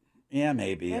wasn't. Yeah,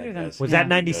 maybe. I guess. Was that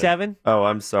 97? Oh,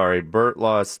 I'm sorry. Burt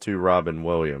lost to Robin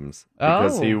Williams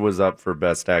because he Oh. was up for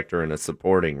Best Actor in a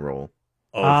Supporting Role.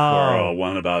 Oh, for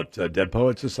one about Dead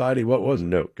Poet Society? What was it?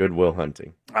 No, Good Will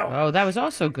Hunting. Oh, that was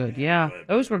also good. Yeah,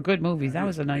 those were good movies. That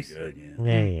was a nice.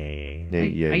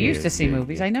 Yeah. I used to see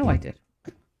movies. I know I did.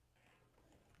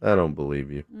 I don't believe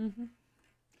you.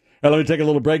 Now, let me take a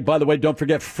little break. By the way, don't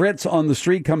forget Fritz on the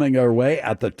Street coming our way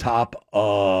at the top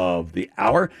of the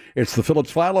hour. It's the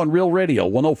Phillips File on Real Radio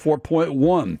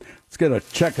 104.1. Let's get a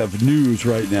check of news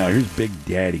right now. Here's Big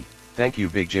Daddy. Thank you,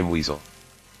 Big Jim Weasel.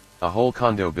 A whole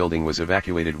condo building was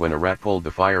evacuated when a rat pulled the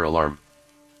fire alarm.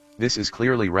 This is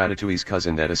clearly Ratatouille's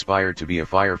cousin that aspired to be a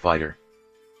firefighter.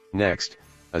 Next,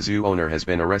 a zoo owner has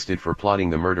been arrested for plotting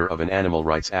the murder of an animal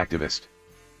rights activist.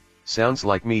 Sounds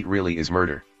like meat really is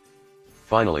murder.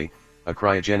 Finally, a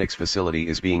cryogenics facility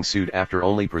is being sued after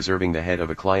only preserving the head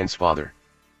of a client's father.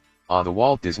 The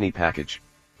Walt Disney package.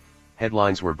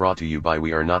 Headlines were brought to you by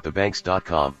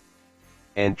wearenotthebanks.com.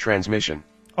 End transmission.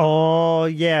 Oh,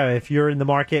 yeah. If you're in the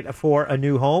market for a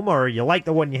new home or you like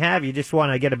the one you have, you just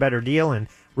want to get a better deal and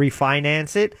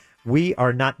refinance it, We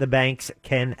Are Not the Banks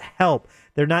can help.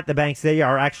 They're not the banks. They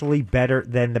are actually better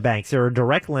than the banks. They're a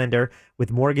direct lender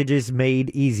with mortgages made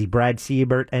easy. Brad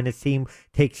Siebert and his team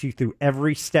takes you through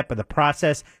every step of the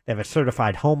process. They have a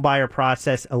certified home buyer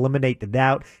process, eliminate the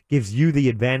doubt, gives you the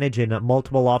advantage in a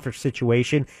multiple offer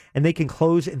situation, and they can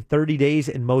close in 30 days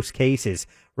in most cases.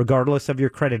 Regardless of your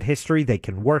credit history, they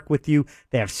can work with you.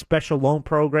 They have special loan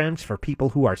programs for people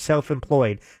who are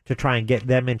self-employed to try and get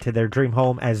them into their dream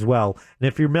home as well. And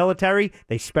if you're military,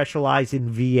 they specialize in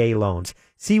VA loans.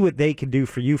 See what they can do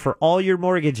for you for all your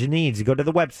mortgage needs. Go to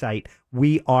the website,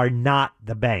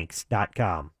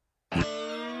 wearenotthebanks.com.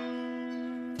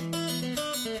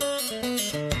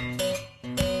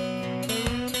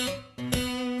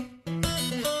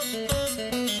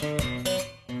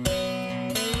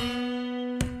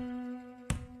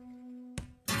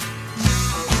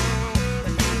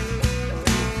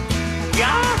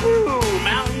 Yahoo!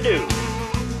 Mountain Dew.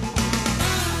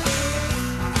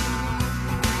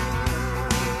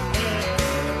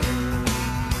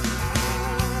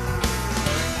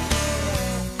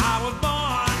 I was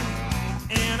born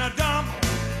in a dump.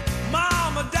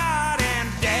 Mama died and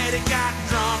daddy got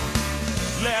drunk.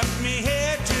 Left me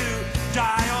here to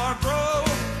die or grow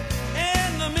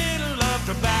in the middle of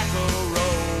Tobacco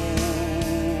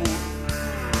Road.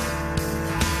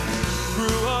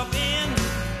 Grew up in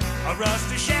a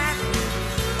rusty shack.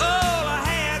 All I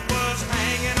had was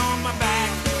hanging on my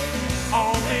back.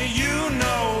 Only you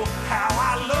know how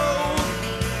I load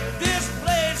this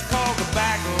place called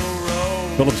Tobacco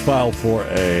Road. Phillips File for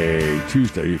a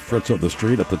Tuesday. Fritz on the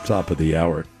Street at the top of the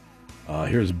hour.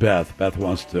 Here's Beth. Beth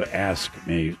wants to ask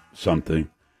me something.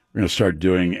 We're going to start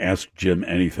doing Ask Jim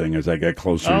Anything as I get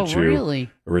closer to really?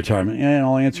 retirement. And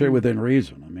I'll answer it within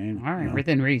reason. I mean, All right, you know.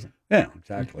 within reason. Yeah,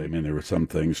 exactly. I mean, there were some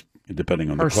things,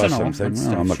 depending on Personal the question, I'm saying, and well,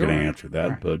 stuff, I'm not going sure. to answer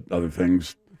that. But other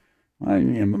things,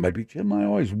 maybe Jim, I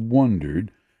always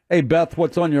wondered. Hey, Beth,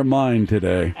 what's on your mind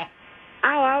today? Oh,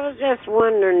 I was just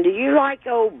wondering, do you like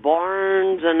old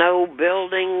barns and old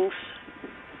buildings?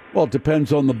 Well, it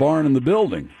depends on the barn and the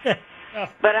building.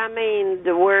 But I mean,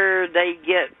 where they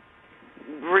get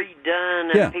redone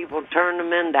and Yeah. people turn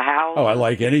them into houses. Oh, I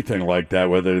like anything like that,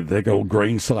 whether they go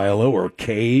grain silo or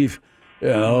cave,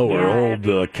 or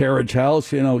old carriage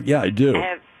house. Yeah, I do.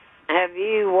 Have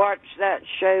you watched that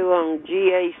show on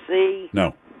GAC?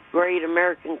 No. Great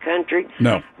American Country?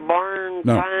 No. Barn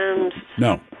No. Finds?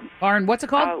 No. Barn, what's it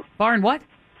called? Barn what?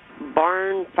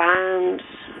 Barn Finds?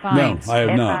 No, I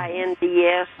have not.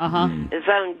 FINDS. Uh-huh. It's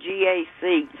on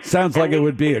GAC. Sounds like And it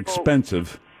would be these people-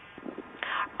 expensive.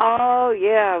 Oh,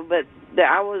 yeah, but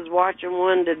I was watching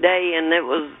one today, and it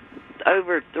was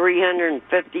over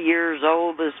 350 years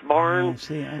old, this barn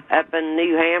up in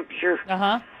New Hampshire.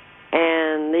 Uh-huh.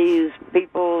 And these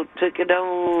people took it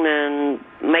on and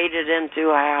made it into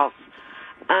a house.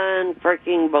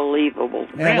 Unfreaking believable.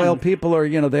 Yeah, well, people are,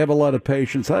 they have a lot of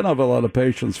patience. I don't have a lot of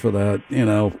patience for that,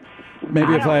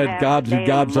 Maybe if I had gobs and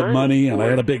gobs of money and I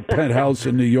had a big penthouse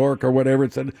in New York or whatever,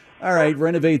 it said, all right,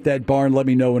 renovate that barn, let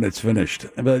me know when it's finished.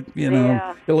 But,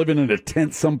 Yeah. you're living in a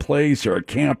tent someplace or a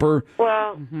camper.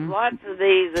 Well, lots of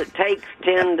these, it takes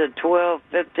 10 to 12,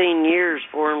 15 years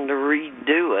for them to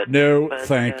redo it. No, But,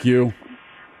 thank you.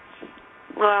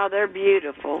 Well, they're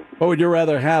beautiful. What would you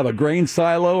rather have, a grain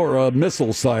silo or a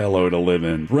missile silo to live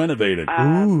in, renovated?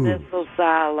 Missile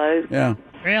silo. Yeah.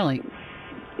 Really?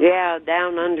 Yeah,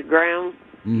 down underground.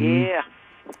 Mhm. Yeah.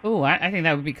 Ooh, I think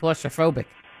that would be claustrophobic.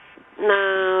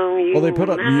 No, you. Well, they put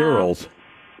up no. murals.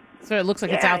 So it looks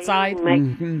like it's Yeah, outside. you make,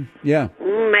 Mhm. Yeah.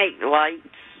 make lights.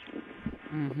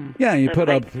 Yeah, you That put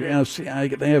up, makes you know,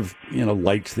 they have,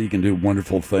 lights that you can do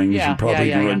wonderful things. Yeah, You probably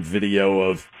yeah, run yeah. video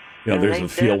of, Yeah, there's they a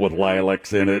field do. with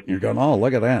lilacs in it, and you're going, oh,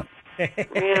 look at that.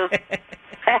 Yeah.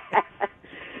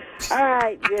 All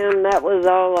right, Jim. That was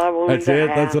all I wanted That's to it?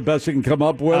 ask. That's the best you can come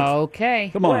up with? Okay.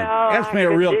 Come on. Well, ask me I a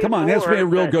could real, do ask me a more,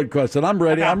 real but- good question. I'm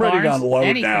ready. About I'm ready to Barnes? unload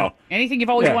Anything. now. Anything you've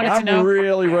always Yeah, wanted to I'm know?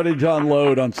 really ready to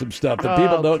unload on some stuff that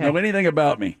people don't Okay. know anything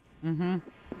about me. Mm-hmm.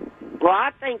 Well,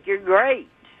 I think you're great.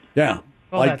 Yeah.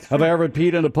 Well, like, that's have I ever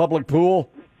peed in a public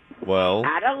pool? Well,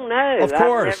 I don't know. Of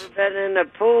course. I've never been in a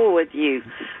pool with you,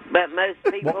 but most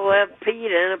people have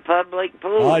peed in a public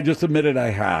pool. I just admitted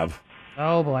I have.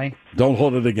 Oh, boy. Don't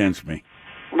hold it against me.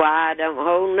 Well, I don't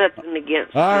hold nothing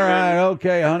against All you. right,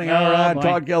 okay, honey. All Oh, right, boy.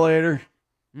 talk to you later.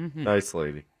 nice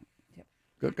lady.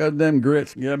 Cook up them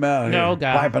grits and get them out of No, here.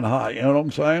 God. Piping hot, you know what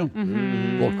I'm saying?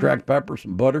 Mhm. A little cracked pepper,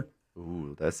 some butter.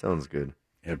 Ooh, that sounds good.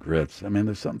 Yeah, grits. I mean,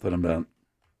 there's something about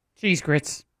Cheese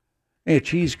grits.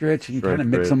 cheese grits. You Shrimp kind of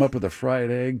mix grits. them up with a fried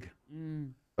egg.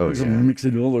 Oh, Mix yeah. them- mix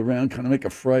it all around, kind of make a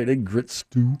fried egg grit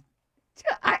stew.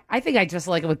 I think I just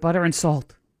like it with butter and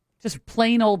salt. Just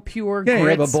plain old pure Yeah, grits. you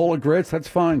have a bowl of grits. That's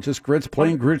fine. Just grits,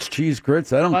 plain grits, cheese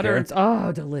grits. I don't butter care. and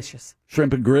oh, delicious.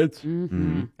 Shrimp and grits.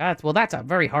 Mm-hmm. That's a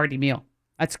very hearty meal.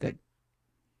 That's good.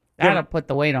 That'll put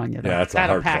the weight on you. Though. Yeah, that's a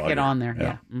That'll hard pack it clogger. on there. Yeah.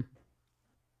 Yeah. Mm.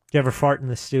 Did you ever fart in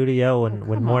the studio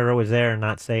when Moira was there and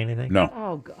not say anything? No,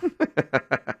 Oh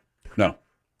God. no.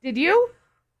 Did you?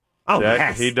 Oh, Jack,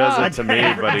 yes. he does it to me,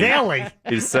 but Daily.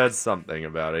 he says something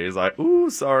about it. He's like, "Ooh,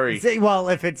 sorry." See, well,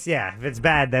 if it's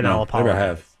bad, then I'll No, apologize. never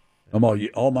have. I'm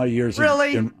all my years.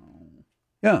 Really?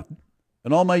 Yeah,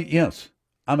 and all my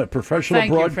I'm a professional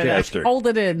Thank you for broadcaster. that. Hold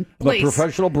it in, I'm a please.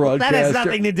 professional broadcaster. That has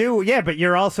nothing to do. Yeah, but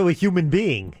you're also a human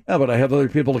being. Yeah, but I have other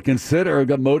people to consider. I've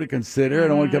got Mo to consider. I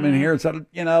don't want to come in here and say,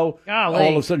 all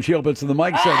of a sudden she opens to the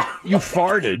mic and said, "You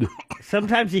farted."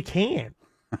 Sometimes you can't.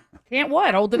 Can't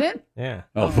what? Hold it in? Yeah.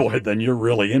 Oh boy, then you're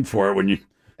really in for it when you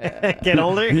Get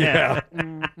older? Yeah.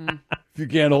 If you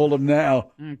can't hold them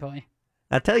now. Mm, boy.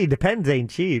 I tell you, Depends ain't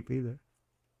cheap either.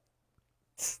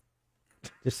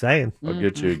 Just saying. I'll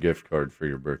get you a gift card for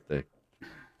your birthday.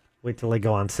 Wait till they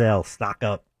go on sale. Stock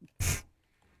up.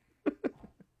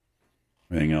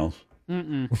 Anything else?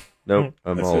 Mm-mm. Nope,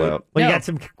 I'm That's all it. out. Well, you No. got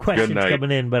some questions Good night.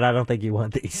 coming in, but I don't think you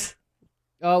want these.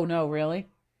 Oh no, really?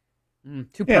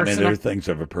 Too Yeah, I mean, personal. there are things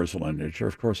of a personal nature.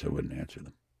 Of course, I wouldn't answer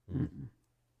them.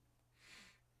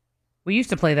 We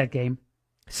used to play that game.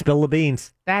 Spill the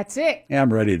beans. That's it. Yeah,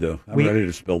 I'm ready though. I'm We- ready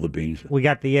to spill the beans. We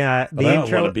got the But I don't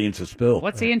intro. want the beans to spill.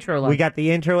 What's the intro like? We got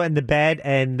the intro and the bed,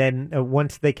 and then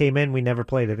once they came in, we never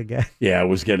played it again. Yeah, it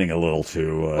was getting a little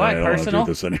too. What, I don't want to personal?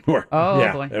 do this anymore. Oh,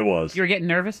 yeah, boy. it was. You were getting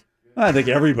nervous? I think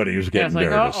everybody was Yeah, getting it's like,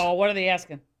 nervous oh, what are they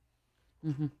asking?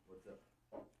 Mm-hmm.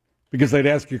 because they'd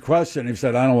ask you a question. You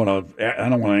said, "I don't want to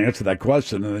answer that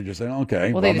question," and then you say,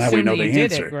 "Okay, Well, they'd now we assume know that the you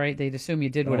did answer." it, right? They'd assume you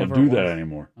did I don't whatever. do it that was.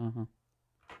 anymore. Uh-huh.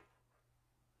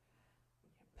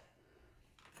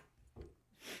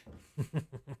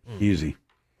 Easy.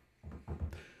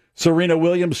 Serena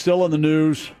Williams still in the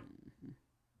news.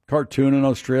 Cartoon in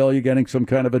Australia getting some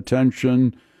kind of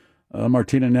attention.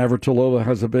 Martina Navratilova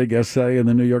has a big essay in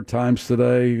the New York Times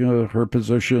today. Her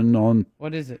position on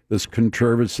What is it? this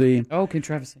controversy. Oh,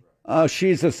 controversy.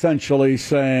 She's essentially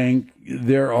saying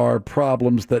there are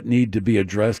problems that need to be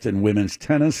addressed in women's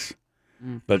tennis,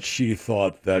 but she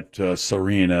thought that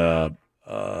Serena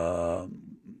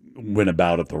went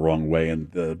about it the wrong way,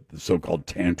 and the so-called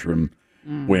tantrum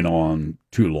went on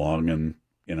too long. And,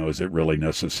 is it really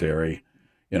necessary?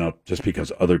 Just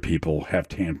because other people have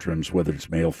tantrums, whether it's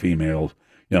male, female,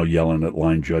 yelling at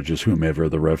line judges, whomever,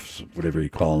 the refs, whatever you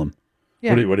call them.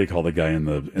 Yeah. What do you call the guy in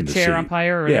the chair seat?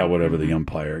 umpire? Or Yeah, whatever the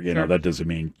umpire. Sure. That doesn't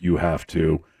mean you have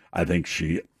to. I think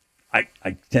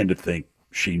I tend to think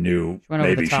she knew went over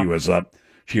maybe the top.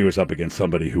 she was up against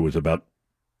somebody who had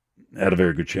a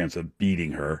very good chance of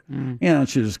beating her.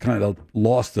 She just kind of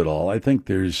lost it all. I think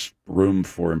there's room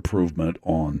for improvement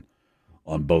on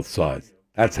both sides.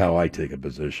 That's how I take a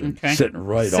position, Okay. sitting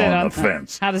right Sit on on- the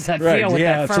fence. How does that feel with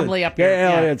that it's firmly up your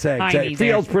it's hiney it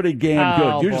feels there? pretty damn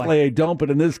Oh, good. boy. Usually I don't, but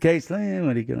in this case, what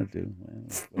are you going to do?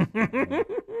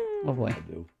 Oh, boy.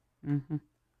 Mm-hmm.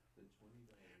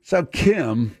 So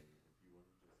Kim,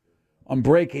 on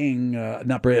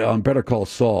on Better Call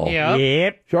Saul.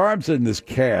 Yep. Sharp's in this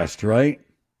cast, right?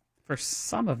 For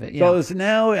some of it, yeah. So it's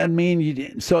now, I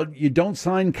mean, so you don't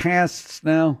sign casts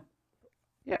now?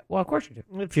 Yeah, well, of course you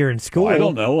do. If you're in school. I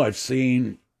don't know. I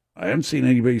haven't seen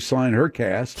anybody sign her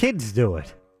cast. Kids do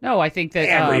it. No, I think that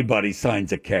everybody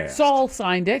signs a cast. Saul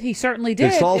signed it. He certainly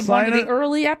did. Did Saul in sign one of it? the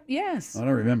early yes. I don't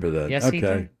remember that. Yes, okay. he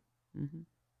did.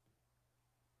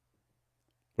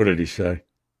 What did he say?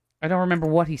 I don't remember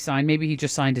what he signed. Maybe he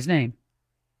just signed his name.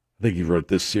 I think he wrote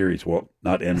this series will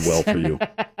not end well for you.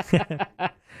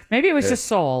 Maybe it was just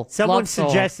Saul. Someone Love Saul.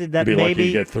 suggested that You'd be lucky maybe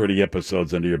to get 30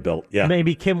 episodes under your belt. Yeah.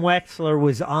 maybe Kim Wexler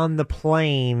was on the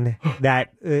plane that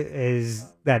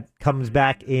comes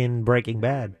back in Breaking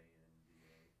Bad.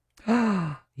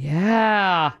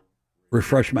 Yeah.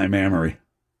 Refresh my memory.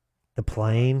 The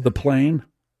plane. The plane?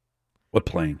 What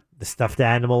plane? The stuffed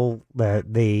animal.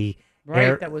 The Right,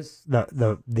 air, that was the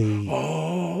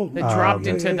oh that dropped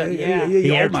into the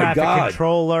the air oh my traffic God.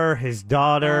 controller, his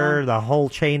daughter, the whole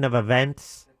chain of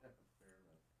events.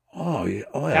 Oh yeah,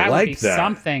 I that would like be that.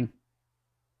 something.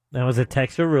 That was a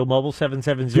texter, real mobile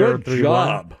 77031. Good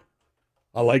job.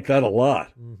 I like that a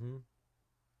lot.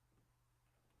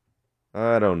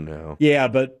 I don't know. Yeah,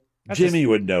 but That's Jimmy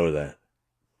would know that,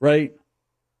 right?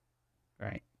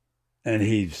 Right. And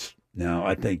he's now.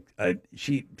 I think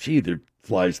she either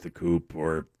flies the coop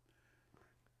or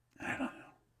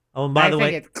Oh, and by the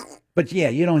way, but yeah,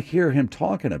 you don't hear him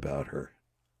talking about her.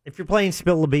 if you're playing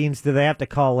Spill the Beans, do they have to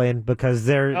call in because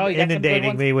they're Oh, you got some good inundating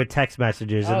ones? me with text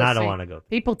messages, and Oh, I don't see, want to go.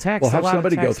 People text. Well, have a lot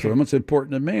somebody of go text. through them. It's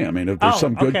important to me. I mean, if there's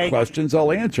some good okay. questions,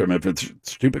 I'll answer them. If it's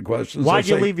stupid questions, Why'd I'll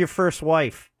you say, leave your first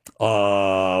wife?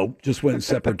 Just went in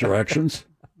separate directions.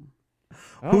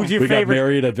 Who's your we favorite? got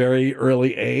married at a very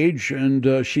early age,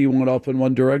 and she went off in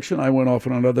one direction. I went off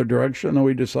in another direction, and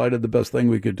we decided the best thing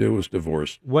we could do was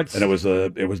divorce. And it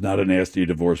was not a nasty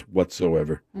divorce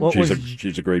whatsoever.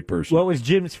 She's a great person. What was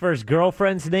Jim's first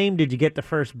girlfriend's name? Did you get the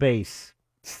first base?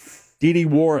 Dee Dee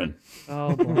Warren,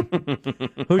 Oh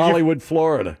boy. Hollywood,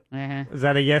 Florida. Uh-huh. Is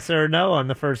that a yes or a no on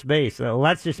the first base? So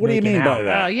that's just What do you making mean by out.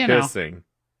 that? You know, Kissing.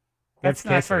 that's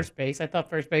not kissing. first base. I thought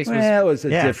first base was Well, it was a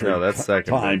Yeah. different No, that's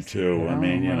second time base. too. I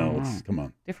mean, come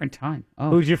on. different time. Oh.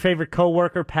 Who's your favorite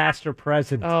coworker, past or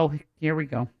present? Oh, here we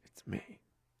go. It's me.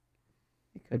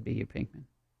 It could be you, Pinkman.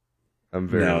 I'm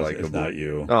very No, likable. it's not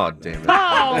you. Oh, damn it.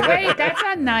 Oh, wait, that's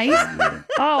not nice.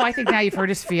 Oh, I think now you've hurt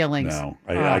his feelings. No,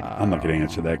 I'm not going to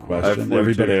answer that I've question. lived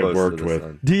Everybody too I've close worked to the with.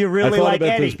 sun. Do you really I thought like about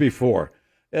Eddie? this before.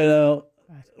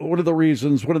 One of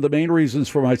the main reasons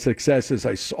for my success is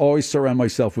I always surround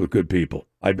myself with good people.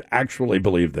 I actually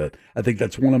believe that. I think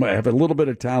that's I have a little bit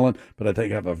of talent, but I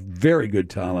think I have a very good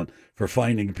talent for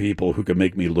finding people who can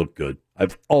make me look good.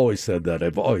 I've always said that.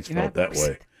 I've always felt that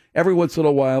way. Every once in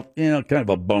a while, kind of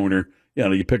a boner.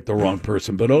 You pick the wrong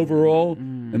person. But overall,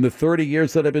 in the 30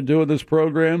 years that I've been doing this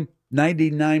program,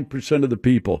 99% of the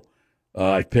people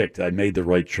I picked, I made the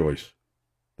right choice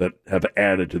that have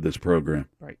added to this program.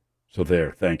 Right. So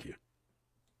there, thank you.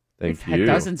 Thank Had you.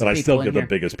 dozens But of I people still in get here. the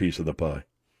biggest piece of the pie.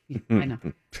 I know.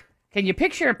 Can you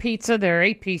picture a pizza? There are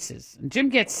 8 pieces. And Jim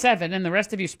gets 7, and the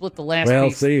rest of you split the last Well,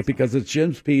 piece. see, because it's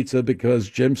Jim's Pizza, because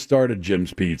Jim started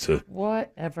Jim's Pizza.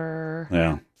 Whatever.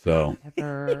 Yeah, so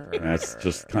Whatever. that's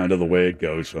just kind of the way it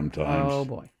goes sometimes. Oh,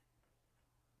 boy.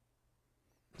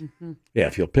 Mhm. Yeah,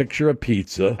 if you'll picture a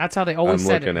pizza. That's how they always I'm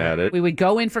said looking at it. We would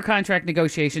go in for contract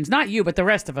negotiations, not you, but the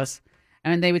rest of us.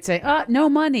 And they would say, no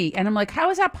money. And I'm like, how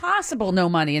is that possible, no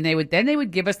money? And they would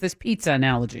give us this pizza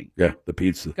analogy. Yeah, the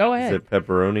pizza. Go Is ahead. it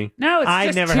pepperoni? No, it's I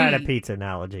just never had a tea. pizza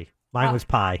analogy. Mine was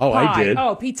pie. Oh, I Pie. did.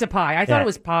 Oh, pizza pie. I thought Yeah. it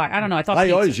was pie. I don't know. I thought I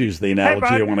pizza. always use the analogy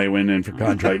Hey, bud. when I went in for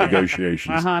contract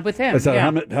negotiations. Uh-huh, with him, I said,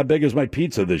 yeah. how big is my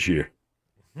pizza this year?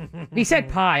 He said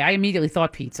pie. I immediately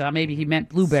thought pizza. Maybe he meant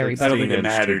blueberry. I don't think it 16-inch,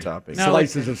 mattered. 2 toppings. No,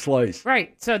 Slices of slice.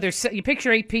 Right. So you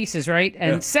picture 8 pieces, right?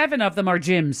 And Yeah. 7 of them are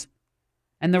Jim's.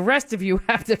 And the rest of you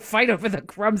have to fight over the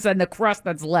crumbs and the crust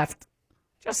that's left.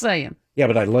 Just saying. Yeah,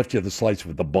 but I left you the slice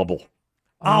with the bubble.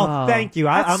 Oh, thank you.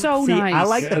 That's I'm so see, nice. I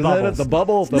like the bubbles. The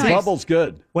bubble, the Nice. bubble's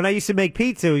good. When I used to make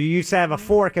pizza, you used to have a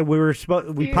fork and we popped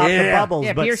the Yeah. bubbles,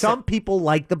 Yeah, but Pierce- some people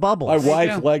like the bubbles. My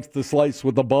wife go. likes the slice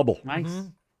with the bubble. Nice.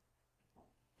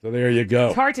 So there you go.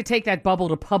 It's hard to take that bubble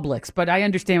to Publix, but I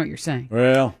understand what you're saying.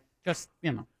 Well, Just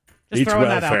throwing eats that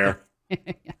out welfare. there.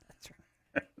 Yeah, that's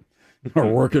right.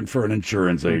 Or working for an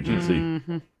insurance agency.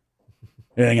 Mm-hmm.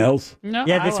 Anything else? No,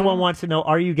 Yeah, this one wants to know,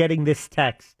 are you getting this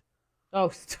text?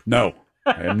 Oh, No,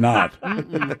 I am not.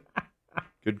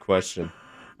 Good question.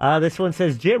 This one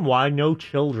says, Jim, why no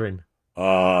children?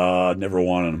 Never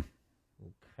wanted them.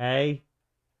 Okay.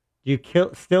 Do you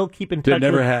still keep in touch?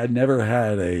 Never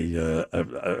had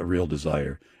a real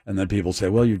desire. And then people say,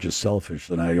 well, you're just selfish.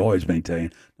 And I always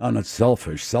maintain, no, I'm not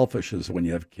selfish. Selfish is when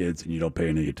you have kids and you don't pay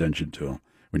any attention to them.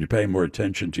 When you're paying more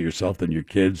attention to yourself than your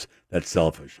kids, that's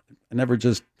selfish.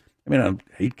 I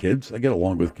hate kids. I get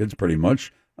along with kids pretty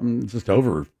much. I'm just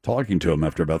over talking to them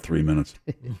after about 3 minutes.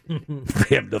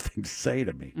 They have nothing to say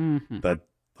to me that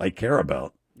I care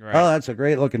about. Right. Oh, that's a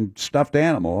great looking stuffed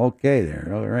animal. Okay,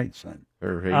 there. All right, son.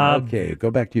 Okay,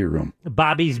 go back to your room.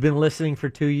 Bobby's been listening for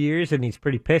 2 years, and he's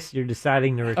pretty pissed you're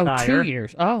deciding to retire. Oh, 2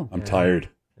 years. Oh. I'm tired.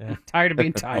 Yeah. Tired of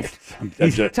being tired.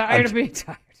 He's tired of being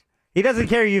tired. He doesn't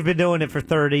care you've been doing it for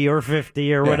 30 or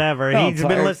 50 or whatever. No, He's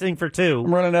been listening for 2.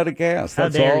 I'm running out of gas. How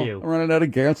That's dare all. you? I'm running out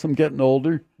of gas. I'm getting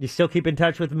older. You still keep in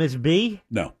touch with Miss B?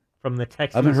 No. From the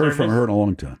text I haven't heard from service? her in a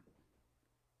long time.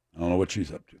 I don't know what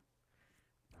she's up to.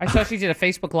 I saw she did a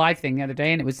Facebook Live thing the other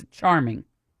day, and it was charming.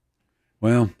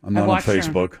 Well, I'm not on watched her.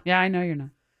 Facebook. Yeah, I know you're not.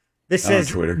 This I'm on says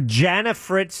Twitter. Jana,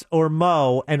 Fritz, or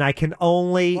Mo, and I can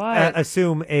only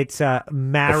assume it's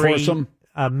Mary. foursome?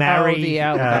 Mary.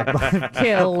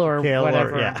 Kill or Kill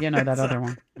whatever. yeah. You know, that other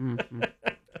one. Mm-hmm.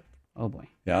 Oh, boy.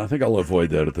 Yeah, I think I'll avoid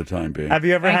that at the time being. Have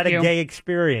you ever had Thank a you. gay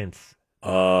experience?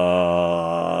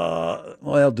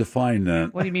 Well, define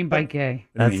that. What do you mean by gay?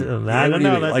 I That's- mean, I don't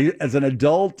know. like, as an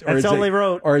adult, or That's as all a, they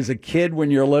wrote. or as a kid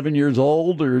when you're 11 years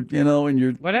old, or and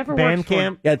you're Whatever Band works for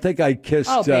camp? Yeah, I think I kissed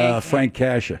Oh, band Frank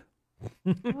Cascia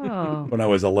Oh. when I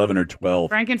was 11 or 12.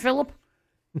 Frank and Philip?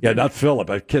 Yeah, not Philip.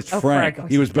 I kissed Oh, Frank.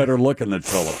 Frank. He was better looking than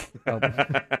Philip.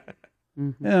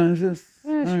 Mm-hmm. Yeah, it's just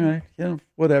all right.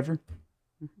 Whatever.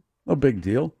 No big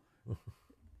deal.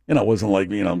 It wasn't like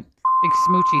Big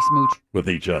smoochy smooch. with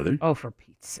each other. Oh, for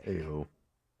Pete's sake. I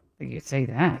think you'd say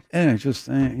that. Yeah, it's just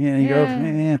you go.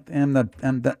 I'm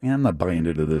not buying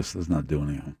into this. It's not doing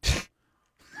anything.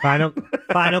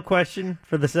 Final question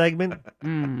for the segment.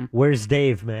 Where's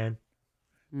Dave, man?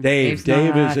 Dave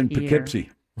is in Poughkeepsie.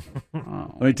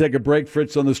 Let me take a break.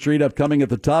 Fritz on the Street upcoming at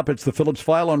the top. It's the Phillips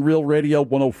File on Real Radio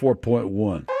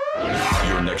 104.1.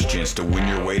 Your next chance to win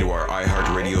your way to our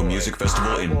iHeartRadio Music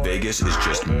Festival in Vegas is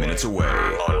just minutes away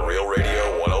on Real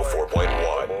Radio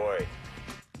 104.1.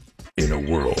 In a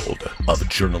world of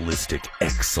journalistic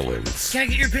excellence Can I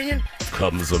get your opinion?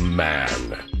 comes a man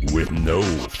with no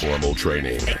formal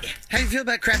training. How do you feel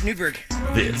about Kraft Newberg?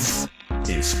 This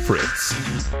is Fritz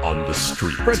on the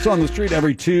Street. Fritz on the Street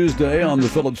every Tuesday on the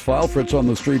Phillips File. Fritz on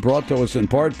the Street brought to us in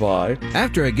part by...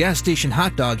 After a gas station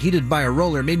hot dog heated by a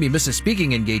roller made me miss a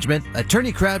speaking engagement,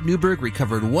 attorney Kraft Newberg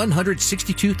recovered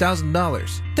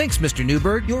 $162,000. Thanks, Mr.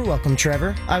 Newberg. You're welcome,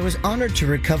 Trevor. I was honored to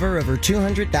recover over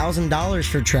 $200,000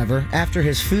 for Trevor after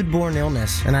his foodborne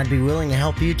illness, and I'd be willing to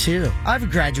help you too.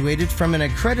 I've graduated from an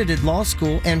accredited law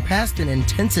school and passed an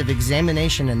intensive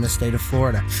examination in the state of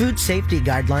Florida. Food safety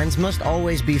guidelines must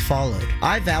always be followed.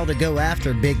 I vow to go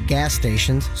after big gas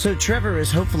stations, so Trevor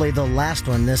is hopefully the last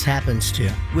one this happens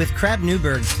to. With Kraft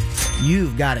Newberg,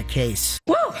 you've got a case.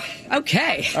 Woo!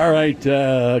 Okay. All right,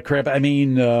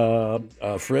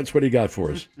 Fritz, what do you got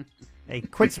for us? Hey,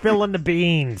 quit spilling the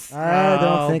beans. I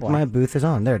don't think my booth is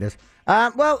on. There it is.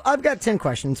 Well, I've got 10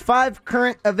 questions. 5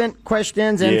 current event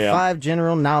questions and 5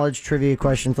 general knowledge trivia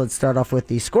questions. Let's start off with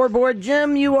the scoreboard.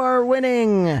 Jim, you are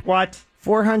winning. What?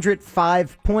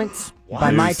 405 points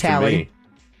by my tally.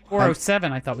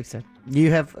 407, I thought we said.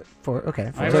 You have 4.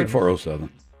 Okay. It's like 407.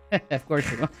 Of course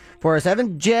you will.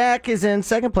 407. Jack is in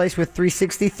second place with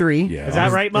 363. Yeah. Is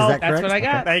that right, Mo? Is that That's correct? what I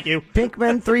got. Thank you.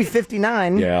 Pinkman,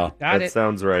 359. Yeah. Got that it.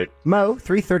 sounds right. Mo,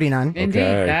 339. Indeed.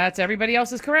 Okay. That's everybody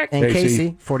else is correct. And Casey.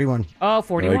 Casey, 41. Oh,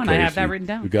 41. All right, I have Casey. that written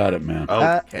down. You got it, man.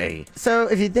 Okay. So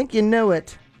if you think you know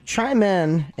it, chime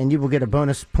in and you will get a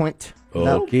bonus point.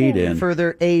 without Okay, then.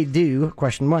 Further ado.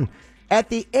 Question 1. At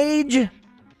the age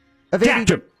of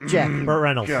 80... Jack. Burt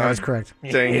Reynolds. That is correct.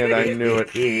 Dang it, I knew it.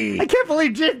 I can't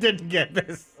believe Jim didn't get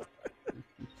this.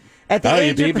 At the Oh,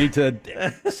 you age beat of... me to...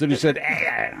 As soon as you said...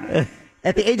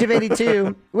 At the age of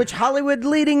 82, which Hollywood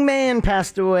leading man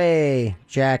passed away?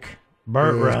 Jack.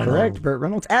 Burt is Reynolds. Correct, Burt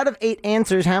Reynolds. Out of 8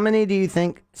 answers, how many do you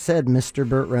think said Mr.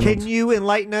 Burt Reynolds? Can you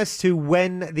enlighten us to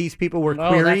when these people were Oh,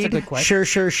 queried? that's a good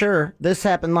question. Sure. This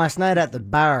happened last night at the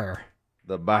bar.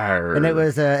 The bar. And it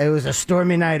was a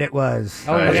stormy night, it was.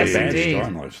 Oh, That was yes, a bad indeed.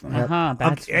 storm last night.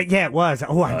 Uh-huh. Yeah, it was.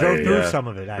 Oh, I drove through yeah. some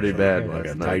of it. Actually. Pretty bad I last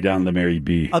got night. tied down the Mary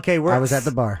B. Okay, I was at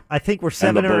the bar. I think we're And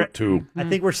the 7 or boat, too. I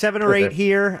think we're 7 or 8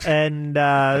 here, and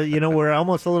we're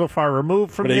almost a little far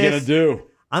removed from What are you this. going to do?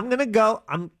 I'm gonna go.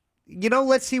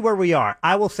 Let's see where we are.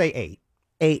 I will say 8.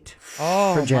 8.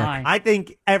 Oh, for Jack. my. I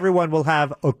think everyone will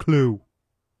have a clue.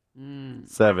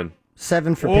 7.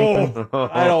 7 for Pinkman.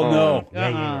 I don't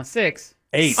know. 6.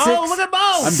 8. Oh, look at Mo!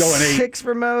 I'm going 8. 6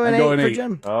 for Mo and I'm 8 going for 8.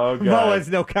 Jim. Oh, God. Mo has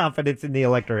no confidence in the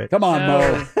electorate. Come on,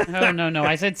 Mo. No.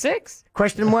 I said 6.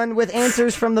 Question 1 with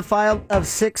answers from the file of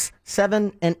 6,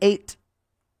 7, and 8.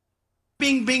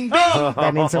 Bing, bing, bing.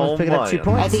 That means someone's picking up 2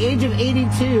 points. At the age of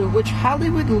 82, which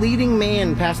Hollywood leading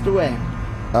man passed away?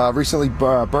 Recently,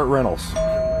 Burt Reynolds.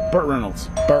 Burt Reynolds.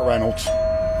 Burt Reynolds.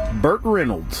 Burt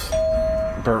Reynolds.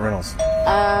 Burt Reynolds.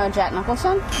 Jack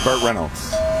Nicholson. Burt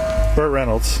Reynolds. Burt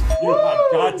Reynolds.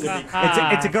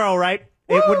 It's a girl, right?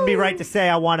 It wouldn't be right to say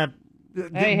I want to.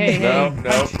 Hey. No,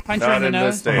 Punch her not in the in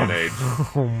nose. this day and age.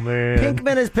 Oh, man.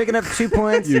 Pinkman is picking up 2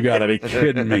 points. You got to be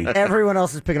kidding me. Everyone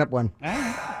else is picking up 1.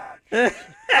 It's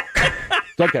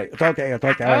okay. It's okay. It's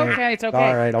okay. Okay, it's okay.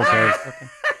 All right. Okay.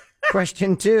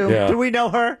 Question 2. Yeah. Do we know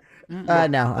her?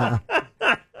 No.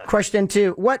 Question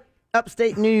 2. What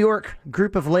upstate New York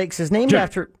group of lakes is named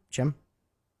after... Jim?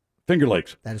 Finger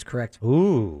Lakes. That is correct.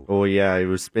 Ooh. Oh, yeah, I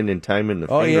was spending time in the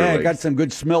Oh, Finger yeah. Lakes. Got some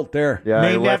good smelt there. Yeah,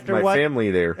 Named I left after my what?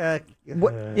 family there.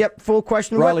 Yep, full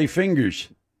question. Raleigh Fingers.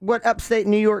 What upstate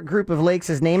New York group of lakes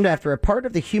is named after a part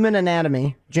of the human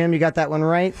anatomy? Jim, you got that one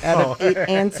right. Out of 8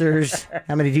 answers,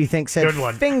 how many do you think said Good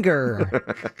one. finger?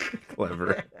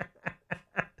 Clever.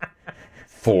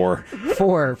 4.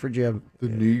 4 for Jim. The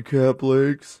kneecap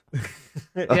lakes.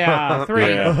 Yeah, 3.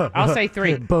 Yeah. I'll say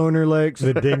 3. Boner lakes.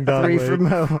 The ding dong. 3 for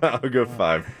Mo. I'll go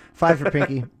 5. 5 for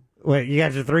Pinky. Wait, you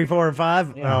guys are 3, 4, and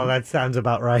 5? Yeah. Oh, that sounds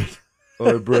about right.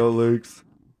 Eyebrow lakes.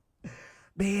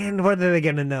 Man, what are they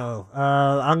going to know?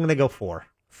 I'm going to go 4.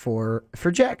 4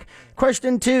 for Jack.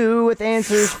 Question 2 with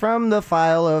answers from the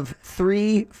file of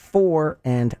 3, 4,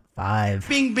 and 5.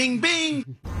 Bing, bing,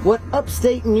 bing. What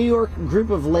upstate New York group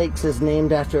of lakes is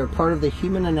named after a part of the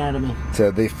human anatomy?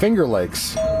 The Finger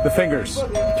Lakes. The Fingers.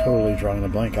 Totally drawing a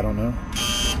blank. I don't know.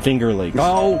 Finger Lakes.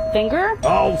 Oh. Finger?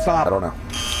 Oh, stop. I don't know.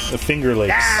 The Finger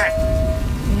Lakes.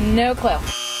 No clue.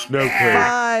 No clue.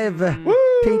 5.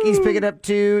 Pinky's picking up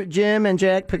 2. Jim and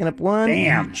Jack picking up 1.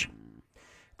 Damn. Each.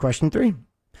 Question 3.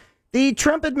 The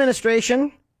Trump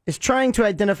administration is trying to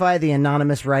identify the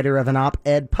anonymous writer of an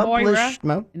op-ed published...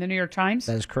 Moira in the New York Times.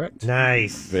 That is correct.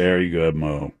 Nice. Very good,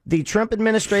 Mo. The Trump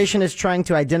administration is trying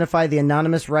to identify the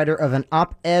anonymous writer of an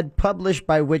op-ed published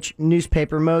by which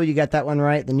newspaper? Mo, you got that one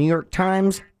right. The New York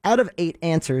Times. Out of 8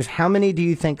 answers, how many do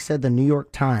you think said the New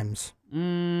York Times?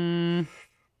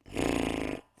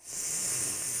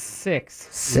 6.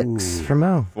 6 for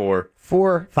Mo. 4.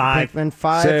 4 5. And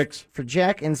 5 6 for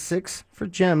Jack and 6 for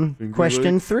Jim. Finger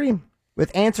Question lakes. 3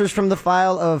 with answers from the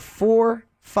file of 4,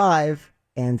 5,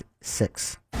 and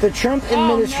 6. The Trump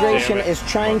administration is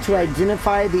trying to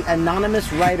identify the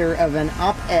anonymous writer of an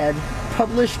op-ed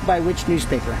published by which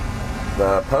newspaper?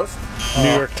 The Post.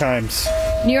 New York Times.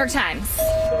 New York Times.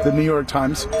 The New York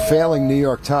Times. Failing New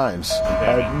York Times.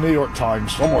 New York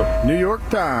Times. One more. New York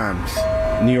Times.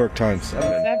 New York Times.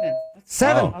 7.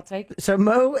 7. I'll take it. So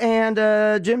Mo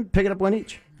and Jim picking up 1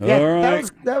 each. All right.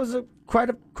 That was quite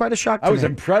a shock to I was me.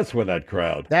 impressed with that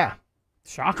crowd. Yeah.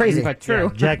 Shocking, Crazy. but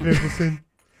true. Jack Nicholson.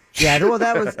 Yeah, well,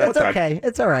 it's okay.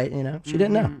 It's all right, you know. She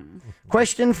didn't know.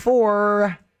 Question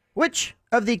 4. Which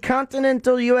of the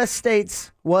continental U.S.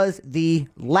 states was the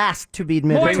last to be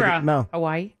admitted to Moira. the... Mo.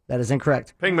 Hawaii. That is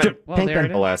incorrect. Pingman. Well, there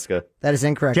it is. Alaska. That is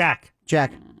incorrect. Jack.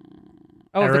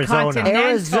 Oh, Arizona. the continental.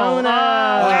 Arizona.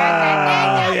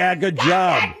 Oh, yeah, good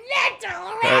job.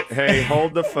 Hey,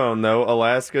 hold the phone, though.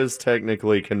 Alaska's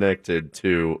technically connected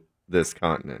to this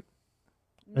continent.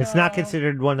 It's not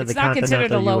considered one of It's the not continental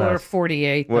considered a lower US.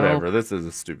 48. Though. Whatever. This is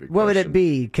a stupid What would it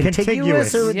be?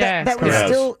 Contiguous? Or Yes, that would correct.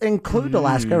 still include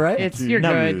Alaska, right? You're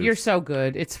good. You're so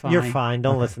good. It's fine. You're fine.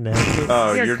 Don't listen to him.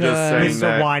 Oh, You're you're good. just saying Mr.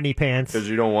 that Whiny Pants. because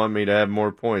you don't want me to have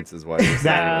more points, is why you're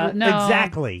saying. No,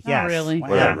 exactly. not Yes. really.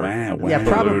 Whatever. Yeah,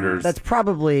 probably. Polluters.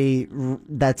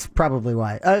 That's probably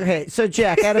why. Okay, so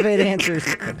Jack, out of 8 answers,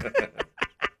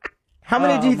 how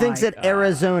many do you think said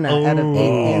Arizona out of 8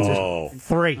 answers?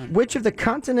 3. Which of the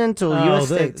continental Oh, U.S.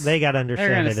 they states? got to They're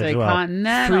understand going it to say as well.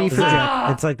 continental. 3 for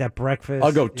Jack. It's like that breakfast.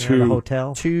 I'll go in 2. the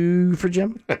hotel. 2 for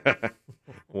Jim.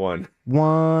 1.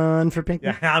 1 for Pinky.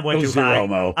 Yeah, I went Go too 0, high.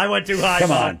 Mo. I went too high. Come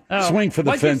Mo. on. Oh. Swing for the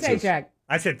What'd fences. you say, Jack?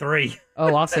 I said 3.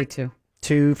 Oh, I'll say 2.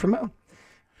 2 for Mo.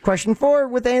 Question 4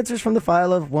 with answers from the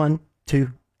file of 1, 2,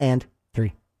 and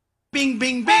 3. Bing,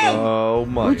 bing, bing. Oh,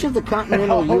 my. Which of the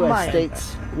continental Oh, U.S. my.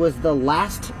 states was the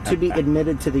last to be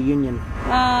admitted to the Union?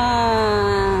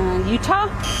 Utah?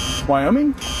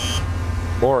 Wyoming.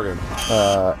 Oregon.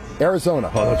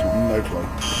 Arizona. Oh, that's no clue.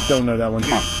 Don't know that one.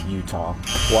 Utah.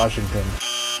 Washington.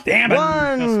 Damn it.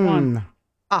 1.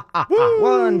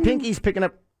 1. Pinky's picking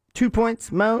up 2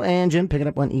 points. Mo and Jim picking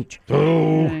up 1 each.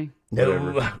 Oh. Okay.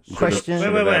 Whatever. Question.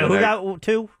 Wait. Who got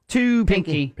two? Two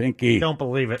Pinky. Don't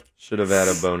believe it. Should have had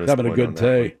a bonus. Having a point good on that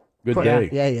day. Good Yeah. day.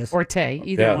 Yeah, he is. Or Tay,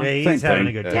 either one. Yeah, he's Same having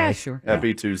thing. a good day. Yeah, sure.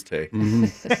 Happy Tuesday.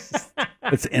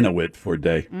 It's Inuit for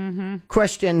day.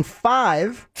 Question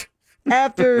 5.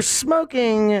 After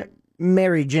smoking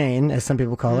Mary Jane, as some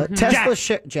people call it, Tesla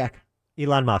Jack.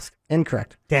 Elon Musk.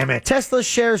 Incorrect. Damn it. Tesla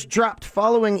shares dropped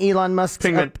following Elon Musk's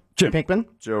Pinkman.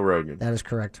 Joe Rogan. That is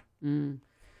correct.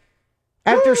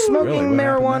 After smoking Really?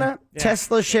 What happened marijuana,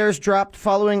 Tesla shares dropped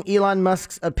following Elon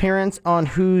Musk's appearance on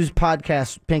whose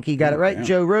podcast? Pinky got it right. yeah.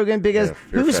 Joe Rogan. Because Yeah,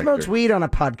 Fear who Factor. smokes weed on a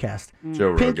podcast?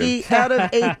 Joe Rogan. Pinky, out of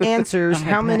 8 answers,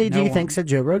 how many do No you one. think said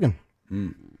Joe Rogan?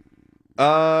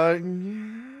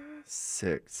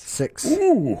 6. 6.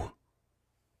 Ooh.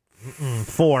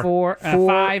 4. 4,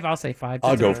 5. I'll say 5.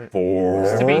 I'll go Just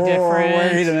 4. to be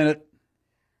different. Wait a minute.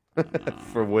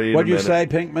 For wait What'd a you minute. say,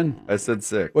 Pinkman? I said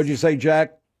 6. What'd you say,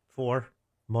 Jack? 4.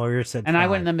 Moyer said And 5. I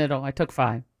went in the middle. I took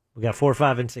 5. We got 4,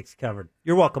 5, and 6 covered.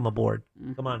 You're welcome aboard.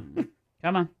 Come on.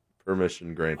 Come on.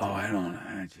 Permission granted. Oh, I don't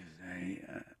know.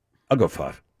 I'll go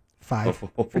 5. 5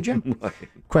 for Jim.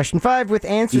 Question 5 with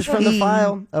answers from the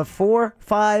file of 4,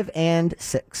 5, and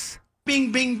 6.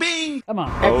 Bing, bing, bing. Come on.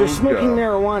 After smoking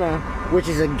marijuana, which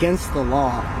is against the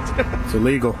law, It's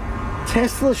illegal.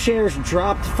 Tesla shares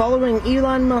dropped following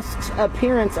Elon Musk's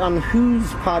appearance on whose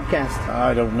podcast?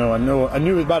 I don't know. I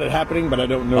knew about it happening, but I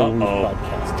don't know whose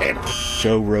podcast. Damn it.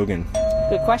 Joe Rogan.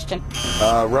 Good question.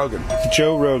 Rogan.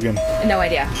 Joe Rogan. No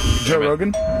idea. Joe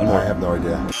Rogan? I have no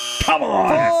idea. Come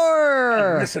on.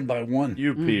 4. Missing by 1.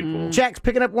 You people. Jack's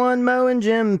picking up 1, Mo and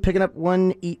Jim picking up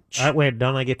 1 each. Wait,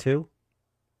 don't I get 2?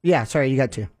 Yeah, sorry, you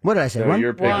got 2. What did I say? So 1?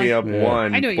 you're picking up Yeah.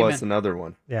 one I knew what you plus meant. another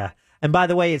one. Yeah. And by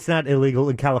the way, it's not illegal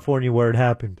in California where it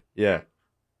happened. Yeah.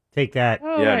 Take that.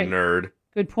 Oh, Yeah, right. nerd.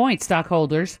 Good point,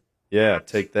 stockholders. Yeah,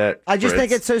 take that. I just think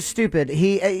Fritz. it's so stupid.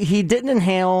 He didn't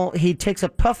inhale. He takes a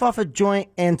puff off a joint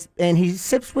and he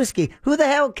sips whiskey. Who the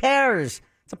hell cares?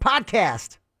 It's a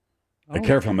podcast. I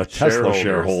care if I'm a Tesla Shareholders.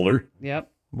 shareholder. Yep.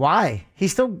 Why?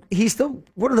 He's still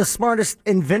one of the smartest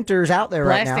inventors out there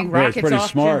Blasting right now. Yeah, it's rockets pretty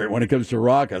off. smart Jim. when it comes to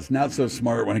rockets. Not so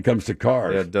smart when it comes to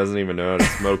cars. Yeah, doesn't even know how to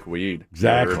smoke weed.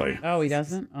 Exactly. Oh, he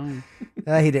doesn't?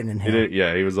 Oh. He didn't inhale. He did,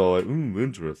 yeah, he was all like,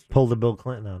 interesting. Pulled a Bill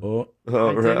Clinton on. Oh. All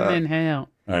I didn't right. inhale.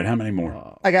 All right, how many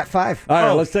more? I got 5. All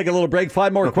right, let's take a little break.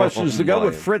 5 more questions to go my.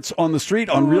 with Fritz on the Street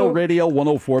on Real Radio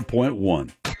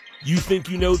 104.1. You think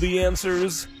you know the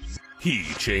answers? He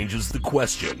changes the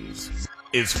questions.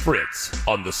 Is Fritz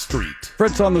on the Street.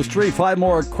 Fritz on the Street, 5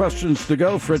 more questions to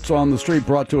go. Fritz on the Street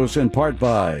brought to us in part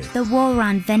by... The war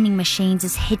on vending machines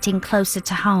is hitting closer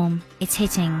to home. It's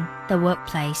hitting the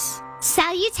workplace.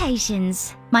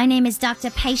 Salutations! My name is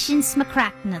Dr. Patience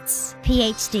McCracknuts,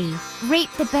 PhD. Reap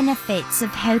the benefits of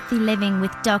healthy living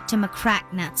with Dr.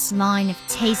 McCracknuts' line of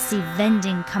tasty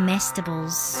vending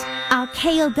comestibles. Our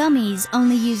kale gummies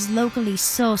only use locally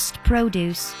sourced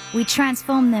produce. We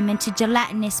transform them into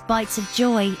gelatinous bites of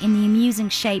joy in the amusing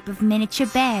shape of miniature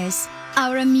bears.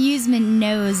 Our amusement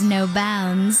knows no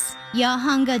bounds. Your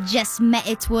hunger just met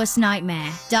its worst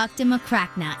nightmare. Dr.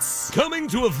 McCracknuts. Coming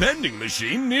to a vending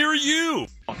machine near you.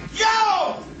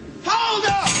 Yo! Hold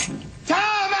up!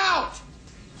 Time out!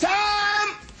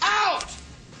 Time out!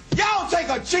 Y'all take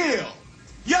a chill.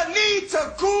 You need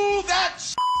to cool that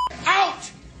out.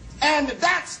 And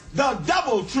that's the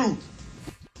double truth.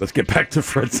 Let's get back to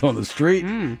Fritz on the Street.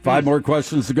 5 more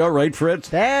questions to go, right, Fritz?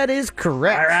 That is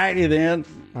correct. All righty then.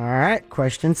 All right,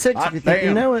 question 6. If you think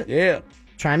you know it, Yeah.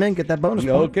 chime in, get that bonus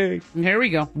point. Okay. Here we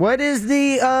go. What is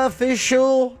the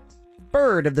official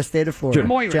bird of the state of Florida? Jim.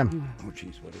 Moira. Jim. Oh,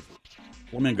 jeez, what is it?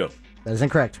 Flamingo. That is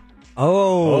incorrect.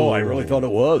 Oh, I really thought it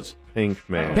was.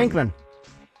 Pinkman. Pinkman.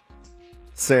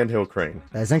 Sandhill crane.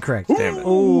 That is incorrect. Damn it.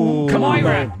 Ooh, come on,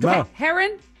 Moira. Mo.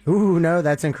 Heron? Ooh, no,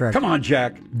 that's incorrect. Come on,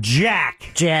 Jack.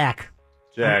 Jack. Jack.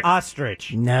 Jack. An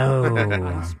ostrich. No.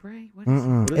 Osprey? What is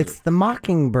Mm-mm. It's the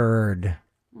mockingbird.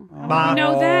 I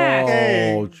know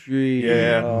that. Oh, gee.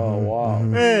 Yeah. Oh, wow.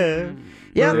 Yep.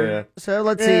 Yeah. So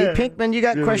let's see. Pinkman, you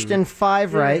got question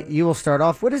 5 right. You will start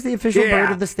off. What is the official Yeah.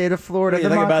 bird of the state of Florida? What do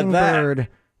The you think about that? mockingbird.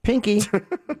 Pinky.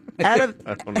 I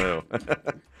don't know.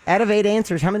 Out of 8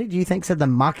 answers, how many do you think said the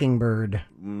mockingbird?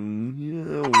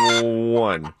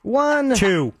 1. 1.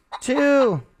 2.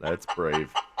 2. That's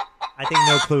brave. I think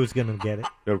no clue's going to get it.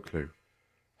 No clue.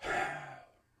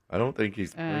 I don't think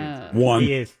he's brave. 1.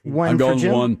 He is. 1 I'm for going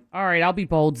Jim. 1. All right, I'll be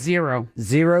bold. 0.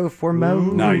 0 for Mo.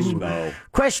 Nice, Mo.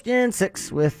 Question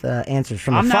 6 with answers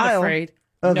from I'm the not file afraid.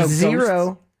 of No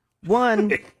 0,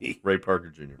 1, Ray Parker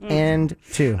Jr. and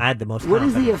 2. I had the most What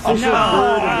is the confidence. official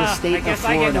bird of the state I guess of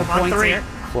I get Florida? no points here.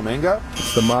 Flamingo?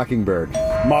 It's the mockingbird.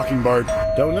 Mockingbird.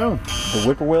 Don't know. The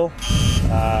whippoorwill?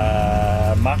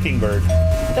 Mockingbird.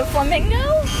 The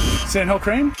flamingo? Sandhill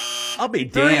Crane? I'll be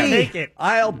Three. damned. Take it.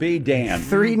 I'll be damned.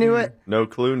 3 knew it. No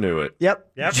clue knew it.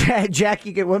 Yep. Yep. Jack,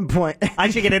 you get 1 point. I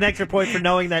should get an extra point for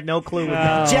knowing that no clue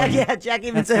was Jack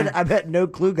even said, I bet no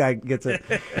clue guy gets it.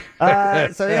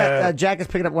 Jack is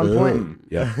picking up 1 point.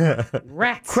 Yeah.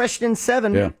 Rats. Question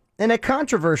 7. Yeah. In a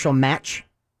controversial match,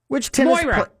 which tennis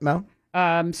Moira. Mo?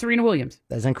 Serena Williams.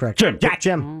 That is incorrect.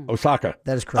 Jim. Osaka.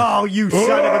 That is correct. Oh, you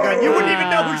son of a gun. You wouldn't even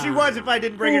know who she was if I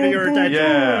didn't bring her to your attention.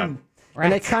 Yeah.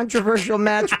 In a controversial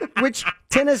match, which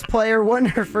tennis player won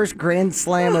her first Grand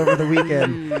Slam over the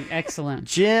weekend? Excellent.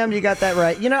 Jim, you got that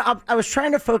right. You know, I was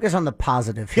trying to focus on the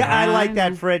positive here. Yeah, I like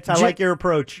that, Fritz. I like your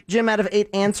approach. Jim, out of 8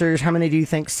 answers, how many do you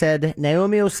think said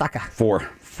Naomi Osaka? 4.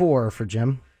 4 for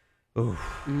Jim. They're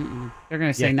going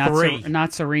to say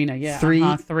not Serena. Yeah.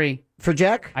 3. 3. For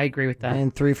Jack? I agree with that.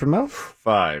 And 3 for Mo?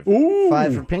 5. Ooh.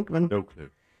 5 for Pinkman. No clue.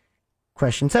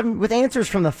 Question 7. With answers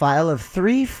from the file of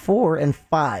 3, 4, and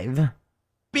 5.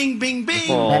 Bing, bing, bing.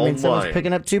 That means someone's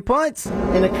picking up 2 points.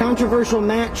 In a controversial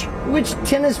match, which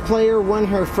tennis player won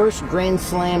her first Grand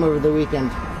Slam over the weekend?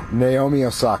 Naomi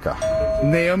Osaka.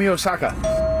 Naomi Osaka.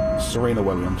 Serena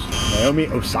Williams. Naomi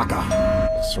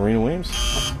Osaka. Serena Williams?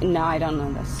 No, I don't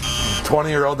know this.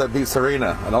 20-year-old that beat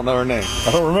Serena. I don't know her name.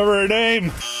 I don't remember her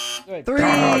name. 3.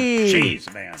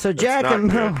 Jeez, man. So Jack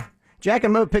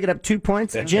and Mo picking up 2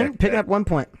 points. Jim picking up 1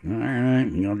 point. All right.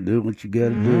 You gotta do what you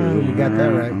gotta do. You got that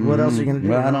right. What else are you going to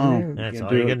do? Right on. That's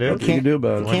all you can do. What you can do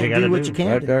about it. You can't do what you can't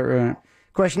Got do. that right.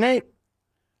 Question 8.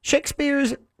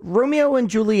 Shakespeare's Romeo and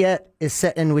Juliet is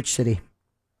set in which city?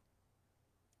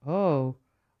 Oh.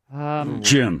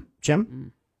 Jim.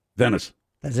 Venice.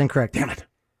 That is incorrect. Damn it.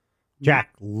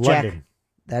 Jack. London.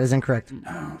 That is incorrect.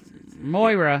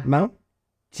 Moira. Mo?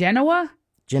 Genoa?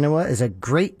 Genoa is a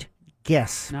great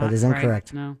guess, but is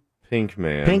incorrect. No.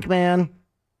 Pinkman. Pinkman.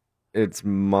 It's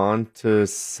Monte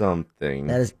something.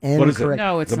 That is incorrect. What is it?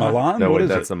 No, it's the not. Milan? No, What is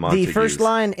that's it? a Montague. The first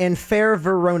line in Fair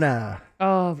Verona.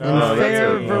 Oh,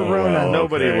 Fair Verona.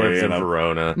 Nobody lives in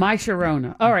Verona. My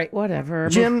Sharona. All right, whatever.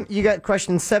 Jim, you got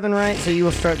question 7 right, so you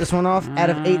will start this one off. Out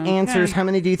of 8 answers, how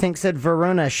many do you think said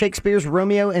Verona? Shakespeare's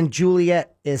Romeo and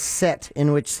Juliet is set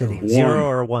in which city? 0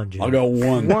 or 1, Jim? I'll go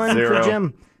 1. 1 0. for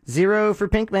Jim. 0 for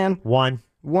Pinkman. 1.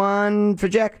 1 for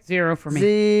Jack. 0 for me.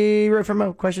 0 for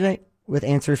Mo. Question 8. With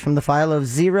answers from the file of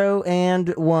 0 and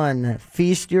 1.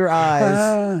 Feast your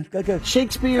eyes.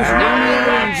 Shakespeare's Romeo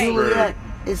and Juliet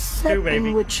is set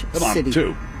in which city?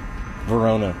 2.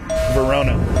 Verona.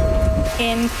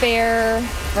 In Fair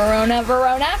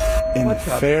Verona. In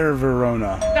Fair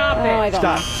Verona. Stop it. I don't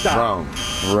know. Stop. Rome.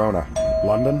 Verona.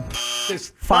 London.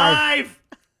 5.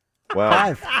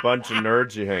 Wow. Bunch of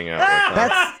nerds you hang out with. Huh?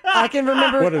 That's I can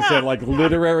remember. What is that, like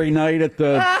literary night at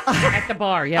the... At the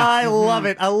bar, yeah. I love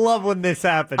it. I love when this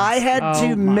happens. I had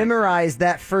to memorize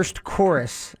that first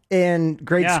chorus in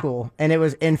grade school, and it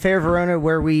was in Fair Verona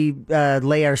where we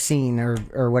lay our scene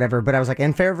or whatever. But I was like,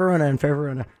 in Fair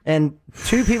Verona. And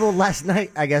 2 people last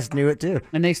night, I guess, knew it too.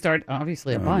 And they start,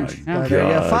 obviously, a bunch. There you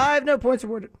go. 5, no points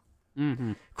awarded.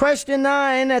 Mm-hmm. Question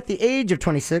 9. At the age of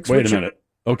 26. Wait a minute.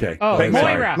 Okay. Oh, Thanks,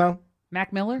 Moira. Mo?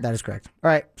 Mac Miller? That is correct. All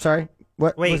right. Sorry.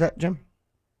 What Wait. was that, Jim?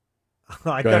 I Go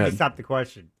thought you ahead. stopped the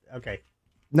question. Okay.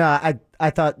 No, I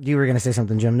thought you were going to say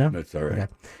something, Jim. No? That's all right. Okay.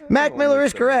 Mac Miller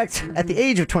is correct. At the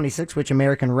age of 26, which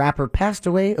American rapper passed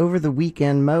away over the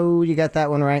weekend? Mo, you got that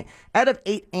one right. Out of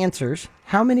 8 answers,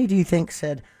 how many do you think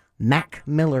said Mac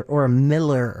Miller or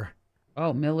Miller?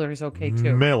 Oh, Miller is okay,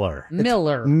 too. Miller.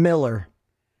 Miller.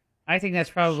 I think that's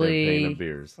Champagne probably and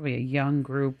beers. a young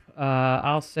group.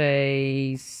 I'll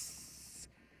say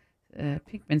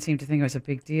Pinkman seemed to think it was a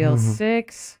big deal.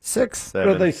 6. 6. What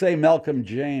do they say, Malcolm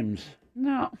James?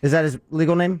 No. Is that his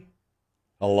legal name?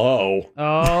 Hello.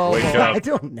 Oh. Wake up. I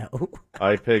don't know.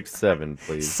 I picked 7,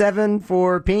 please. 7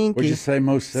 for Pinky. Would you say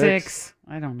most 6?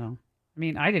 I don't know. I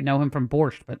mean, I didn't know him from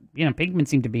Borscht, but, Pinkman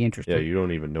seemed to be interested. Yeah, you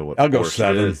don't even know what I'll go Borscht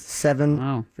 7. is.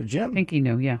 7 for Jim. Pinky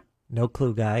knew, yeah. No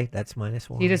clue guy. That's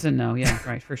 -1. He doesn't know, yeah,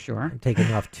 right, for sure. I'm taking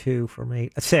off 2 for me.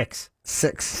 6.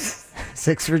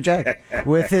 6 for Jack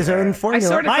with his own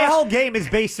formula. My whole game is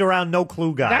based around no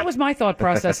clue guy. That was my thought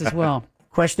process as well.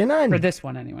 Question 9. For this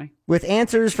one, anyway. With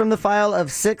answers from the file of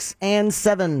 6 and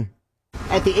 7.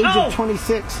 At the age of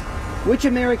 26, which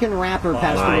American rapper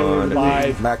passed away over the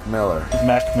weekend? Mac Miller.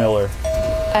 Mac Miller.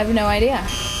 I have no idea.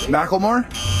 Macklemore?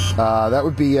 That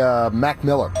would be Mac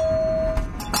Miller.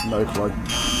 No clue.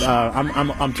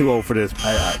 I'm too old for this.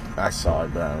 I saw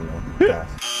it, but I don't know.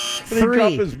 He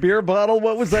dropped his beer bottle.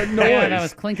 What was that noise? Yeah, that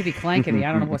was clinkety clankety.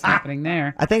 I don't know what's happening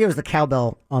there. I think it was the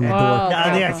cowbell on the door.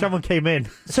 Yeah, someone came in.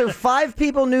 So 5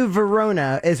 people knew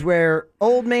Verona is where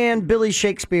old man Billy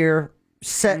Shakespeare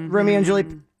set Romeo and Juliet,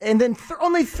 and then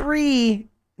only 3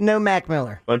 know Mac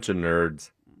Miller. Bunch of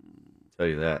nerds. Tell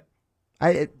you that.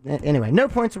 Anyway, no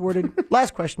points awarded.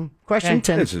 Last question. Question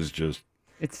 10. This is just.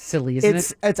 It's silly, isn't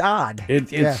it? It's odd.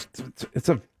 It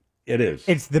is.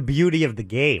 It's the beauty of the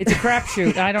game. It's a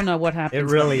crapshoot. I don't know what happens. It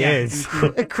really is.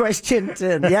 Question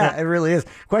 10. Yeah, it really is.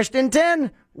 Question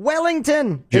 10.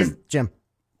 Wellington. Jim.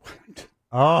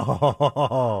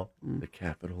 Oh. The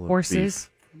capital of Horses.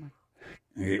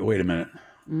 Hey, wait a minute.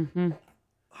 Mm-hmm.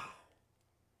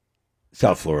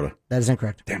 South Florida. That is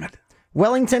incorrect. Damn it.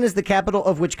 Wellington is the capital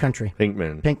of which country?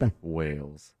 Pinkman.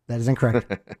 Wales. That is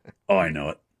incorrect. Oh, I know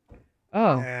it.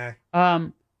 Oh.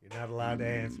 You're not allowed to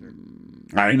answer.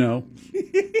 I know.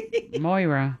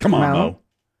 Moira. Come on, No. Mo.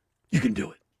 You can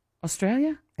do it.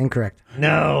 Australia? Incorrect.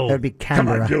 No. That would be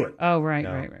Canberra. Come on, do it. Oh, right.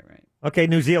 Okay,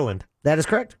 New Zealand. That is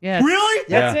correct. Yeah. Really?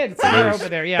 That's Yeah. it. It's either over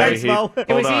there. Yeah. Thanks, Mo. It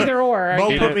was either or. Mo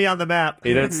Yeah. put me on the map.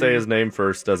 He didn't say his name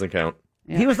first. Doesn't count.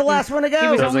 Yeah. He was the last one to go. He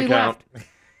was Doesn't only count.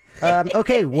 left.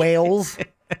 Okay, Wales.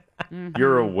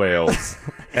 You're a Wales.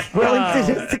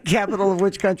 Wellington is the capital of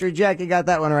which country? Jackie got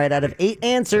that one right. Out of 8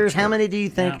 answers, how many do you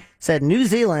think said New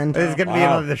Zealand? There's going to be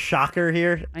another shocker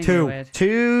here. I knew 2. it.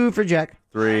 2 for Jack.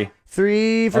 3.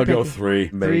 3 for I'll go Pinky. 3.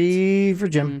 3 for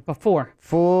Jim. But 4.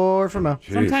 4 for Mo.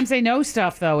 Sometimes they know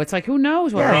stuff, though. It's like, who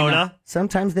knows what they know? Rona.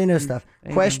 Sometimes they know stuff.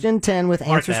 Question 10 with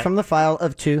answers that. from the file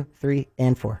of 2, 3,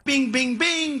 and 4. Bing, bing,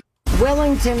 bing.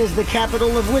 Wellington is the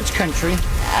capital of which country?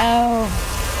 Oh.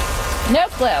 No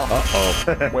clue.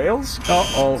 Uh-oh. Wales?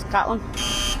 Uh-oh. Scotland.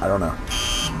 I don't know.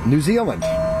 New Zealand.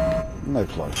 No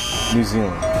clue. New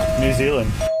Zealand. New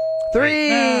Zealand.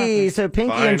 3. So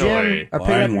Pinky and Jim Finally. are picking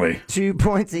Finally. up 2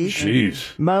 points each.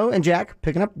 Jeez. Mo and Jack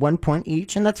picking up 1 point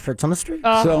each, and that's Fritz on the street.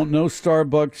 So no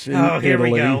Starbucks in Oh, here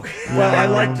we Italy. go. Well, I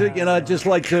like to, just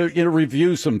like to,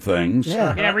 review some things.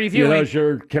 Yeah. Yeah, reviewing. As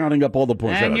you're counting up all the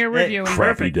points. And That you're was a reviewing.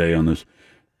 Crappy Perfect. day on this.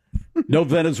 No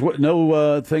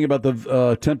thing about the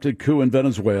attempted coup in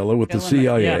Venezuela with the Killing it.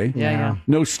 CIA. Yeah.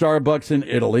 No Starbucks in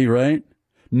Italy, right?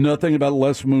 Nothing about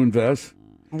Les Moonves.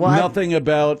 Well, Nothing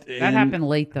about That happened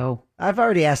late, though. I've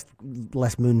already asked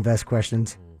Les Moonves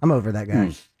questions. I'm over that guy.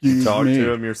 Excuse Talk me.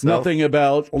 to him yourself. Nothing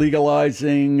about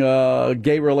legalizing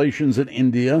gay relations in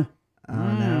India. Oh,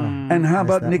 no. And how Missed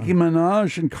about that Nicki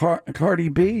Minaj and Cardi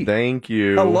B? Thank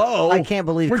you. Hello. I can't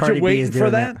believe Weren't Cardi you B waiting is for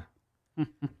doing that?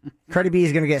 Cardi B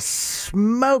is going to get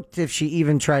smoked if she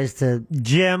even tries to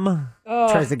Jim. go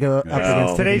up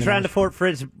against Today's Nicki round Minaj. of Fort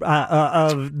Fritz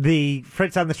of the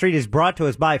Fritz on the Street is brought to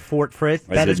us by Fort Fritz.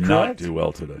 I did not do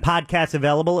well today. Podcasts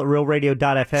available at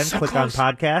realradio.fm. So Click close.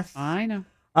 on podcasts. I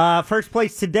know. First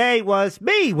place today was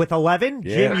me with 11.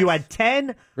 Jim, Yes. you had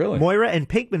 10. Really? Moira and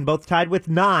Pinkman both tied with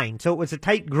 9. So it was a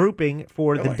tight grouping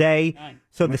for the Really? day.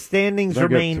 So the standings Did I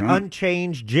get remain 10?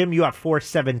 unchanged. Jim, you have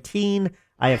 417.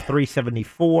 I have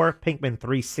 374. Pinkman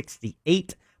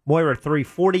 368. Moira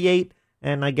 348.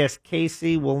 And I guess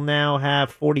Casey will now have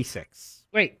 46.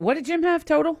 Wait, what did Jim have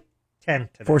total? 10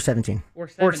 today. 417.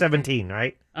 417,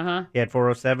 right? Uh-huh. He had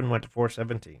 407, went to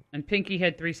 417. And Pinky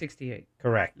had 368.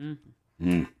 Correct.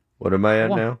 What am I at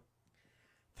One. now?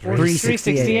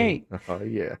 368. Oh,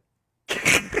 yeah.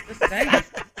 Just saying.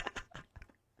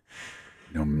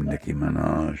 No Nicki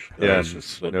Minaj. Yeah, I was just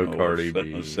sitting no over, Cardi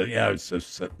sitting- B. Yeah, I was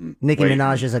just sitting. Nicki waiting.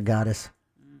 Minaj is a goddess.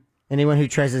 Anyone who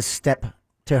tries to step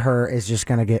to her is just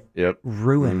going to get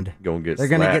ruined. Gonna get They're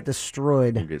going to slapped. get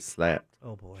destroyed. Gonna get slapped.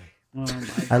 Oh, boy.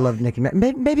 I love Nicki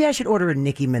Minaj. Maybe I should order a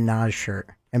Nicki Minaj shirt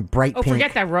and bright Oh, pink.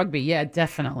 forget that rugby. Yeah,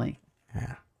 definitely.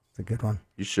 It's a good one.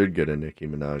 You should get a Nicki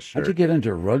Minaj shirt. How'd you get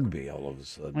into rugby all of a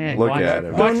sudden? Yeah, Look watch- at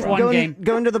him. Watch one game.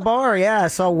 Going to the bar, yeah. I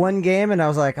saw one game and I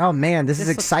was like, oh man, this is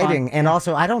This looks exciting. fun. And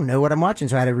also, I don't know what I'm watching,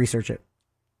 so I had to research it.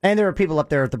 And there were people up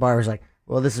there at the bar who was like,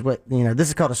 well, this is what, this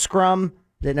is called a scrum.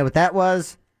 Didn't know what that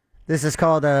was. This is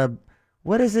called a,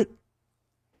 what is it?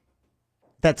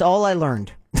 That's all I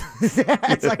learned.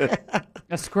 It's like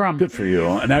a scrum. Good for you.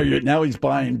 And now he's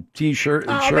buying T-shirts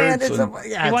and Oh, shirts. man, it's and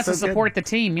yeah, He it's wants so to support good. the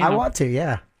team. I want to,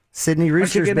 yeah. Sydney Why don't you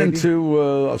Roosters, get baby. into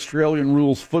Australian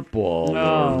rules football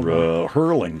or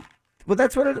hurling? Well,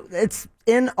 that's what it's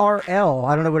NRL.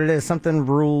 I don't know what it is. Something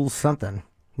rules something.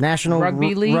 National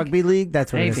Rugby League? Rugby League.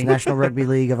 That's what it is. Maybe. National Rugby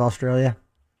League of Australia.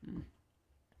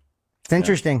 It's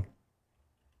interesting.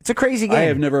 It's a crazy game. I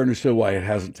have never understood why it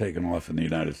hasn't taken off in the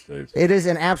United States. It is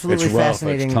an absolutely it's rough,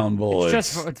 fascinating. It's tumble.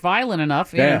 It's violent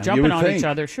enough. Yeah, Jumping you on would each think.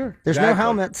 other. Sure. There's no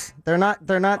helmets. They're not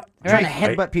trying to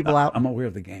headbutt people out. I'm aware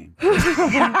of the game. Did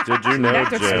you know, You have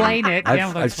to Jim? explain it. You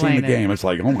have to I've seen explain the it. game. It's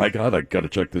like, oh my god, I got to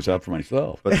check this out for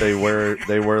myself. But they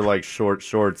wear like short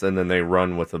shorts and then they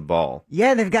run with a ball.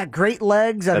 Yeah, they've got great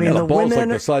legs. I And mean, the the ball's women,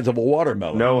 like the size of a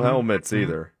watermelon. No helmets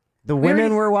either. the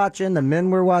women were watching, the men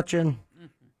were watching.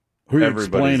 Who are you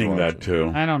Everybody's explaining that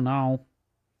watching. to? I don't know.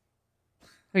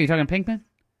 Are you talking Pinkman?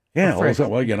 Yeah, Or Fritz?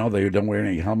 well, they don't wear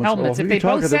any helmets. Helmets. Well, If who are they you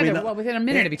talking both to? said it within a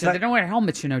minute of each other, they don't wear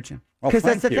helmets, Jim. Because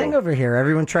that's the thing over here.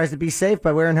 Everyone tries to be safe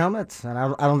by wearing helmets, and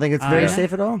I don't think it's very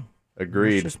safe at all.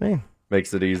 Agreed. It's just me.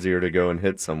 Makes it easier to go and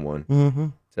hit someone. Mm-hmm.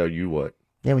 Tell you what.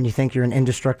 Yeah, when you think you're an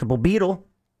indestructible beetle.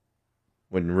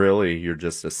 When really you're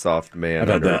just a soft man. I've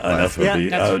had under a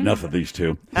plastic. enough of these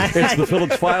two. It's the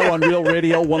Phillips File on Real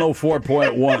Radio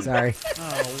 104.1. Sorry.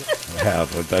 I have,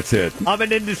 but that's it. I'm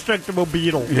an indestructible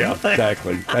beetle. Yeah,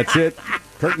 exactly. That's it.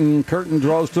 Curtain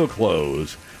draws to a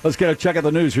close. Let's get a check of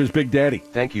the news. Here's Big Daddy.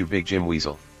 Thank you, Big Jim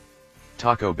Weasel.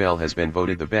 Taco Bell has been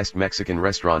voted the best Mexican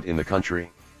restaurant in the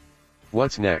country.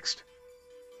 What's next?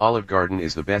 Olive Garden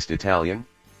is the best Italian?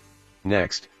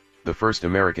 Next, the first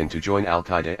American to join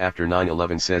Al-Qaeda after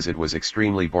 9/11 says it was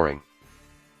extremely boring.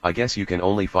 I guess you can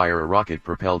only fire a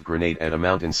rocket-propelled grenade at a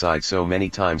mountainside so many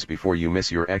times before you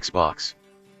miss your Xbox.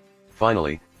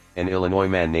 Finally, an Illinois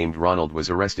man named Ronald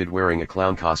was arrested wearing a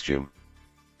clown costume.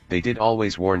 They did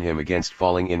always warn him against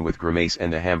falling in with Grimace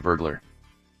and the Hamburglar.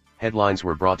 Headlines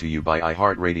were brought to you by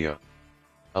iHeartRadio.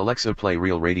 Alexa, play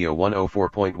Real Radio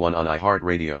 104.1 on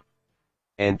iHeartRadio.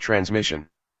 End transmission.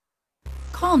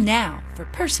 Call now for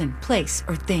person, place,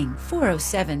 or thing.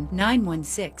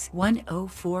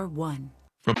 407-916-1041.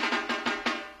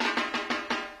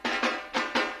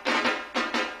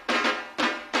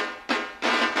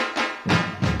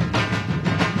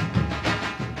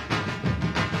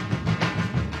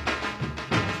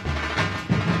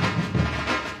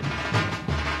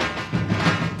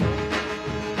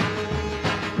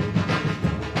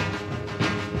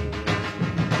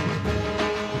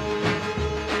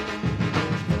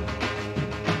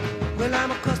 Well,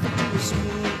 I'm accustomed to a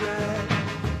smooth ride.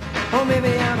 Or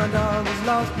maybe I'm a dog who's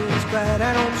lost his pride.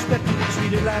 I don't expect to be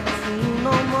treated like a fool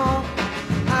no more.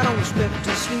 I don't expect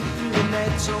to sleep through the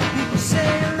night. So people say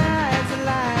lies and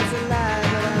lies and lies.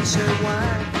 But I say why?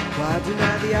 Why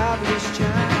deny the obvious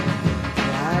child?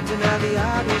 Why deny the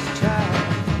obvious child?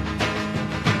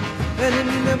 And then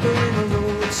remembering a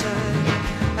road sign,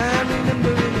 I'm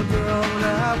remembering a girl when I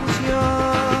was young.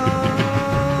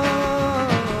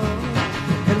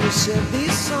 And we said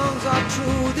these songs are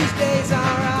true, these days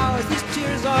are ours, these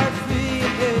tears are free.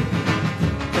 And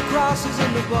the cross is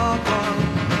in the ballpark,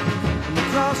 and the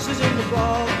cross is in the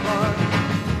ballpark.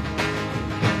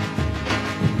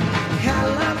 We had a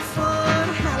lot of fun,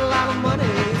 had a lot of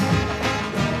money.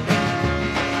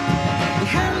 We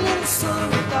had a little son,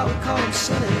 we thought we'd call him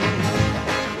Sonny.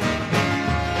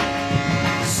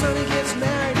 Sonny gets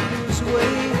married and moves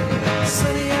away.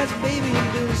 Sonny has a baby and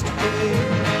bills to pay.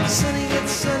 Sonny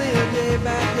gets sunnier day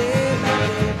by day by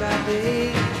day by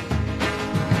day.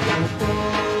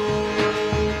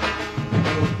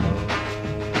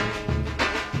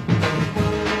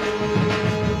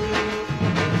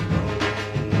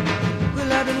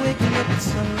 Well, I've been waking up at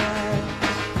sunrise.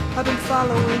 I've been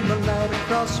following the light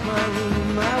across my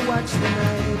room. I watch the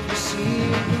night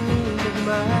receive the moon of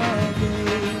my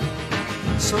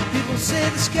day. Some people say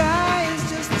the sky is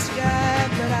just the sky,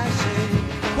 but I say,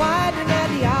 why deny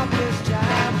the obvious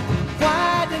child?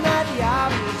 Why deny the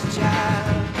obvious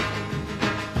child?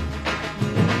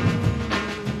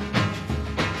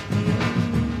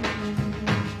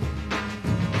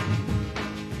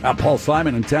 Paul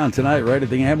Simon in town tonight, right at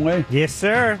the Amway? Yes,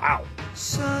 sir. Wow.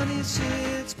 Sonny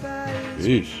sits by his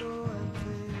Jeez.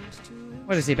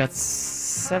 What is he, about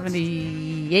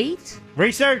 78?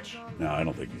 Research. No, I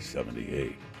don't think he's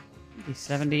 78. He's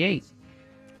 78.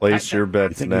 Place your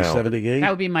bets You think now. he's 78? That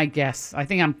would be my guess. I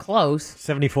think I'm close.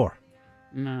 74.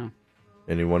 No.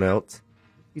 Anyone else?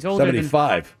 He's older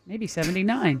 75. than... Maybe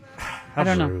 79. I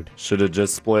don't know. Should have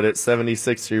just split it.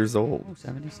 76 years old. Oh,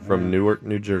 76. From Newark,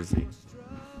 New Jersey.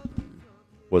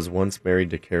 Was once married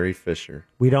to Carrie Fisher.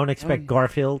 We don't expect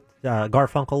Garfunkel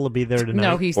to be there tonight.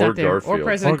 No, he's not there. Or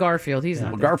President Garfield. He's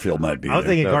not there. Garfield might be I was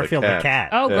there. thinking No, Garfield the cat. cat.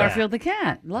 Oh, Yeah. Garfield the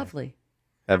cat. Lovely.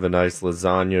 Have a nice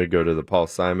lasagna. Go to the Paul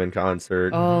Simon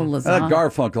concert. Oh, lasagna.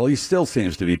 Garfunkel, he still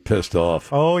seems to be pissed off.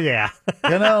 Oh, yeah.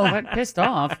 You know? What? Pissed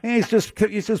off? He's just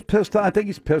pissed off. I think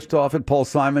he's pissed off at Paul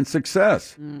Simon's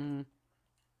success.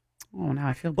 Oh, now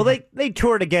I feel Well, they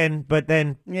toured again, but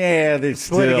then they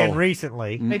split still- again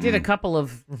recently. They did a couple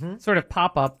of sort of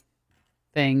pop-up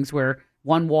things where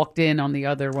one walked in on the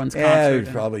other one's concert. and-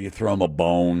 probably you throw him a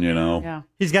bone, you know. Yeah.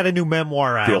 He's got a new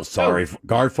memoir out. Feel sorry. for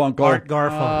Garfunkel? Art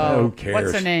Garfunkel. Who cares?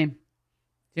 What's the name?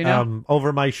 Do you know?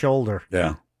 Over My Shoulder.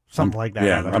 Yeah. Something like that.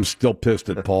 Yeah, I'm still pissed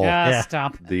at Paul.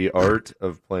 Stop. The art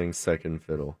of playing second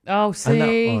fiddle. Oh,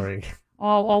 see?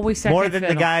 Always second More than the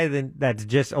fiddle. guy that's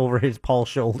just over his Paul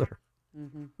shoulder.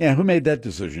 Yeah, who made that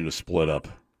decision to split up?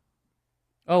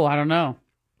 Oh, I don't know.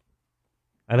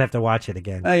 I'd have to watch it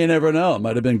again. You never know. It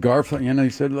might have been Garfunkel. You know, he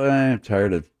said, I'm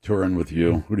tired of touring with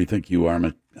you. Who do you think you are?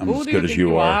 I'm Who as do good you as think you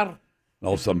you are. are? And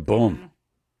all of a sudden, boom.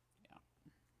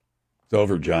 It's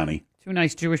over, Johnny. Two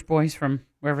nice Jewish boys from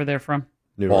wherever they're from.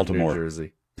 Newark, Baltimore. New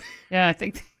Jersey. Yeah, I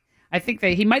think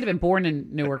he might have been born in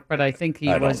Newark, but I think he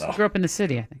I don't know. grew up in the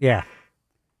city. I think. Yeah.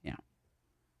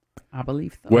 I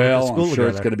believe so. Well, I'm sure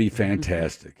it's going to be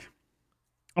fantastic.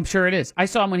 I'm sure it is. I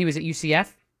saw him when he was at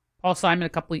UCF. Paul Simon,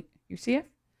 UCF?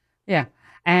 Yeah.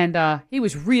 And he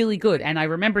was really good. And I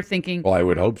remember thinking, Well, I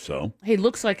would hope so. he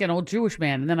looks like an old Jewish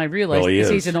man. And then I realized Well, he he's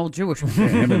is. an old Jewish Yeah, man.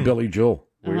 him and Billy Joel.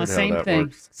 Same thing.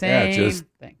 Yeah, Same just-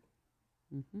 thing.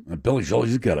 Billy Joel,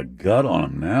 he's got a gut on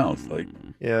him now. It's like,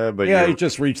 Yeah, but he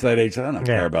just reached that age. I don't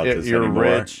care about this You're anymore.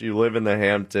 rich. You live in the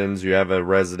Hamptons. You have a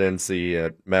residency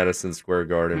at Madison Square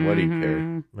Garden. What do you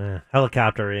care? Yeah.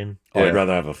 Helicopter in. Oh, I'd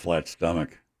rather have a flat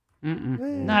stomach.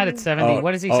 Not at 70.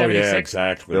 What is he, Oh, 76? yeah,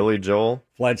 exactly. Billy Joel?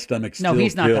 Flat stomach still No,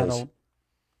 he's not kills. that old.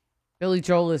 Billy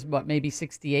Joel is, maybe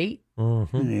 68?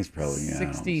 He's probably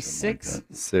 66?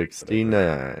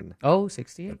 69. Oh,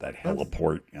 68. That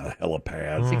heliport,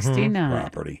 helipad 69.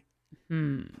 property.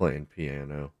 Playing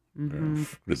piano. Mm-hmm.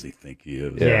 What does he think he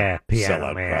is? Yeah, piano Sell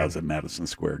out man. crowds at Madison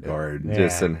Square Garden.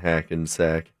 Dissing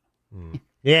Hackensack.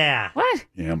 Yeah. What?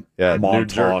 Yeah, Yeah,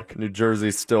 Montauk. New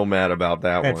Jersey's still mad about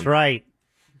that one. That's right.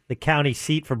 The county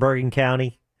seat for Bergen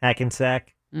County,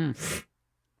 Hackensack.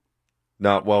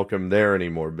 Not welcome there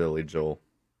anymore, Billy Joel.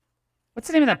 What's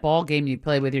the name of that ball game you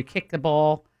play with? You kick the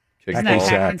ball. Kick Isn't the that ball.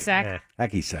 Hackensack?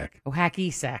 Hacky sack. Oh,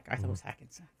 hacky sack. I thought it was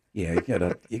Hackensack. Yeah,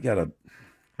 you gotta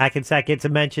Hackensack gets a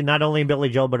mention not only in Billy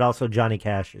Joel, but also Johnny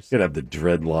Cash's. You gotta have the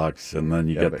dreadlocks, and then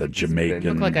you got the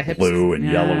Jamaican Look like a hipster. blue and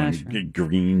Yeah, yellow and sure.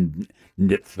 green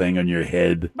knit thing on your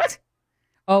head. What?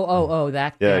 Oh,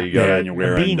 that. Yeah, you got and you're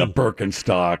wearing the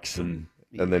Birkenstocks, and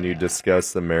then you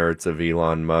discuss the merits of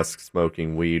Elon Musk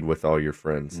smoking weed with all your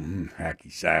friends.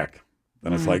 Hacky sack.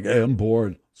 Then it's like, hey, I'm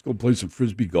bored. Let's go play some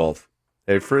frisbee golf.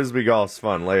 Hey, frisbee golf's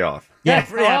fun. Lay off. Yeah,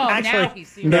 Oh, now actually, he's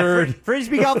serious. Nerd.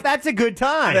 Frisbee golf, that's a good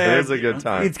time. It is a good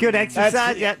time. It's good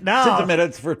exercise. Yeah, no. Just a minute.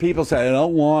 It's for people saying,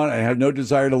 I have no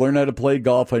desire to learn how to play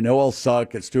golf. I know I'll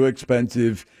suck. It's too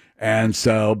expensive. And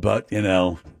so, but,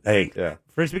 hey. Yeah.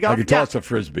 Frisbee I golf? can toss a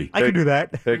frisbee. I can do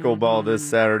that. Pickleball this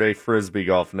Saturday, frisbee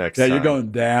golf next Yeah, time. you're going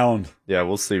down. Yeah,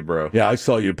 we'll see, bro. Yeah, I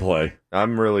saw you play.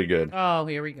 I'm really good. Oh,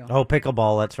 here we go. Oh,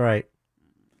 pickleball, that's right.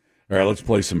 All right, let's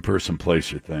play some person,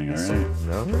 place your thing, all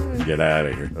right? No. Get out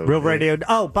of here. Real Radio.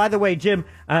 Oh, by the way, Jim,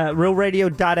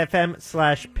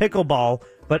 realradio.fm/pickleball,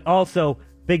 but also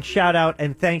big shout out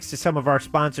and thanks to some of our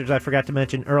sponsors I forgot to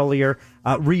mention earlier.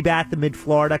 Rebath in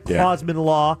Mid-Florida, Clausman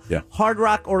Law, Hard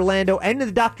Rock Orlando, and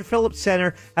the Dr. Phillips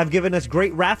Center have given us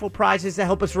great raffle prizes to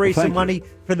help us raise some money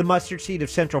for the mustard seed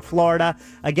of Central Florida.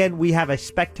 Again, we have a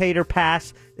spectator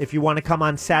pass if you want to come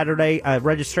on Saturday.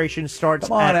 Registration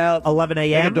starts at 11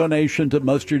 Make a a.m. donation to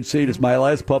Mustard Seed. It's my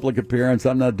last public appearance.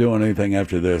 I'm not doing anything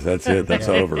after this. That's it. That's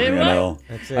over.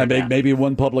 That's it. I make maybe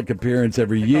one public appearance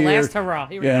every year. last hurrah.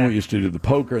 Here we Yeah, go. we used to do the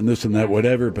poker and this and that,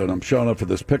 whatever. But I'm showing up for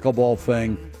this pickleball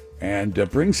thing. And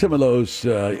bring some of those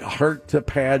heart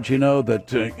pads,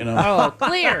 that. Oh,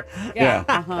 clear. Yeah.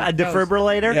 Yeah. A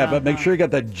defibrillator? Yeah, but make sure you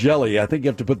got that jelly. I think you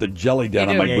have to put the jelly down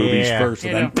on my boobies first,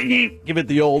 and then give it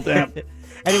the old.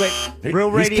 Anyway, Real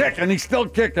Radio. He's kicking. He's still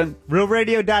kicking.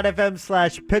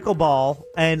 RealRadio.fm/pickleball,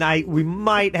 and we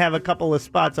might have a couple of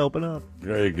spots open up.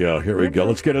 There you go. Here we go.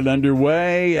 Let's get it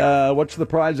underway. What's the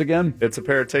prize again? It's a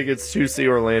pair of tickets to see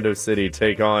Orlando City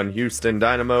take on Houston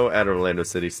Dynamo at Orlando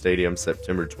City Stadium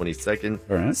September 22nd,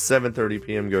 All right. 7:30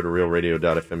 p.m. Go to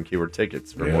realradio.fm keyword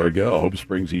tickets for There more. we go. Hope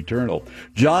springs eternal.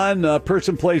 John,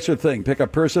 person, place, or thing. Pick a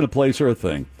person, a place, or a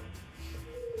thing.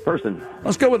 Person.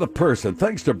 Let's go with a person.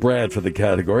 Thanks to Brad for the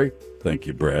category. Thank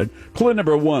you, Brad. Clue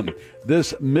number 1.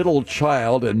 This middle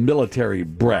child and military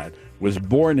brat was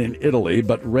born in Italy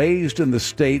but raised in the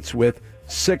States with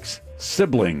 6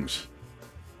 siblings.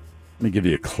 Let me give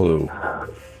you a clue. Let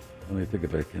me think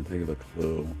if I can think of a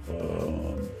clue.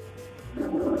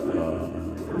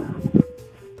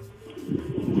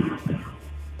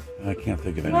 I can't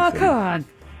think of anything. Oh, come on.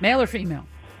 Male or female?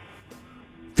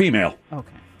 Female. Okay.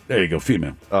 There you go,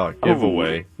 female.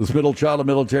 Giveaway. This middle child of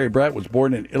military brat was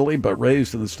born in Italy but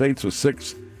raised in the States with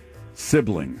 6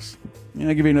 siblings. Yeah,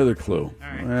 I'll give you another clue.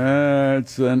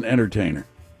 It's an entertainer.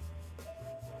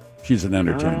 She's an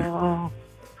entertainer. Oh,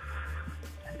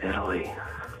 Italy.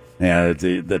 Yeah,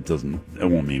 it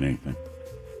won't mean anything.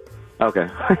 Okay.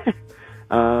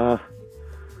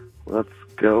 Let's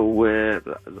go with,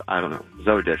 I don't know,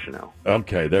 Zooey Deschanel.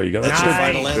 Okay, there you go. That's your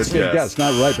final answer? Good guess.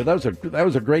 Not right, but that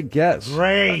was a great guess.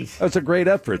 Great. That was a great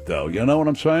effort, though. You know what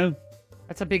I'm saying?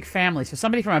 That's a big family. So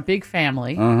somebody from a big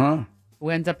family Uh-huh. who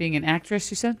ends up being an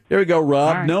actress, you said? Here we go, Rob.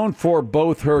 All right. Known for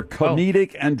both her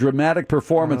comedic and dramatic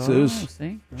performances,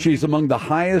 see? she's among the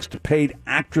highest paid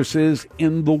actresses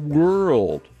in the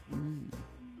world.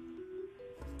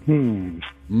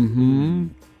 Mm-hmm.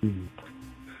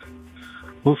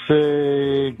 We'll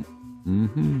say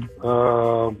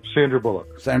Sandra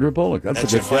Bullock. Sandra Bullock. That's a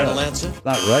Your good final guess. answer?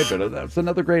 Not right, but that's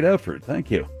another great effort.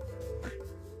 Thank you.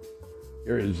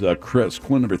 Here is Chris.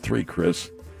 Clue number 3,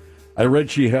 Chris. I read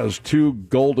she has 2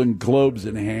 Golden Globes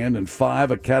in hand and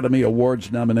 5 Academy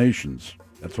Awards nominations.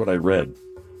 That's what I read.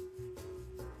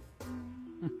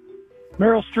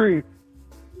 Meryl Streep.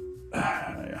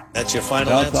 That's your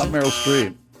final No, it's answer? not Meryl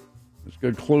Streep. It's a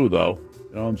good clue, though.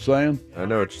 You know what I'm saying? I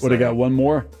know what you're Would have got one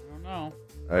more?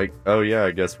 I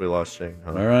guess we lost Shane.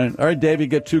 Huh? All right, Dave, you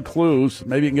get 2 clues.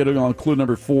 Maybe you can get it on clue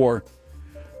number 4.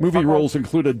 Movie roles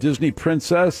include a Disney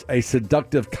princess, a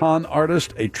seductive con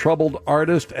artist, a troubled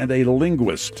artist, and a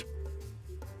linguist.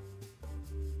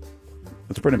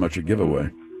 That's pretty much a giveaway.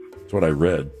 That's what I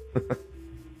read.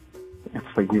 That's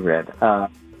what you read.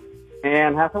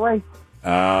 Anne Hathaway?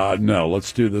 No,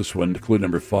 let's do this one. Clue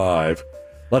number 5.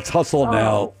 Let's hustle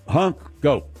now. Hunk,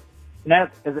 go. Is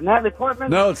it Natalie Portman?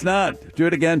 No, it's not. Do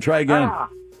it again. Try again.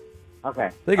 Okay.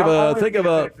 Think of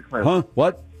a. Huh?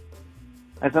 What?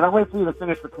 I said, I'll wait for you to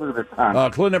finish the clue this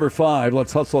time. Clue number 5.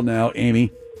 Let's hustle now,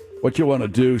 Amy. What you want to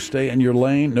do? Stay in your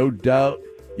lane? No doubt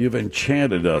you've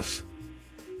enchanted us.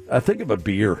 Think of a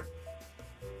beer.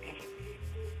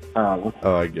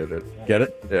 I get it. Get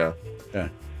it? Yeah. Yeah.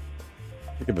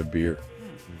 Think of a beer.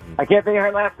 I can't think of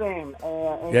her last name.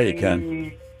 Yeah, you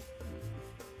can.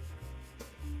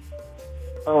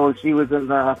 Oh, she was in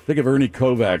the... Think of Ernie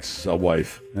Kovac's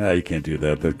wife. You can't do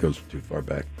that. That goes too far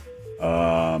back.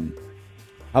 How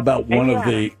about one Amy of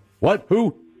the... What?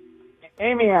 Who?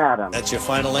 Amy Adams. That's your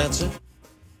final answer?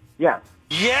 Yes.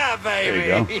 Yeah,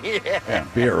 There you go. Yeah,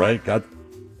 beer, right? Got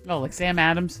Oh, like Sam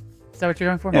Adams? Is that what you're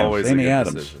going for? Yeah, always Amy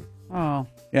Adams. Oh.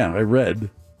 Yeah, I read.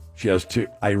 She has 2.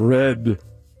 I read.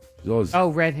 She's always... Oh,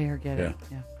 red hair. Get it.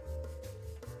 Yeah.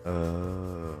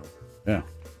 Yeah.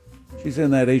 She's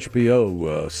in that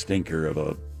HBO stinker of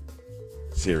a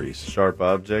series. Sharp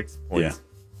Objects? Points.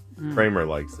 Mm. Kramer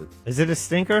likes it. Is it a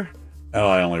stinker? Oh,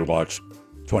 I only watched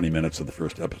 20 minutes of the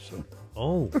first episode.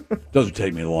 Oh. Doesn't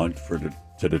take me long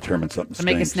to determine something To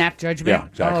make a stinks. snap judgment? Yeah,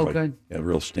 exactly. Oh, good. Yeah,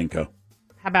 real stinko.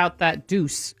 How about that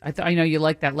Deuce? I know you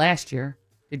liked that last year.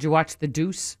 Did you watch the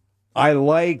Deuce? I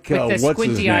like With the what's his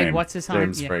squinty-eyed, name? what's his name?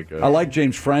 James Yeah. Franco. I like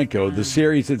James Franco. The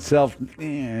series itself,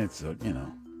 it's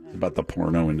it's about the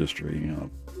porno industry.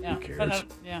 Yeah. Who cares? But,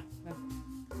 yeah.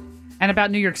 And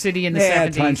about New York City in the Yeah,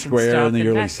 70s. Times and Square stuff, in the and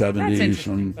early that's 70s,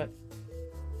 interesting, and- but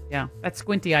yeah, that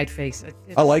squinty-eyed face.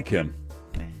 I like him.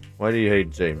 Why do you hate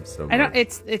James so much? I know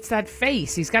it's that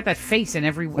face. He's got that face in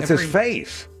every. What's his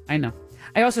face? I know.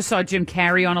 I also saw Jim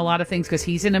Carrey on a lot of things because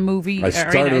he's in a movie. I or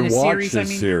started in a watching series.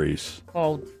 this series.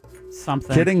 Called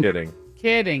something. Kidding?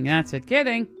 Kidding. That's it.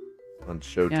 Kidding. On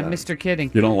Showtime. Yeah, Mr.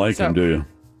 Kidding. You don't like So, him, do you?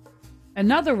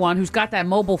 Another one who's got that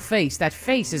mobile face. That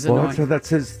face is Well, annoying. that's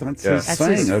his thing.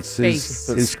 That's face.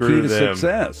 his key to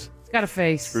success. He's got a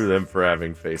face. Screw them for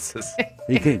having faces.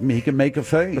 He can make a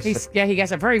face. He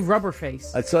has a very rubber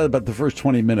face. I saw about the first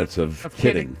 20 minutes of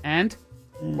Kidding. And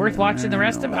worth watching the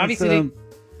rest of it. That's, Obviously,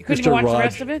 you couldn't even watch the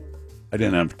rest of it. I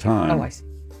didn't have time. Oh, I see.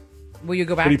 Will you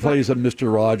go back? But he to plays it? a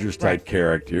Mr. Rogers type Right.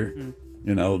 character.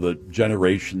 You know, the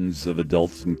generations of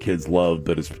adults and kids love,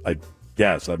 but I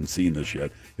guess I haven't seen this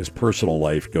yet. His personal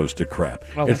life goes to crap.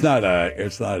 Oh, It's not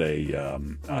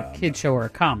a kid show or a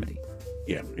comedy.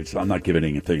 Yeah, I'm not giving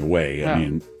anything away. I Oh.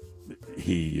 mean,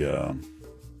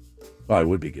 I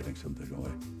would be giving something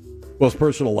away. Well, his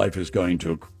personal life is going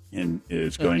to In to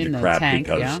the crap tank,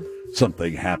 because yeah.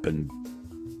 something happened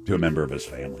to a member of his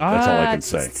family. That's all I can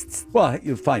say. Well,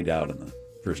 you'll find out in the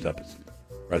first episode.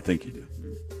 Or I think you do.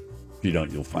 If you don't,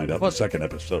 you'll find out in the second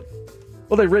episode.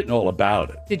 Well, they've written all about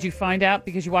it. Did you find out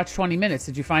because you watched 20 minutes?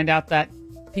 Did you find out that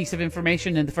piece of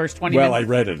information in the first 20 Well, I minutes?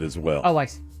 read it as well. Oh, I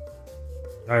see.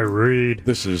 I read.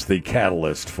 This is the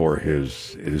catalyst for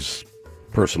his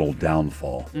personal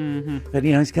downfall. Mm-hmm. And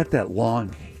he's got that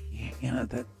long,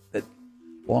 that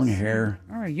long hair.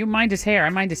 All right, you mind his hair. I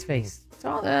mind his face. It's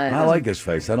all, I like his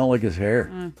face. I don't like his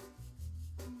hair.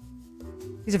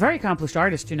 He's a very accomplished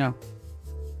artist, and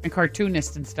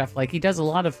cartoonist and stuff. Like he does a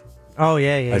lot of. Oh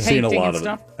yeah. I've seen a painting lot and of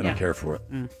stuff. it. I don't care for it.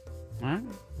 What?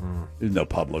 There's no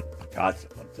public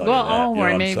gossip. I'll tell Well, you that. You know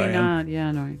what I'm maybe saying? not.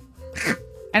 Yeah, no.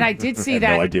 And I did see I have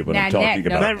that. no idea what I'm talking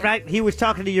about. Matter of fact, he was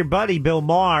talking to your buddy Bill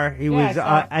Maher. He Yeah, was,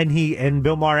 I saw it. and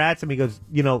Bill Maher asked him. He goes,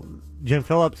 Jim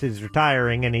Phillips is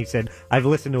retiring, and he said, "I've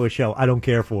listened to his show. I don't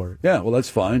care for it." Yeah, well, that's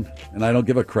fine, and I don't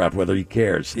give a crap whether he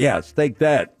cares. Yeah, take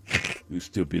that, you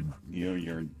stupid.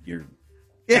 You're.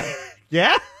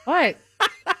 Yeah. What?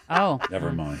 Oh,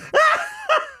 Never mind.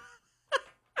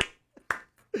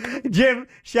 Jim,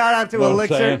 shout out to What I'm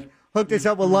Elixir. saying? Hooked us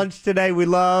up with lunch today. We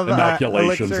love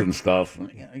Inoculations Elixir. and stuff.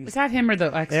 was that him or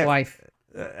the ex-wife?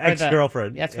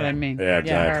 Ex-girlfriend. That's what I mean. Yeah,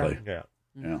 exactly. her.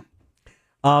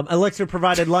 Yeah. Elixir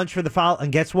provided lunch for the file,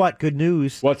 and guess what? Good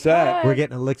news. What's that? We're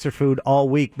getting Elixir food all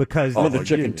week because One of the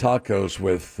chicken tacos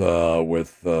with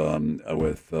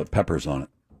peppers on it.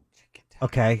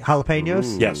 Okay,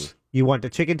 jalapenos. Yes. You want the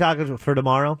chicken tacos for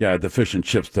tomorrow? Yeah, the fish and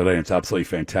chips today. It's absolutely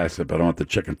fantastic, but I want the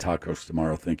chicken tacos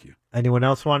tomorrow. Thank you. Anyone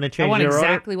else want to I change want your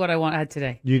exactly what I had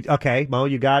today. order? Okay, Mo,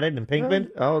 you got it. And Pinkman?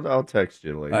 I'll text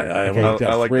you later. I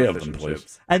I like three the of fish them, and please.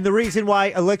 chips. And the reason why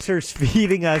Elixir's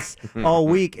feeding us all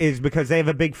week is because they have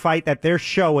a big fight that they're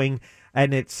showing,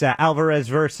 and it's Alvarez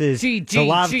versus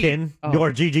Golovkin,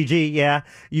 or GGG, yeah.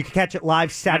 You can catch it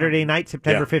live Saturday night,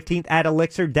 September 15th at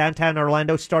Elixir, downtown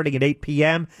Orlando, starting at 8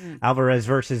 p.m. Alvarez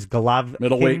versus Golovkin.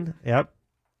 Middleweight. Yep.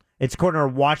 It's corner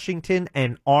of Washington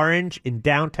and Orange in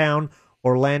downtown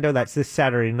Orlando. That's this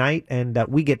Saturday night, and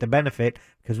we get the benefit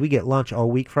because we get lunch all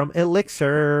week from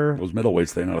Elixir. Those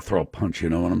middleweights, they know how to throw a punch, you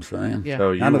know what I'm saying? Yeah.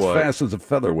 So Not as what? fast as a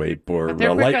featherweight or But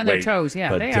they're a quick lightweight. on their toes, yeah,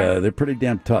 but they are. they're pretty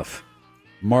damn tough.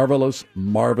 Marvelous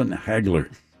Marvin Hagler.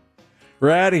 We're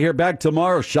out of here. Back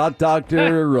tomorrow. Shot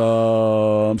Doctor,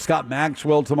 Scott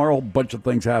Maxwell tomorrow. A whole bunch of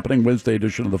things happening. Wednesday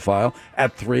edition of The File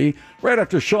at 3. Right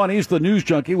after Shawnee's The News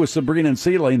Junkie with Sabrina and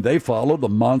C-Lane. They follow. The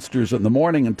Monsters in the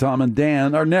Morning and Tom and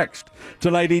Dan are next.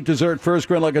 Tonight, eat dessert first,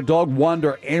 grin like a dog,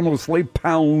 wander aimlessly,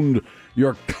 pound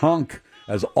your conch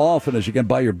as often as you can.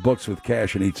 Buy your books with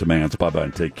cash and eat some ants. Bye-bye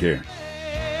and take care.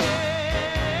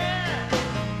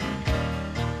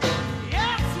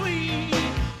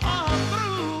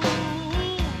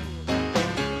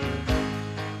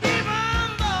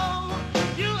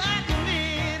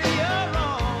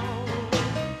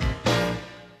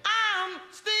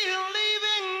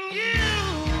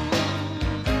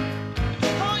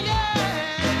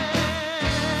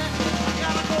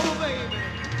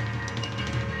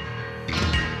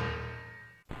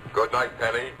 Good night,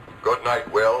 Penny. Good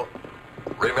night, Will.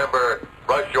 Remember,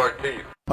 brush your teeth.